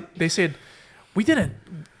they said we didn't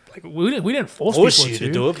force Force people you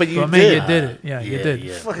to do it, but you man, did. you did it. Yeah, you did.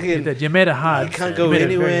 Yeah. Fucking, You did. You made it hard. you can't go made it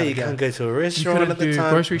very anywhere. hard, You yeah. can't go to a You restaurant couldn't at the do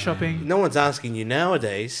time. grocery shopping. No one's asking you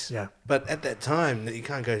nowadays. Yeah. But at that time, that you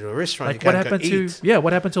can't go to a restaurant. Like you what can't happened go to eat.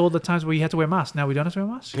 what happened to all the times where you had to wear masks? Now we don't have to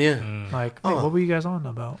wear masks. Yeah. Like, mate, Oh. what were you guys on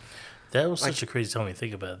about? That was such a crazy time when you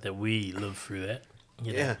think about it, that we lived through that.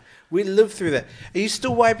 You know? Yeah, we lived through that. Are you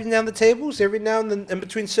still wiping down the tables every now and then in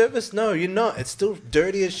between service? No, you're not. It's still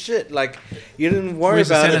dirty as shit. Like, you didn't worry Where's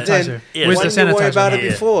the about it then. sanitizer? Yeah, Why Where's the didn't you worry sanitizer? about it Yeah.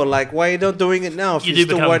 before? Like, why are you not doing it now if You you're do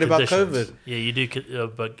still become worried about conditions. COVID? Yeah, you do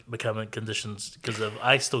become in conditions because of.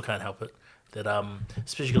 I still can't help it. That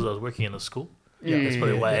especially because I was working in a school. Yeah, that's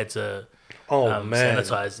probably why I had to. Oh, man.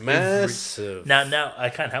 Sanitize Massive. Now I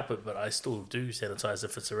can't help it, but I still do sanitize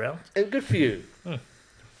if it's around. And good for you.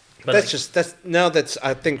 But That's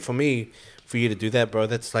I think for me, for you to do that, bro,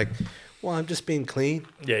 that's like, well, I'm just being clean.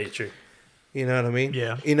 yeah, you're true. You know what I mean?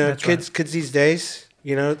 Yeah, You know, that's kids these days,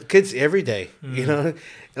 you know, kids every day, you know,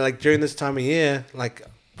 like during this time of year, like,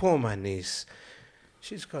 poor my niece.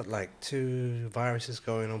 She's got like 2 viruses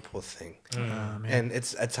going on, poor thing. Man. And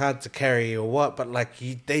it's hard to carry or what, but like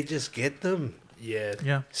they just get them. Yeah,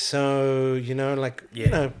 Yeah. So, you know, like, you Yeah.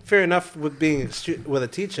 know, fair enough with being with a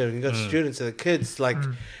teacher and you got students and the kids, like,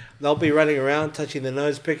 they'll be running around, touching their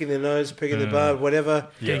nose, picking the bud, whatever.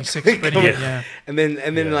 Getting Yeah. sick, spreading it. Yeah. And then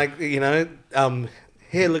Yeah. like, you know,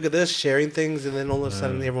 here, look at this, sharing things, and then all of a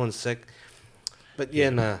sudden everyone's sick. But yeah,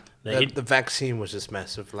 nah, the vaccine was just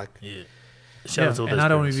massive. Like, yeah. Shout out to all and those I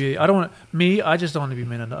don't want parents. to be. I just don't want to be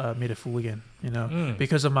made a fool again. You know,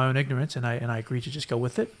 because of my own ignorance, and I agree to just go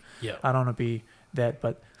with it. Yeah. I don't want to be that,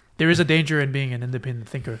 but there is a danger in being an independent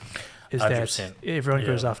thinker. Is 100%. that everyone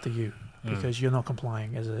goes Yeah. after you because you're not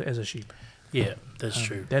complying as a sheep. Yeah, that's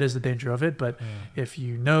true. That is the danger of it. But if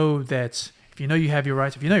you know you have your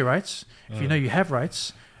rights, if you know your rights, if you know you have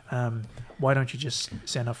rights, why don't you just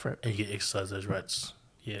stand up for it? And you can exercise those rights.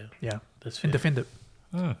 Yeah, Yeah, that's fair. and defend it.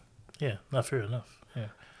 Yeah, not fair enough. Yeah.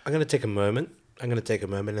 I'm going to take a moment.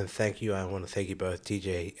 And thank you. I want to thank you both,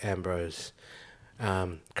 TJ, Ambrose.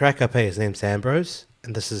 Crack up, hey, his name's Ambrose,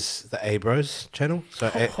 and this is the Ambrose channel. So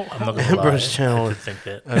I'm not gonna Ambrose lie. channel. I did think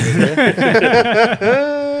that. over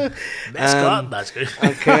there. Mascot, that's good.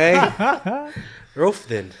 Okay. Rolf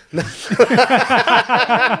then. No.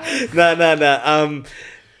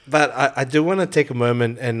 But I do want to take a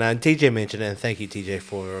moment, and TJ mentioned it, and thank you, TJ,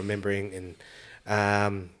 for remembering. And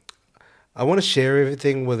I want to share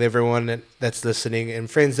everything with everyone that's listening and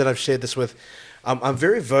friends that I've shared this with. I'm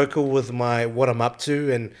very vocal with what I'm up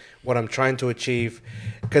to and what I'm trying to achieve,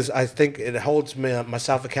 because I think it holds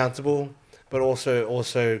myself accountable, but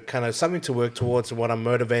also kind of something to work towards and what I'm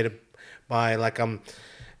motivated by. Like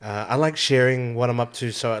I like sharing what I'm up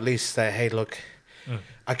to, so at least say, hey, look,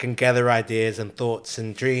 I can gather ideas and thoughts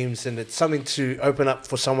and dreams, and it's something to open up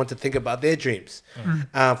for someone to think about their dreams.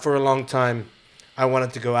 For a long time, I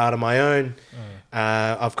wanted to go out on my own.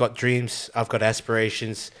 I've got dreams, I've got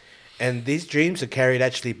aspirations, and these dreams are carried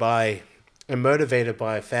actually by and motivated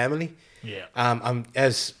by a family. Yeah.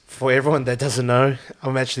 As for everyone that doesn't know,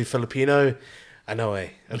 I'm actually Filipino. I know,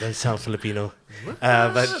 I don't sound Filipino,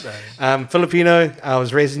 but Filipino. I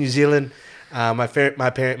was raised in New Zealand. My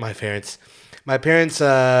parents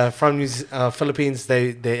from Philippines.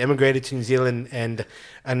 They immigrated to New Zealand, and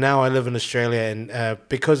now I live in Australia. And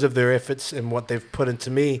because of their efforts and what they've put into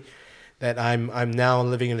me, that I'm now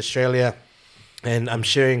living in Australia, and I'm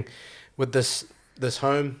sharing with this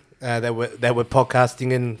home that we're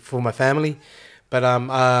podcasting in for my family. But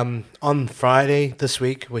on Friday this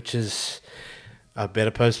week, which is we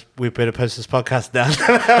better post this podcast down. With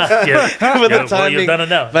the timing. Well, you've done it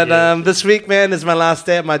now. But this week, man, is my last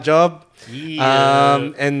day at my job.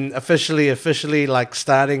 Yeah. And officially like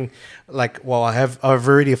starting, like, well, I've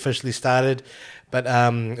already officially started, but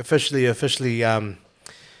officially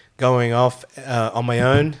going off on my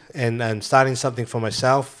own, and I'm starting something for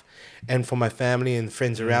myself and for my family and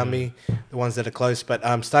friends around me, the ones that are close. But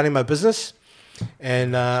I'm starting my business,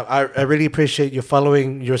 and I really appreciate your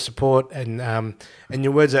following, your support, and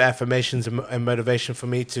your words of affirmations and motivation for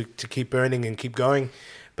me to keep earning and keep going.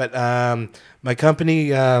 But my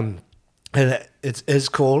company, it is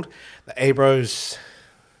called the Ambrose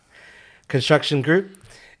Construction Group,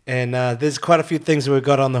 and there's quite a few things that we've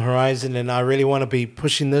got on the horizon, and I really want to be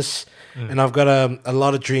pushing this. And I've got a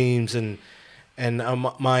lot of dreams, and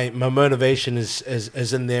my motivation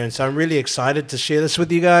is in there, and so I'm really excited to share this with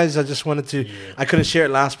you guys. I just wanted to. I couldn't share it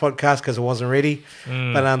last podcast because I wasn't ready,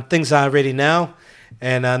 but things are ready now,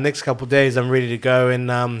 and next couple of days I'm ready to go.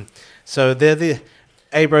 And So they're the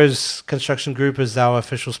Ambrose Construction Group is our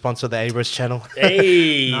official sponsor of the Ambrose channel.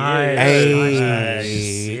 Hey,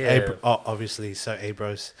 Nice. Yeah. Obviously, so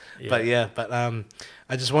Ambrose. But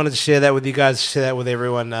I just wanted to share that with you guys, share that with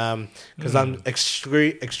everyone, because I'm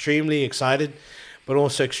extremely excited, but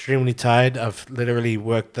also extremely tired. I've literally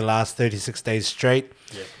worked the last 36 days straight,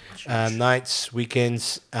 nights,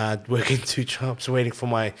 weekends, working 2 jobs, waiting for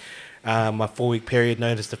my 4-week period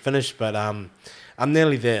notice to finish. But I'm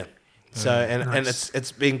nearly there. So and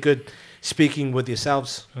it's been good speaking with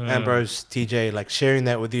yourselves, Ambrose, TJ, like sharing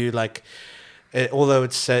that with you, like. Although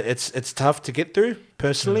it's tough to get through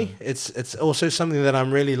personally, it's also something that I'm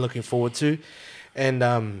really looking forward to, and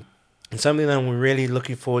something that I'm really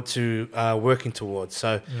looking forward to working towards.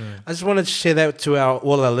 So I just wanted to share that to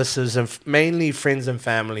all our listeners, and mainly friends and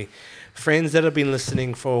family, friends that have been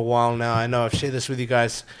listening for a while now. I know I've shared this with you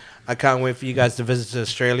guys. I can't wait for you guys to visit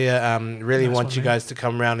Australia. Really want you guys to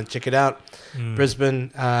come around and check it out.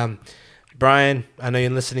 Brisbane. Brian, I know you're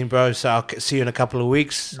listening, bro, so I'll see you in a couple of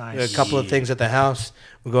weeks. Nice. A couple of things at the house.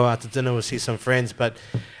 We'll go out to dinner. We'll see some friends. But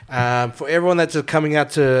for everyone that's coming out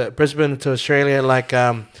to Brisbane, to Australia, like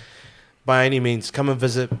by any means, come and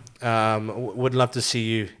visit. Would love to see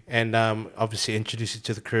you, and obviously introduce you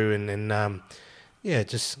to the crew, and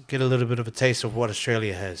just get a little bit of a taste of what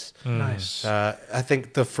Australia has. Nice. I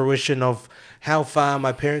think the fruition of how far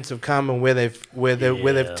my parents have come and where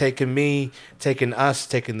they've taken me, taken us,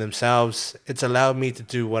 taken themselves. It's allowed me to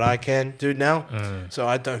do what I can do now. So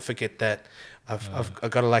I don't forget that. I've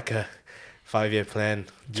got like a 5-year plan.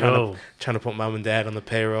 Trying to put mum and dad on the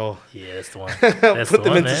payroll. Yeah, that's the one. That's put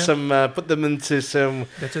them into some.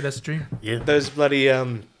 That's the dream. Yeah. Those bloody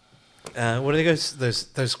what do they go?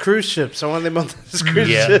 Those cruise ships. I want them on those cruise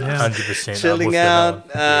ships. 100%. Chilling out,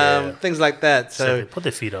 things like that. So put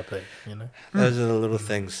their feet up there, Those are the little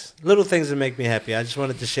things that make me happy. I just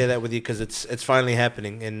wanted to share that with you because it's finally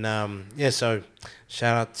happening. And so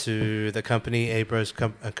shout out to the company, Ambrose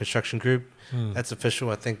Construction Group. That's official.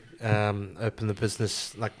 I think opened the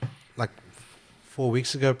business like 4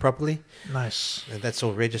 weeks ago properly. Nice. And that's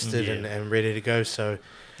all registered and ready to go. So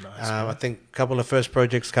Nice, I think a couple of first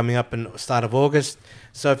projects coming up in the start of August.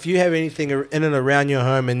 So if you have anything in and around your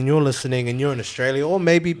home and you're listening and you're in Australia or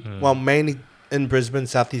maybe, mainly in Brisbane,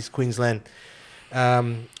 Southeast Queensland,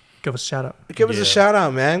 give us a shout out. Give us a shout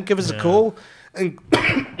out, man. Give us a call. And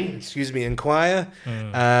inquire.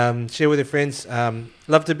 Share with your friends.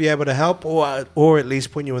 Love to be able to help or at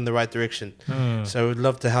least point you in the right direction. So we'd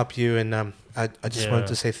love to help you, and I just wanted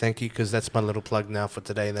to say thank you because that's my little plug now for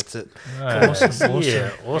today, and that's it. Awesome.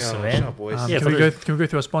 Yeah, awesome, man. Up, boys. Can we go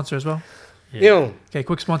through our sponsor as well? Yeah. Okay,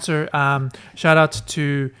 quick sponsor. Shout out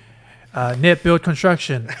to Net Build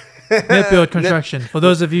Construction. Net Build Construction. For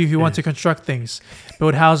those of you who want to construct things,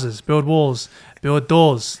 build houses, build walls, build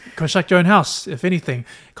doors, construct your own house. If anything,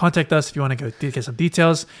 contact us if you want to go get some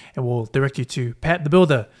details, and we'll direct you to Pat the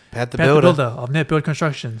Builder. Pat the Builder of Net Build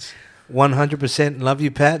Constructions. 100% love you,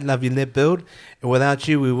 Pat. Love you, Net Build. And without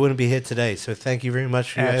you, we wouldn't be here today. So thank you very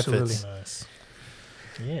much for your efforts. Nice.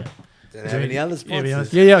 Yeah. Don't have any other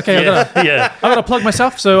sponsors? Yeah. Okay. I gotta plug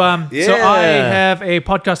myself. So I have a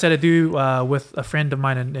podcast that I do with a friend of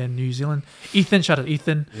mine in New Zealand, Ethan. Shout out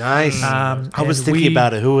Ethan. Nice. I was thinking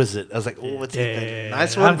about it. Who is it? I was like, oh, what's Ethan?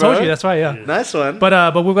 Nice one, I told you. That's right. Yeah. Nice one.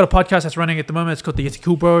 But we've got a podcast that's running at the moment. It's called the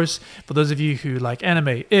Yeti Bros. For those of you who like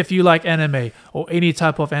anime, if you like anime or any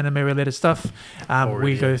type of anime related stuff,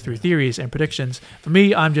 we go through theories and predictions. For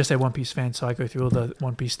me, I'm just a One Piece fan, so I go through all the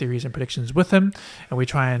One Piece theories and predictions with him, and we're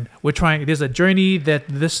trying. There's a journey that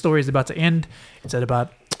this story is about to end. It's at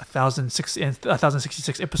about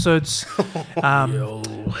 1,066 episodes.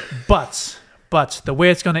 But the way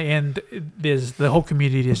it's going to end is the whole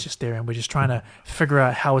community is just there, and we're just trying to figure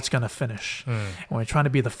out how it's going to finish. And we're trying to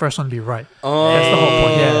be the first one to be right. That's the whole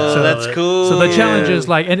point. Yeah, so that's cool. So the challenge is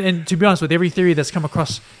like, and to be honest, with every theory that's come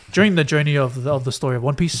across during the journey of the story of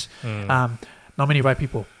One Piece, not many right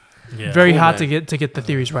people. Yeah. Very hard to get the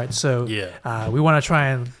theories right. So we want to try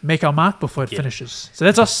and make our mark before it finishes. So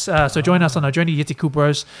that's us. So join us on our journey, Yeti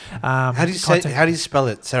Bros. How do you spell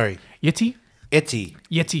it? Sorry. Yeti?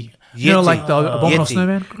 Yeti. You know, like the abominable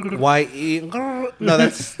snowman? Y-E... No,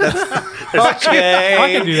 that's okay.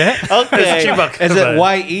 I can do that. Okay. Is it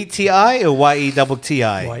Y-E-T-I or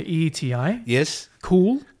Y-E-T-T-I? Y-E-T-I. Yes.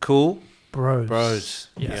 Cool. Bros.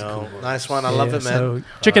 Yes. Cool. Nice one. I love it, man. So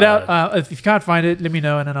check it out. If you can't find it, let me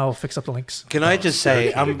know, and then I'll fix up the links. Can I just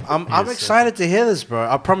say, I'm excited to hear this, bro.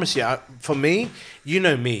 I promise you. For me, you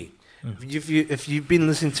know me. If you've been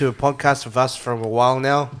listening to a podcast of us for a while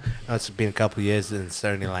now, it's been a couple of years and it's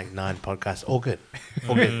only like 9 podcasts. All good.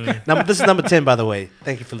 All good. This is number 10, by the way.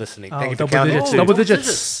 Thank you for listening. Thank you for counting. Double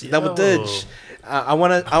digits. Double digits. I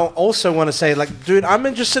also want to say, like, dude, I'm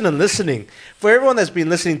interested in listening. For everyone that's been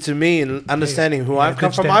listening to me and understanding who I've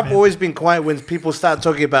come from, I've always been quiet when people start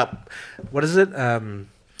talking about, what is it?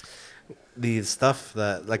 The stuff,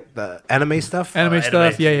 like the anime stuff. Anime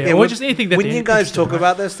stuff, yeah. Or just anything that. When you guys talk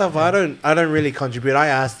about that stuff, I don't really contribute. I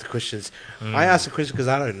ask the questions. I ask the questions because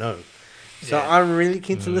I don't know. So I'm really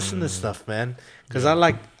keen to listen to stuff, man. Because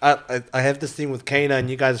I have this thing with Kana, and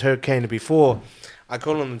you guys heard Kana before. I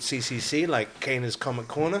call him CCC, like Kana's Comic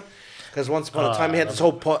Corner. Because once upon a time, he had this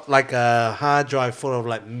whole like a hard drive full of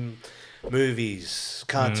like movies,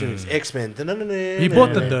 cartoons, X-Men. He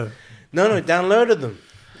bought them though. No, downloaded them.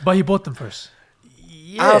 But he bought them first.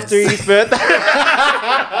 Yes. After his birthday.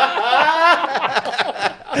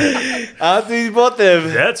 After he bought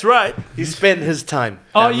them. That's right. He spent his time.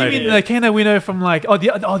 Oh, you mean the Kana we know from like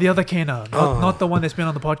the other Kana, not the one that's been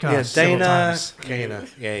on the podcast. Yeah, Dana. Times. Kana.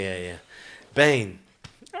 Yeah. Bane.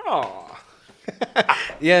 Oh.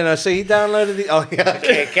 Yeah, no, so he downloaded the... Oh, yeah,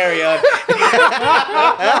 okay, carry on.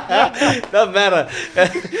 Doesn't matter.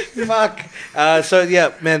 Fuck. So,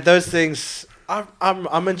 yeah, man, those things...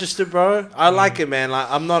 I'm interested, bro. I like it, man. Like,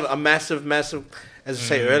 I'm not a massive... As I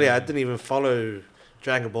say earlier, I didn't even follow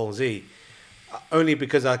Dragon Ball Z. Only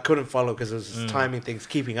because I couldn't follow because it was just timing things,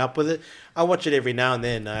 keeping up with it. I watch it every now and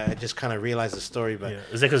then. I just kind of realize the story. But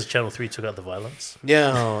is that because Channel 3 took out the violence?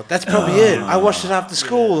 Yeah, that's probably it. I watched it after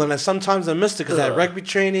school, and sometimes I missed it because I had rugby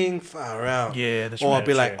training. Far out. Yeah, that's or right. I'd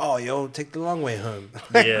be like, oh, yo, take the long way home.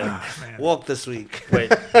 Yeah. Walk this week.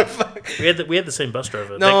 Wait. we had the same bus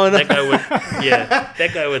driver. No. That guy would... Yeah,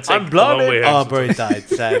 that guy would take I'm the long way blooded. home. Oh, bro, he died.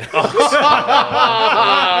 Sad.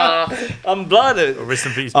 I'm blooded. Rest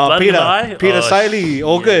in peace. Peter Peter Siley.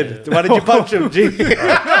 All good. Why did you punch him? Gee.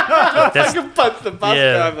 That's, I punch the bus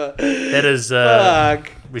driver. That is...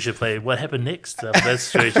 Fuck. We should play What Happened Next. That's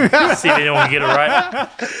situation. See if anyone can get it right.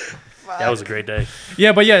 That was a great day.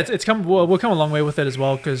 Yeah, but yeah, it's come. We'll come a long way with it as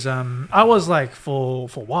well because I was like for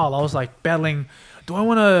a while I was like battling. Do I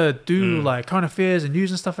want to do like current affairs and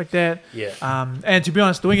news and stuff like that? Yeah. And to be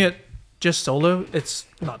honest, doing it just solo, it's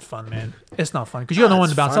not fun, man. It's not fun because you got no one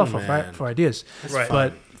to bounce off of, right? For ideas. Right.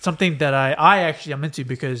 But something that I actually am into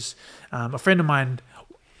because a friend of mine,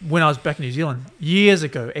 when I was back in New Zealand 8 years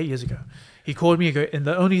ago, he called me and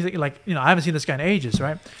the only thing, like, you know, I haven't seen this guy in ages,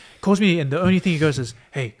 right? He calls me and the only thing he goes is,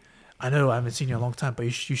 hey, I know I haven't seen you in a long time, but you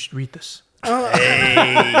should read this.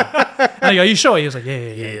 Hey. And I go, are you sure? He was like,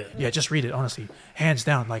 yeah, just read it, honestly. Hands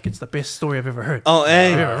down, like, it's the best story I've ever heard. Oh,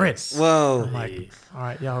 hey. I've ever read. Whoa. I'm like, all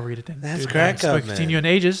right, yeah, I'll read it then. That's Dude, crack up, spoken to you in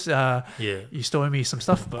ages. Yeah. You still owe me some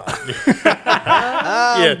stuff, but...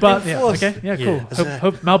 Yeah. But, yeah, okay, yeah, cool. Yeah.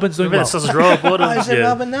 Hope Melbourne's doing Remember well. that sausage roll board? Oh, is it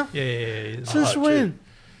Melbourne now? Yeah. Since when?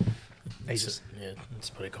 Ages. Yeah, it's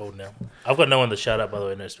pretty cold now. I've got no one to shout out, by the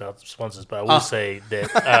way, no sponsors, but I will say that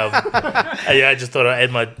I just thought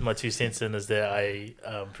I'd add my 2 cents in is that I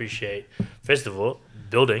appreciate, first of all,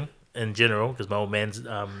 building in general, because my old man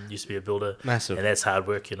used to be a builder. Massive. And that's hard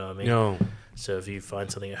work, you know what I mean? No. So if you find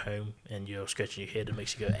something at home and you're scratching your head, it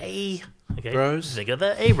makes you go, hey, okay, Bros. Think of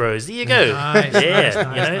that, hey, bros, there you go. Nice,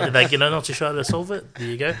 Yeah, like, not too shy to solve it, there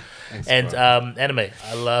you go. Thanks, and bro. anime,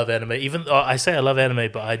 I love anime. Even though I say I love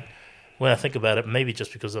anime, but when I think about it, maybe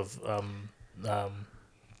just because of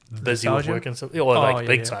busy with Nostalgia? work and stuff, or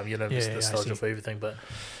big yeah. time, Yeah, nostalgia I see. for everything. But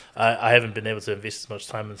I haven't been able to invest as much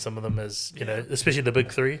time in some of them as especially the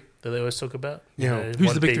big 3 that they always talk about. Yeah.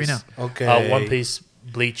 Who's the big 3 now? Okay. One Piece,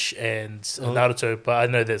 Bleach, and Naruto. But I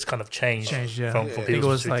know that's kind of changed. Yeah. From I think it people's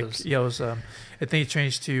was like, perspectives. it was, I think it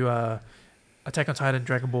changed to Attack on Titan,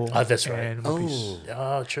 Dragon Ball. Oh, that's right. And One Piece.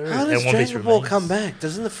 Oh, true. How does and One Piece Dragon Ball remains. come back?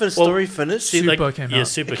 Doesn't the first story finish? See, Super came out.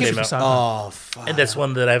 Super It keeps came out. beside Oh, fuck. And that's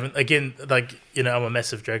one that I haven't. Again, like I'm a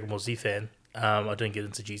massive Dragon Ball Z fan. I didn't get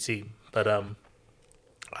into GT, but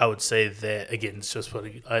I would say that again, it's just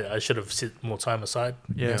probably I should have set more time aside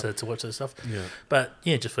to watch this stuff. Yeah. But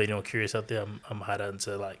yeah, just for anyone curious out there, I'm hard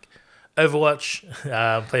into like Overwatch,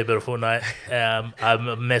 play a bit of Fortnite. I'm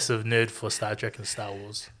a massive nerd for Star Trek and Star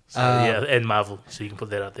Wars. So, and Marvel. So you can put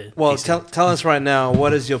that out there. Well, PC. tell us right now,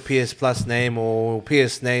 what is your PS Plus name or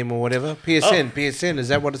PS name or whatever? PSN, is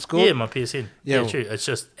that what it's called? Yeah, my PSN. Yeah. Yeah, true. It's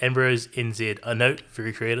just Ambrose NZ. A note,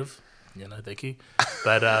 very creative. Thank you.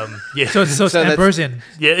 But yeah. So it's that's- Ambrosian.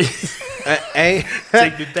 Yeah.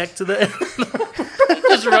 Take me back to the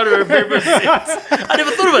just run over Ambrose. I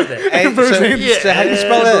never thought about that. So how do you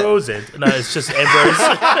spell it? Ambrose. No, it's just Ambrose.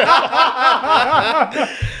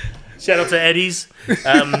 Shout out to Eddie's.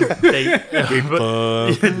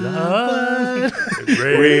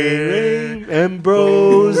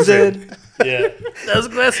 Ambrose. Yeah, that was a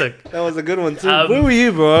classic. That was a good one too. Where were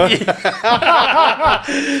you, bro? It's not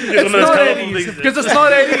 80s because it's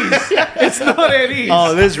not 80s. It's not 80s.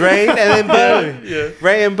 Oh, there's Ray and then Bo. Yeah.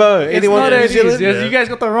 Ray and Bo. It's Anyone not from New 80s. Zealand? Yes, you guys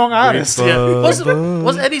got the wrong artist. Yeah.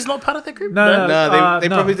 Was Eddie's not part of that group? No. No, they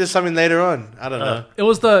no. probably did something later on. I don't know. It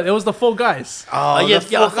was the four guys. Oh, yeah,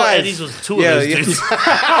 the I four thought guys. Eddie's was two of those dudes. Or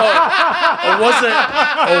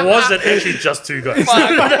was it actually just two guys?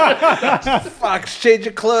 Fuck, change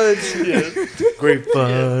your clothes. Great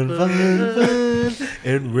fun,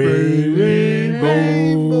 and rainbows.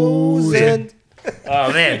 And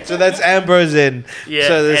Oh man, so that's Ambrose in. Yeah,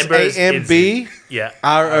 So there's Ambrose AMB, yeah,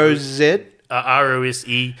 ROZ.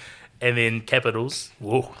 ROSE, and then capitals.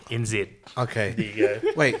 Whoa, NZ. Okay. There you go.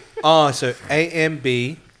 Wait. So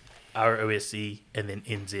AMB. ROSE, and then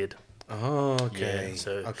NZ. Oh, okay. Yeah,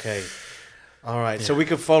 so- Okay. All right. So we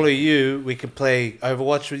can follow you. We can play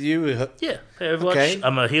Overwatch with you. Yeah, hey, Overwatch. Okay.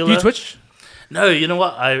 I'm a healer. Do you Twitch? No, you know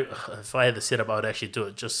what? If I had the setup, I would actually do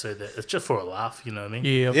it just so that it's just for a laugh. You know what I mean?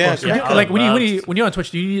 Yeah, of Yeah, course. yeah. Like when I'd you're on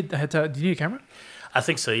Twitch, do you need a camera? I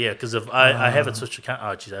think so. Yeah, because if I have a Twitch account.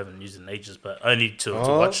 Oh, geez, I haven't used it in ages, but only to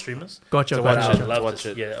Oh. watch streamers. Gotcha. To watch I it. would Gotcha. love watch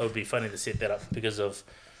to- it. Yeah, it would be funny to set that up because of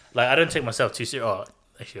like I don't take myself too serious. Oh,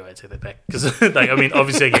 actually, I take that back because like I mean,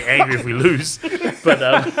 obviously, I get angry if we lose, but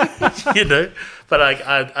you know, but like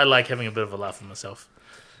I like having a bit of a laugh with myself.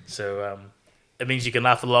 So it means you can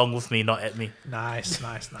laugh along with me, not at me. Nice.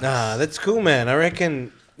 Nah, that's cool, man. I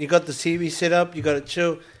reckon you got the TV set up. You got to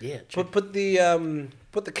chill. Yeah, Put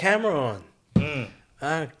the camera on.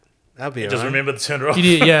 That'll be just alright. remember to turn it off. You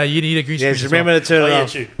need a green screen. Yeah, just remember to turn Oh it yeah,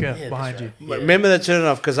 off. true. Yeah, Yeah, behind that's you. right. But Yeah. remember to turn it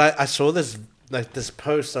off because I saw this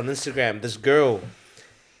post on Instagram. This girl,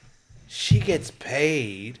 she gets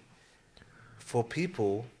paid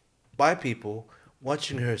by people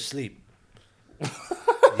watching her sleep.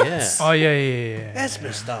 Yeah, Oh yeah. that's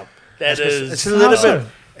messed up. That is It's a little How so? bit.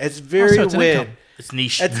 It's very How so? It's an weird. income. it's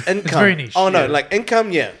niche. It's income. very niche. Oh no, Yeah. like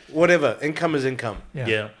income, yeah, whatever. Income is income.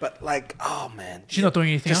 yeah. But like, oh man, She's not doing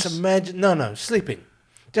anything just else. imagine. No, sleeping.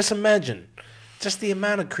 Just imagine, just the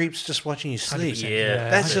amount of creeps just watching you sleep. 100%. Yeah,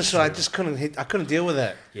 That's just I just couldn't hit. I couldn't deal with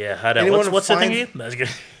that. Yeah, hard out. Anyone What's the thing finds- again? That's good.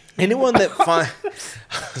 Anyone that find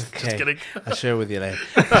okay, kidding. I'll share it with you later.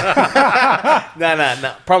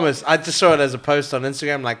 No. Promise. I just saw it as a post on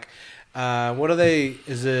Instagram. Like, what are they?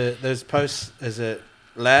 Is it those posts? Is it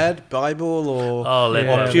Lad Bible or Oh, Yeah. Lad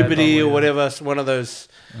or Bible, puberty yeah. or whatever? It's one of those.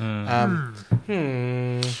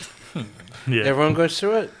 Yeah. Everyone goes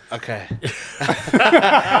through it. Okay.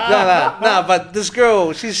 No. But this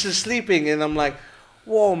girl, she's just sleeping, and I'm like,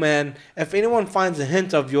 whoa, man. If anyone finds a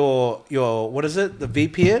hint of your what is it? The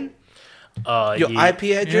VPN. Your yeah. IP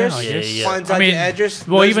address, I guess. Yeah. finds I out mean, your address.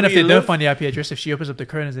 well, knows even where if they you don't live. find the IP address, if she opens up the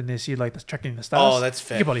curtains and they see like the tracking the stars, Oh, that's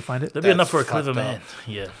fair. You can probably find it. That'd be enough for a That's clever fucked man. up.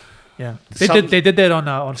 Yeah. Yeah, Some they did that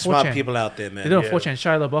on smart 4chan. people out there, man. They did it on Yeah. 4chan.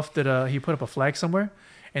 Shia LaBeouf did he put up a flag somewhere,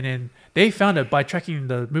 and then they found it by tracking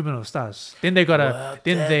the movement of the stars. Then they got Wow,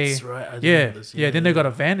 that's right. I remember this, Then they got a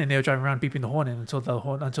van and they were driving around beeping the horn until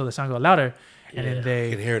the sound got louder, and Yeah. then they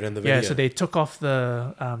You can hear it in the video. yeah. So they took off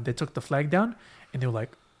they took the flag down, and they were like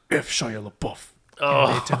F Shia LaBeouf, and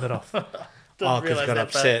they Oh, turned it off. because realize got that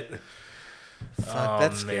upset. Fuck, Oh,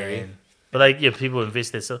 that's scary. man. But like, yeah, people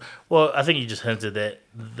invest their stuff. Well, I think you just hinted that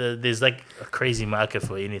there's like a crazy market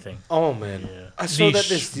for anything. Oh man, Yeah. I saw that Niche.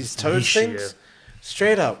 there's these toad Niche, things. yeah.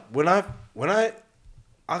 Straight up, when I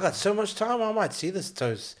got so much time, I might see this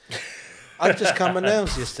toast. I just cut my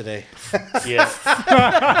nails yesterday,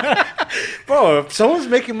 Yeah, bro. If someone's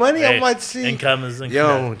making money, I Hey, might see. income is income.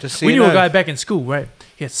 Yo, just so We you knew know. a guy back in school, right?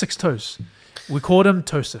 He had 6 toes. We called him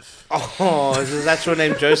Tosif. Oh, is his actual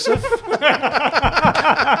name Joseph?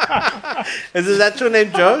 Is his actual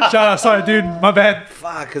name Joe? Shout out, sorry, dude, my bad.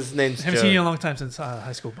 Fuck, his name's Haven't seen you in Joe. a long time since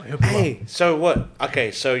high school, but he'll be well. Hey, so what?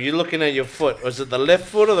 Okay, so you're looking at your foot. Was it the left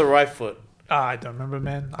foot or the right foot? I don't remember,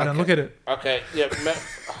 man. I don't Okay. look at it. Okay, yeah.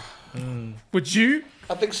 Would you?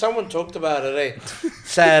 I think someone talked about it, eh?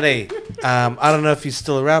 Saturday. I don't know if he's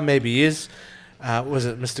still around. Maybe he is. Was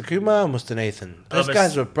it Mr. Kumar or Mr. Nathan? Those Mr.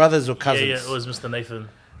 guys were brothers or Yeah, cousins. yeah, it was Mr. Nathan.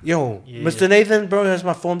 Yo, Yeah, Mr. yeah. Nathan, bro, was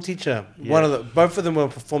my form teacher. Yeah. Both of them were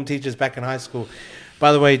form teachers back in high school.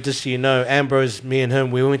 By the way, just so you know, Ambrose, me and him,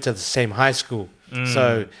 we went to the same high school.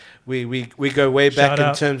 So we go way back Shout in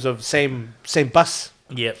out. terms of same bus.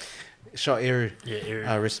 Yep. Shot Eru. Yeah,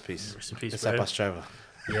 Eric. Rest in peace. Rest in peace, It's bro. that bus driver.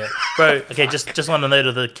 Yeah, bro. Okay, just on the note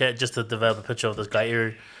of the cat, just to develop a picture of this guy,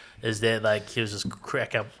 Eru, is that like he was this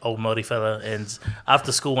crack up old Māori fella, and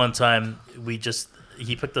after school one time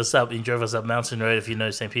he picked us up. He drove us up Mountain Road, if you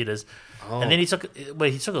know St. Peter's. And then he took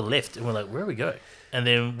a left, and we're like, where are we going? And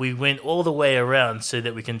then we went all the way around so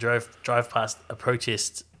that we can drive past a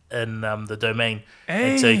protest in the Domain,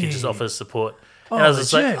 and so he can just offer support. And I was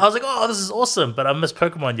just like, oh, this is awesome, but I miss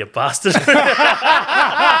Pokemon, you bastard.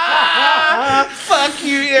 Fuck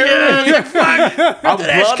you, Aaron. Yeah, fuck. Did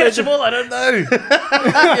Ash catch them all? I don't know.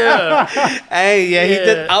 Hey, he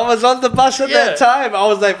did. I was on the bus at that time. I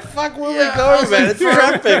was like, fuck, where we going, man? It's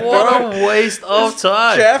traffic, what bro. a waste of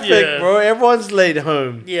time. Traffic, bro. Everyone's late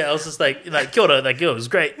home. Yeah, I was just like, kia ora, it was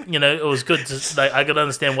great. It was good. I could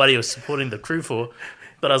understand what he was supporting the crew for.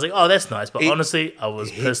 But I was like, oh, that's nice. But honestly, I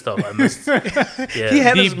was pissed off. I missed. Yeah. He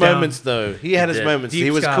had his moments, though. He had his moments.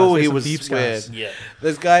 He was cool. He was scared. Yeah.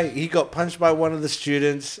 This guy, he got punched by one of the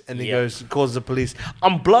students, and he calls the police.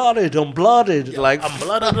 I'm blooded. Yeah, like, I'm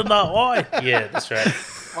blooded in the eye. Yeah, that's right.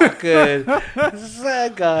 Fucking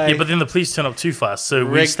sad guy. Yeah, but then the police turned up too fast, so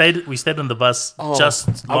we stayed in the bus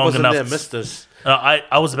just long I wasn't enough. there, missed us.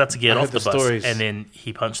 I was about to get off the bus, stories. and then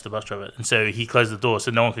he punched the bus driver, and so he closed the door,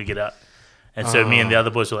 so no one could get out. And so me and the other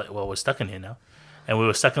boys were like, well, we're stuck in here now. And we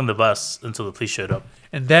were stuck on the bus until the police showed up.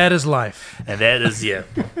 And that is life. And that is,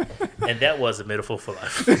 and that was a metaphor for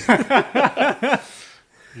life. All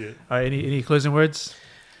right, any closing words?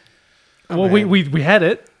 Well, we had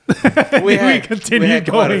it. We had continued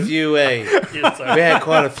quite a going. few, We had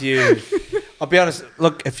quite a few. I'll be honest.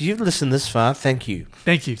 Look, if you've listened this far, thank you.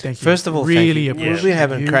 Thank you. First of all, really thank you. appreciate We've been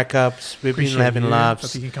having you. crack ups. We've been having laughs.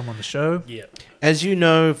 Hope you can come on the show. Yeah. As you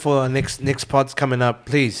know, for our next pod's coming up,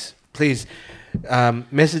 please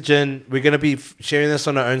message in. We're going to be sharing this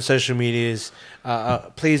on our own social medias.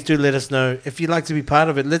 Please do let us know if you'd like to be part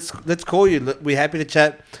of it. Let's call you. We're happy to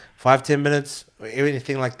chat 5-10 minutes or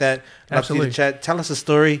anything like that. Love for you to chat. Tell us a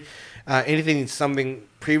story, something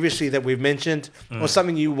previously that we've mentioned or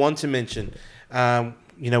something you want to mention. We're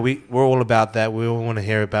all about that. We all want to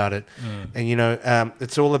hear about it, and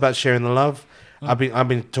it's all about sharing the love. I've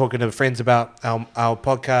been talking to friends about our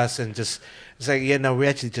podcast and just saying, we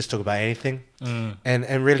actually just talk about anything,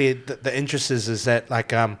 and really the interest is that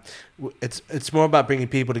it's more about bringing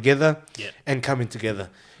people together and coming together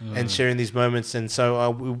and sharing these moments. And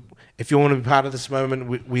so if you want to be part of this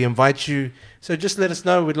moment, we invite you. So just let us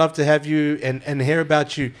know. We'd love to have you and hear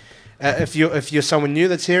about you. If you're someone new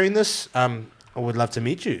that's hearing this, I would love to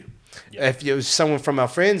meet you. If you're someone from our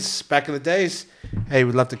friends back in the days, hey,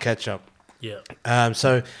 we'd love to catch up. Yeah.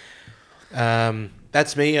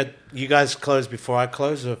 That's me. You guys close before I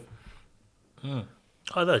close? Or? Oh,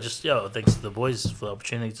 no, just, thanks to the boys for the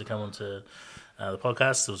opportunity to come onto the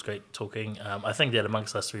podcast. It was great talking. I think that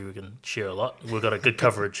amongst us three, we can share a lot. We've got a good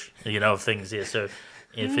coverage, of things here. So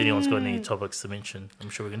if anyone's got any topics to mention, I'm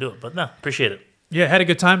sure we can do it. But no, appreciate it. Yeah, had a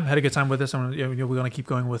good time. Had a good time with this. And we're going to keep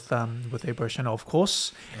going with Ambrose channel, of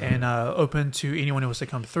course, and open to anyone who wants to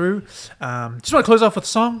come through. Just want to close off with a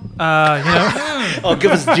song. Oh,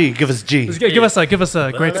 give us G. Give us G. Give us a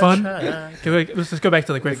great fun. Let's go back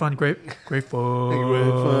to the great fun. Great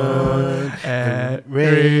fun. At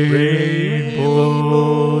Rainbow's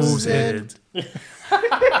End.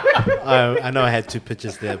 I know I had two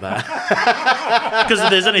pitches there, but because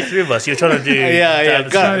there's only three of us, you're trying to do.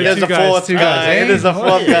 There's a fourth guy. It is a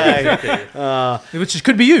fourth guy, which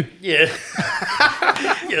could be you. Yeah.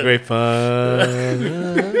 Great fun.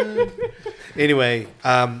 Anyway,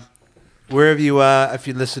 wherever you are, if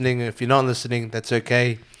you're listening, if you're not listening, that's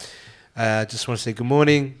okay. Just want to say good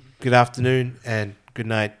morning, good afternoon, and good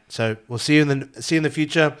night. So we'll see you in the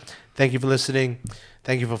future. Thank you for listening.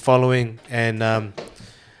 Thank you for following, and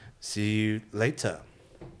see you later.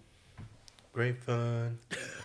 Great fun.